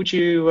 would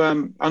you,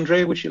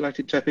 Andre, would you like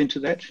to tap into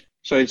that?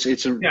 So it's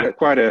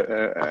quite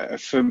a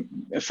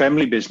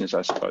family business,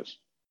 I suppose,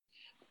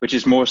 which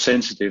is more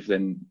sensitive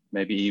than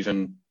maybe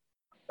even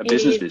a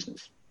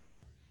business.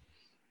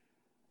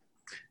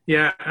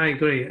 Yeah, I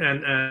agree.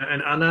 And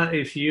Anna,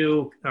 if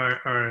you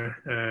are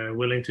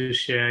willing to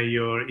share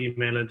your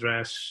email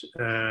address,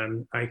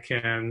 I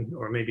can,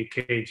 or maybe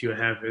Kate, you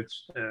have it.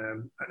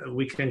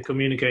 We can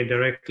communicate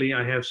directly.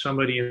 I have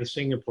somebody in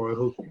Singapore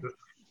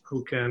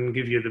who can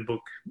give you the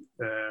book,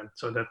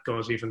 so that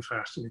goes even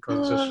faster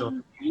because it's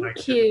so.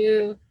 Thank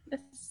you.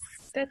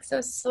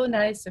 That's so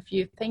nice of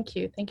you. Thank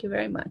you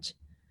very much.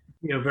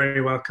 You're very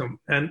welcome.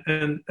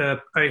 And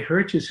I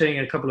heard you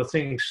saying a couple of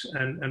things,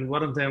 and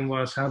one of them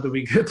was, how do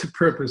we get the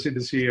purpose in the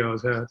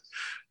CEO's head?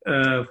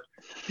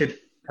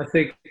 I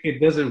think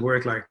it doesn't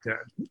work like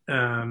that.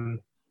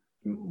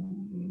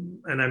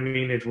 And I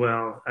mean it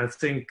well. I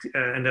think,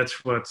 and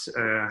that's what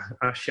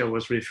Asha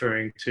was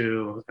referring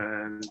to,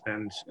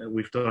 and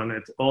we've done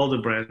it, all the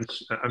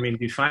brands. I mean,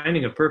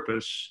 defining a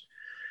purpose,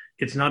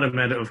 it's not a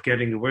matter of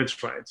getting the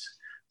words right,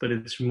 but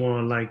it's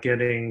more like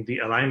getting the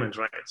alignment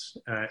right.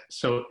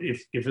 So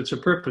if it's a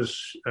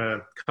purpose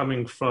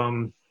coming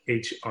from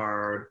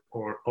HR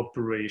or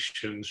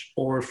operations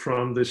or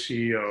from the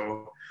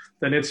CEO,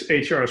 then it's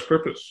HR's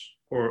purpose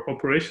or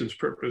operations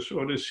purpose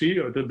or the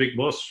CEO, the big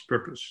boss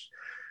purpose.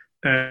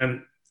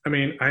 And I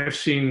mean, I've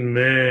seen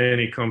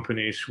many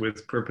companies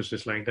with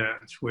purposes like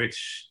that,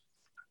 which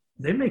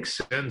they make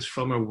sense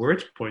from a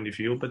word point of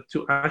view, but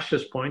to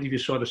Asha's point, if you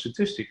saw the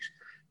statistics,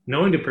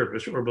 knowing the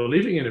purpose or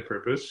believing in the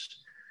purpose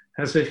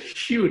has a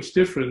huge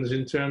difference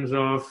in terms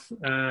of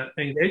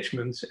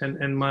engagement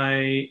and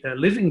my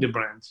living the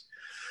brand.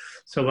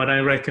 So what I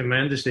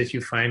recommend is that you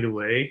find a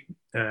way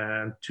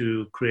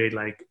to create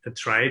like a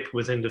tribe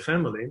within the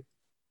family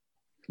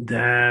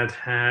that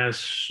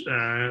has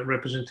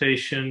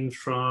representation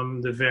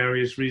from the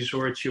various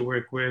resorts you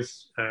work with,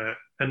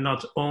 and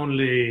not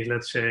only,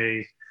 let's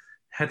say,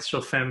 heads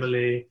of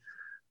family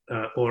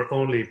or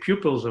only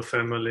pupils of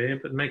family,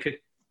 but make a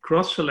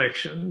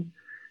cross-selection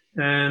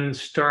and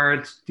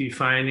start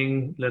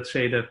defining, let's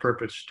say, that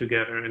purpose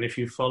together. And if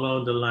you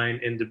follow the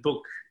line in the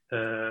book,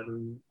 I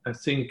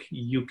think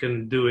you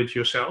can do it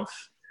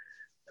yourself.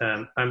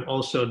 I'm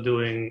also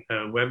doing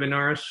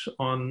webinars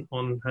on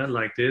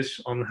like this,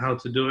 on how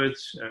to do it.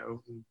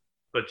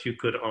 But you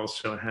could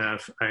also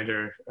have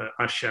either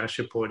Asha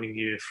supporting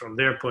you from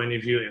their point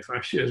of view, if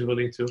Asha is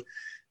willing to.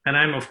 And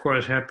I'm, of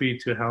course, happy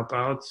to help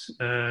out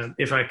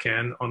if I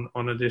can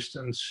on a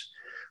distance.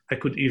 I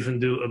could even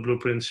do a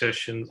blueprint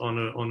session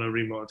on a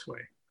remote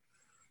way.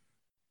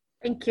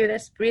 Thank you.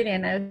 That's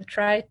brilliant. I'll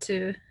try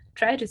to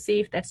see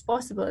if that's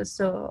possible.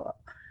 So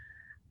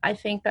I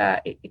think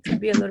it can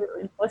be a little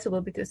impossible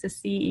because the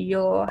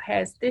CEO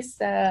has this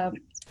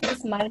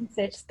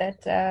mindset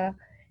that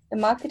the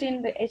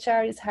marketing, the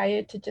HR is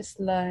hired to just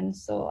learn.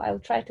 So I'll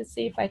try to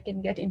see if I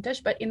can get in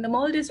touch. But in the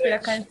Maldives, we are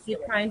currently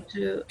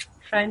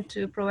trying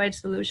to provide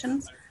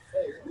solutions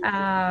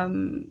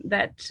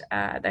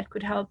that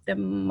could help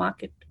them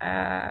market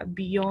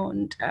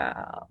beyond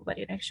what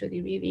it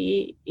actually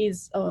really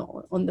is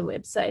on the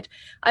website.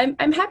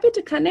 I'm happy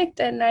to connect,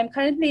 and I'm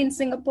currently in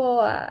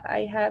Singapore.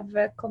 I have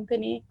a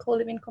company,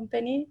 Coliving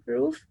company,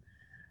 Roof,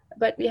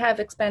 but we have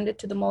expanded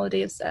to the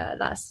Maldives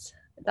last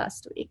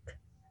week.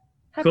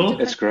 Cool,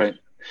 that's great.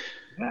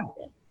 Yeah.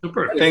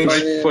 Super.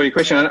 Thanks for your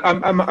question.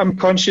 I'm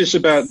conscious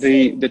about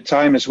the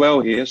time as well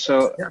here,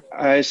 so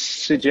I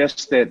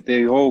suggest that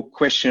the whole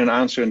question and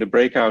answer in the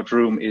breakout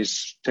room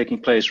is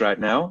taking place right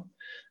now,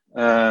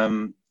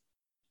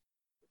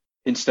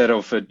 instead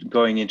of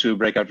going into a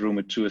breakout room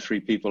with 2 or 3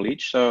 people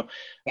each. So,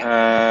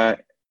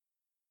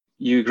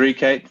 you agree,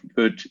 Kate?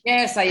 Good.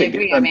 Yes, I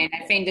agree. I mean,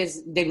 I think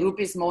the group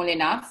is small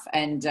enough,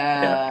 and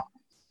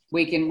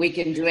we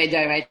can do it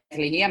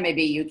directly here.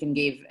 Maybe you can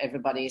give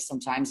everybody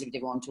sometimes if they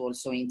want to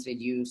also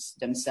introduce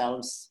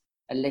themselves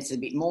a little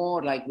bit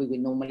more, like we would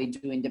normally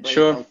do in the breakout.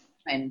 Sure.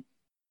 And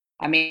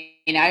I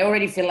mean, I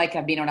already feel like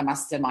I've been on a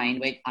mastermind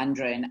with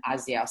Andre and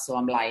Asia, so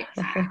I'm like,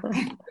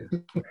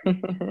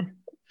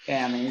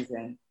 yeah,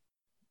 amazing.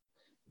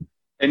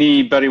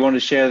 Anybody want to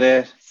share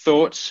their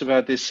thoughts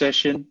about this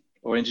session,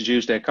 or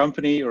introduce their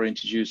company, or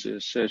introduce a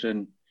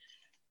certain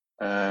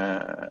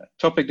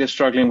topic they're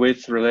struggling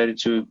with related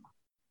to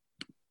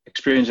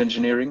experience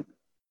engineering?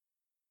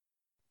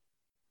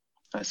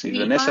 I see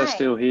Vanessa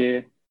still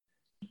here.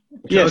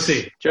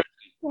 Josie. Yes.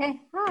 Yeah,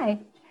 hi.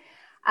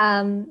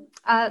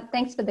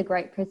 Thanks for the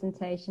great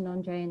presentation,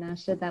 Andre and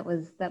Asha. That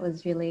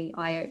was really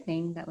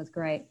eye-opening. That was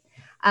great.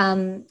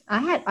 I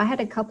had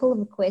a couple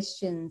of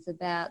questions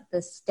about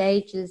the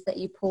stages that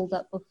you pulled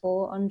up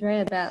before,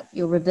 Andre, about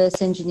your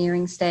reverse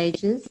engineering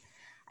stages.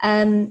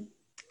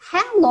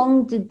 How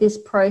long did this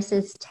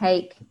process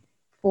take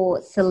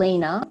for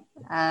Selina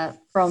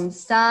from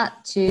start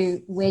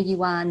to where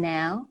you are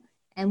now?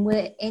 And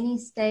were any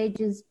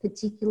stages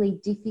particularly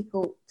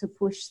difficult to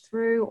push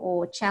through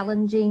or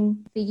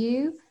challenging for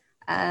you?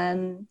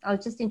 I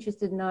was just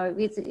interested to know,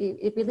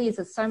 it really is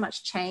so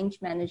much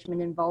change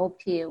management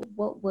involved here.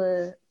 What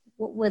were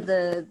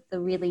the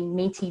really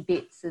meaty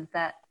bits of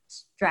that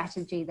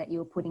strategy that you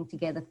were putting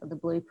together for the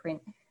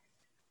blueprint?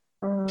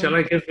 Shall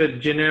I give a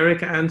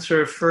generic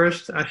answer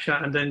first,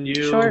 Asha, and then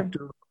you? Sure.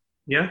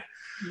 Yeah?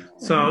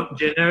 So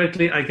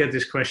generically, I get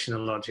this question a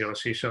lot,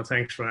 Josie, so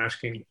thanks for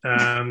asking.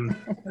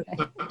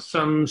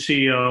 Some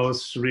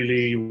CEOs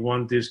really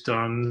want this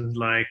done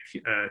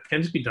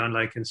can this be done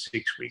like in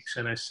 6 weeks?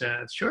 And I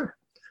said, sure.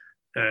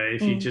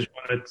 If you just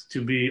want it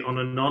to be on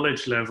a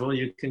knowledge level,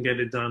 you can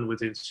get it done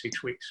within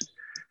 6 weeks.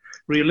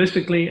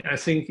 Realistically, I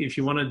think if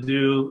you want to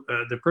do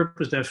the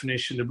purpose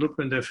definition, the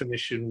blueprint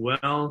definition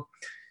well,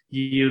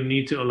 you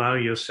need to allow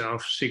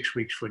yourself 6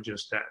 weeks for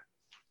just that.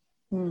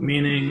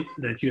 Meaning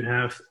that you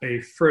have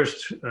a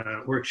first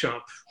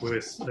workshop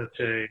with, let's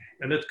say,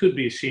 and it could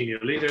be senior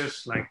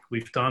leaders like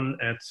we've done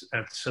at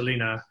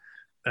Selina.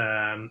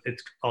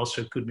 It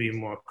also could be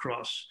more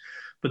cross.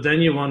 But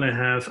then you want to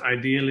have,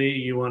 ideally,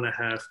 you want to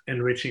have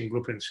enriching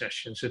blueprint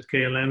sessions. At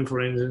KLM, for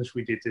instance,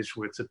 we did this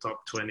with the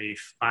top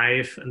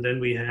 25, and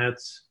then we had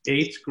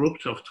 8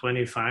 groups of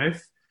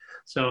 25.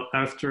 So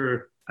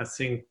after, I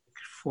think,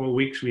 4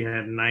 weeks, we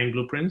had 9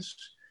 blueprints.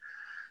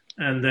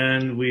 And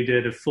then we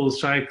did a full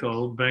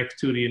cycle back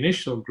to the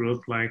initial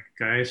group, like,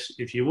 guys,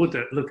 if you would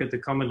look at the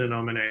common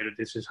denominator,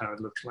 this is how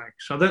it looks like.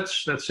 So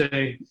that's, let's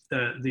say,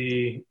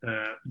 the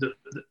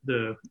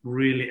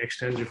really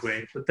extensive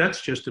way. But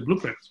that's just the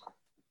blueprint.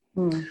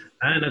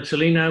 And at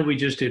Selina, we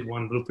just did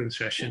 1 blueprint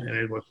session, and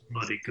it was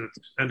bloody good.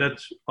 And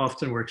that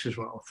often works as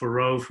well. For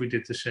Rove, we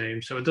did the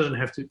same. So it doesn't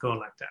have to go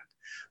like that.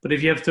 But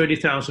if you have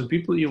 30,000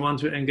 people you want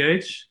to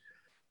engage,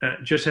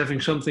 just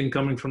having something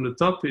coming from the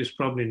top is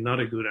probably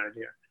not a good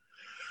idea.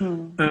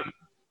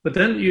 But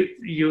then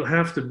you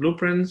have the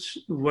blueprints.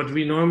 What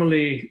we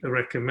normally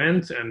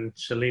recommend, and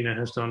Selina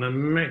has done a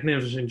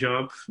magnificent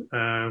job,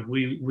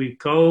 we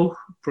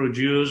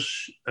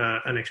co-produce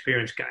an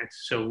experience guide.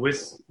 So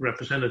with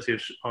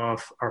representatives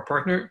of our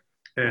partner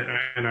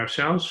and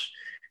ourselves,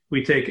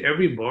 we take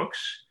every box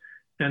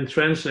and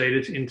translate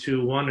it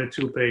into 1 or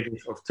 2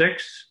 pages of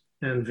text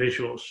and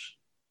visuals.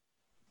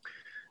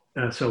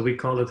 So we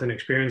call it an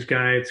experience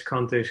guide,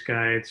 context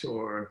guides,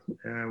 or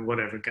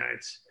whatever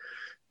guides.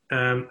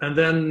 And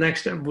then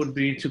next step would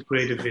be to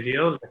create a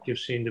video, like you've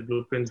seen the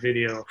blueprint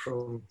video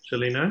from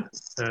Selina.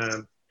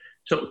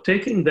 So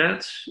taking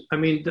that, I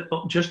mean,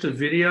 just a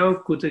video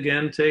could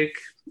again take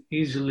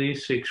easily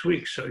 6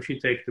 weeks. So if you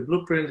take the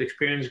blueprint,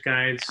 experience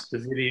guides, the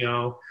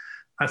video,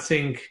 I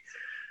think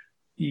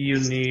you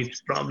need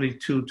probably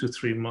 2 to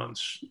 3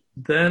 months.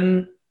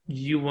 Then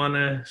you want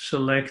to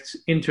select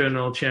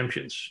internal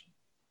champions,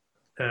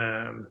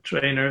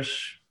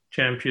 trainers,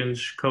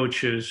 champions,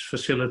 coaches,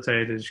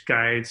 facilitators,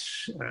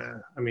 guides.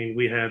 I mean,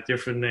 we had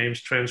different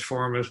names,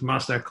 transformers.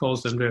 Mazda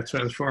calls them their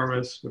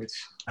transformers, which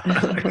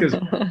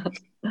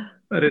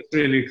but it's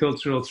really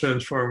cultural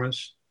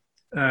transformers.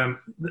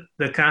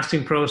 The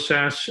casting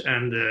process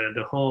and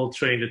the whole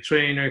train the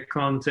trainer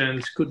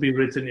content could be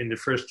written in the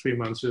first 3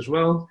 months as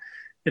well.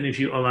 And if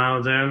you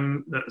allow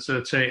them, so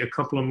let's say a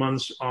couple of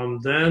months on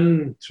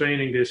then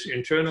training this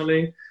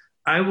internally,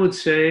 I would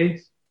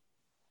say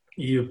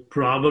you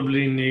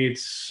probably need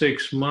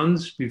 6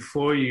 months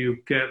before you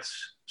get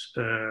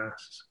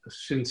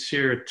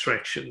sincere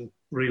traction,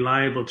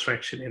 reliable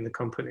traction in the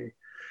company.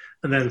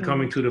 And then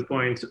coming to the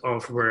point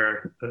of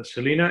where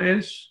Selina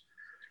is,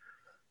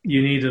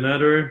 you need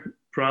another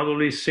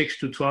probably 6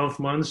 to 12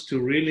 months to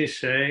really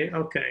say,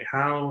 okay,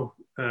 how,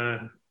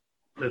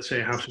 let's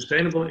say, how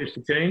sustainable is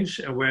the change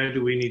and where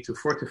do we need to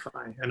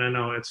fortify? And I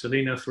know at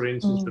Selina, for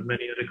instance, but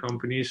many other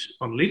companies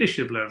on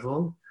leadership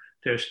level,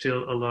 there's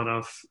still a lot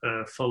of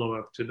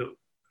follow-up to do.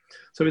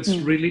 So it's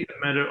really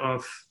a matter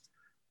of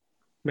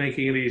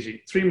making it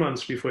easy. 3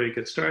 months before you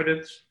get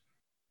started,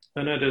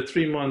 another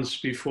 3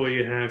 months before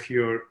you have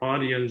your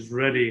audience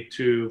ready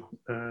to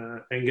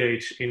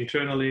engage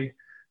internally,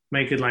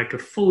 make it like a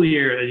full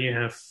year and you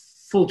have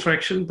full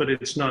traction, but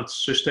it's not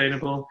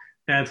sustainable.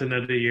 Add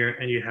another year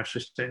and you have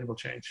sustainable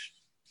change.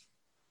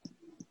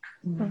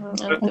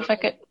 And if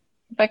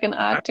I can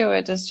add to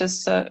it, it's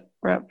just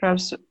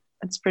perhaps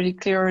it's pretty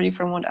clear already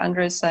from what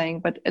Andre is saying,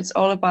 but it's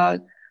all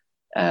about,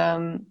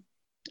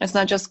 it's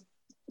not just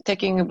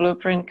taking a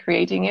blueprint,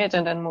 creating it,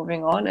 and then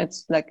moving on.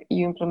 It's like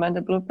you implement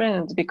the blueprint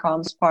and it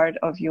becomes part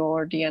of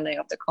your DNA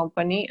of the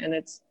company, and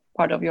it's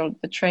part of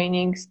the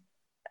trainings.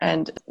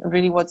 And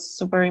really what's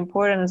super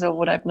important is that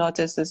what I've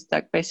noticed is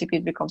that basically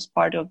it becomes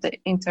part of the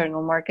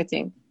internal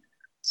marketing.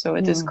 So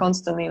it is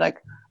constantly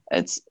like,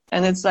 it's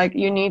like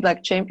you need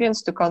like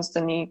champions to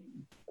constantly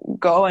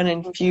go and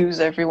infuse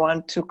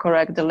everyone to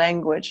correct the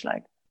language,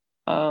 like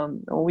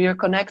we are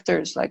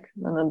connectors, like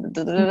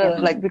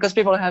like, because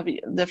people have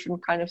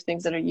different kind of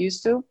things that are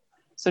used to.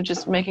 So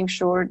just making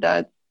sure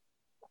that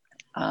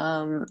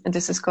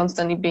this is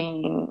constantly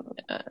being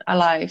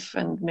alive,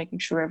 and making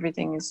sure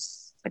everything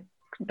is like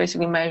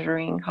basically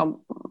measuring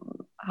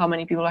how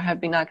many people have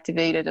been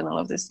activated and all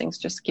of these things,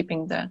 just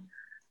keeping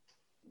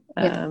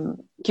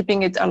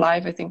keeping it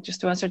alive. I think, just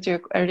to answer to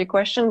your earlier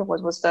question,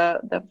 what was the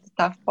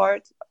tough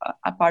part,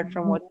 apart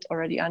from what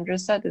already Andre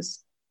said,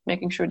 is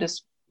making sure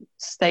this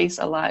stays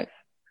alive.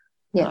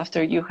 Yeah.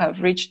 After you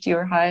have reached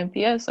your high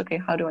NPS, okay,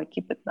 how do I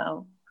keep it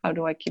now? How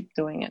do I keep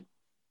doing it?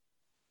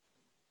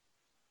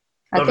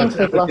 I think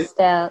we've lost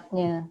out.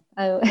 Yeah,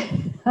 I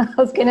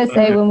was going to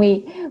say, when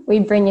we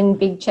bring in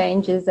big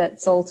changes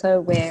at Salto,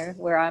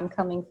 where I'm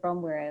coming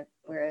from, we're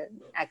an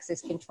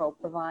access control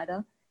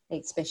provider,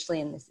 especially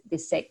in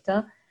this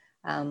sector.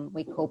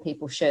 We call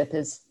people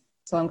Sherpas,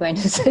 so I'm going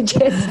to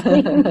suggest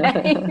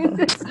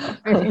names.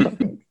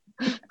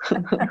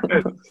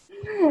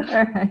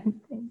 All right.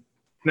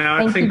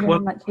 Now, I think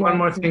one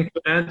more thing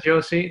to add,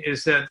 Josie,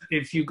 is that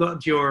if you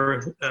got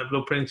your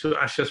blueprint, to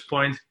Asha's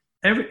point,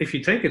 if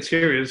you take it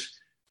serious,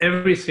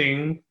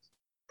 everything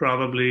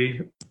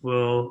probably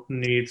will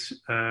need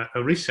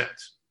a reset.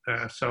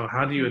 So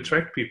how do you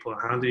attract people?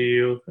 How do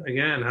you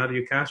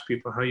cast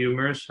people? How you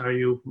immerse? How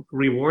you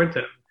reward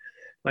them?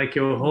 Like,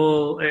 your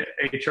whole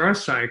HR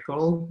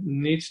cycle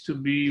needs to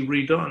be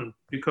redone,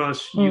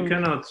 because you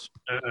cannot,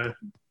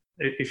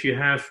 if you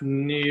have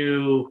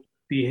new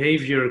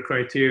behavior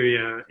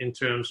criteria in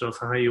terms of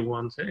how you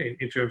want,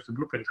 in terms of the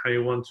blueprint, how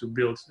you want to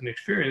build an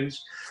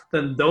experience,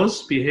 then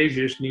those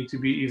behaviors need to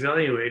be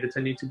evaluated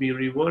and need to be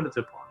rewarded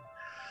upon.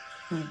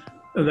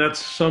 And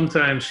that's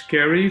sometimes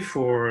scary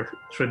for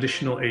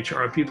traditional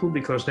HR people,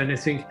 because then they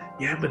think,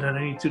 yeah, but then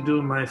I need to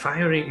do my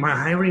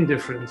hiring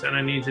different, and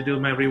I need to do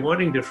my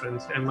rewarding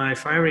different, and my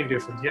firing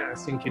different. Yeah, I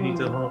think you need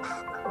the whole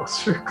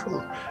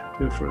circle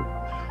different.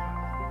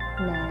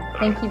 No,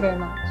 thank you very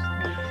much.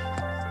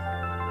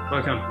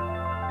 Welcome.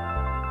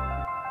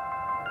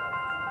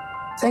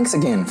 Thanks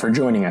again for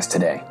joining us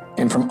today.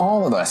 And from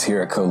all of us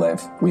here at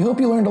Coliv, we hope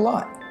you learned a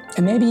lot,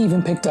 and maybe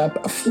even picked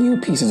up a few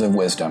pieces of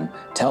wisdom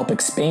to help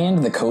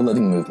expand the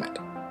co-living movement.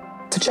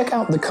 To check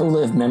out the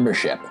Coliv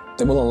membership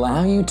that will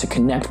allow you to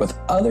connect with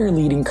other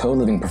leading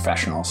co-living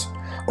professionals,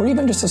 or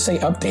even just to stay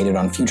updated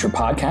on future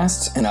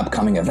podcasts and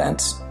upcoming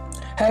events,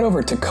 head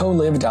over to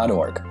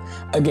coliv.org.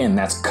 Again,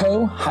 that's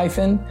co-liv.org.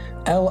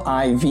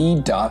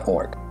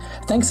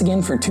 Thanks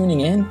again for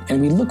tuning in,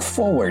 and we look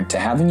forward to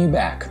having you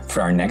back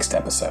for our next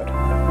episode.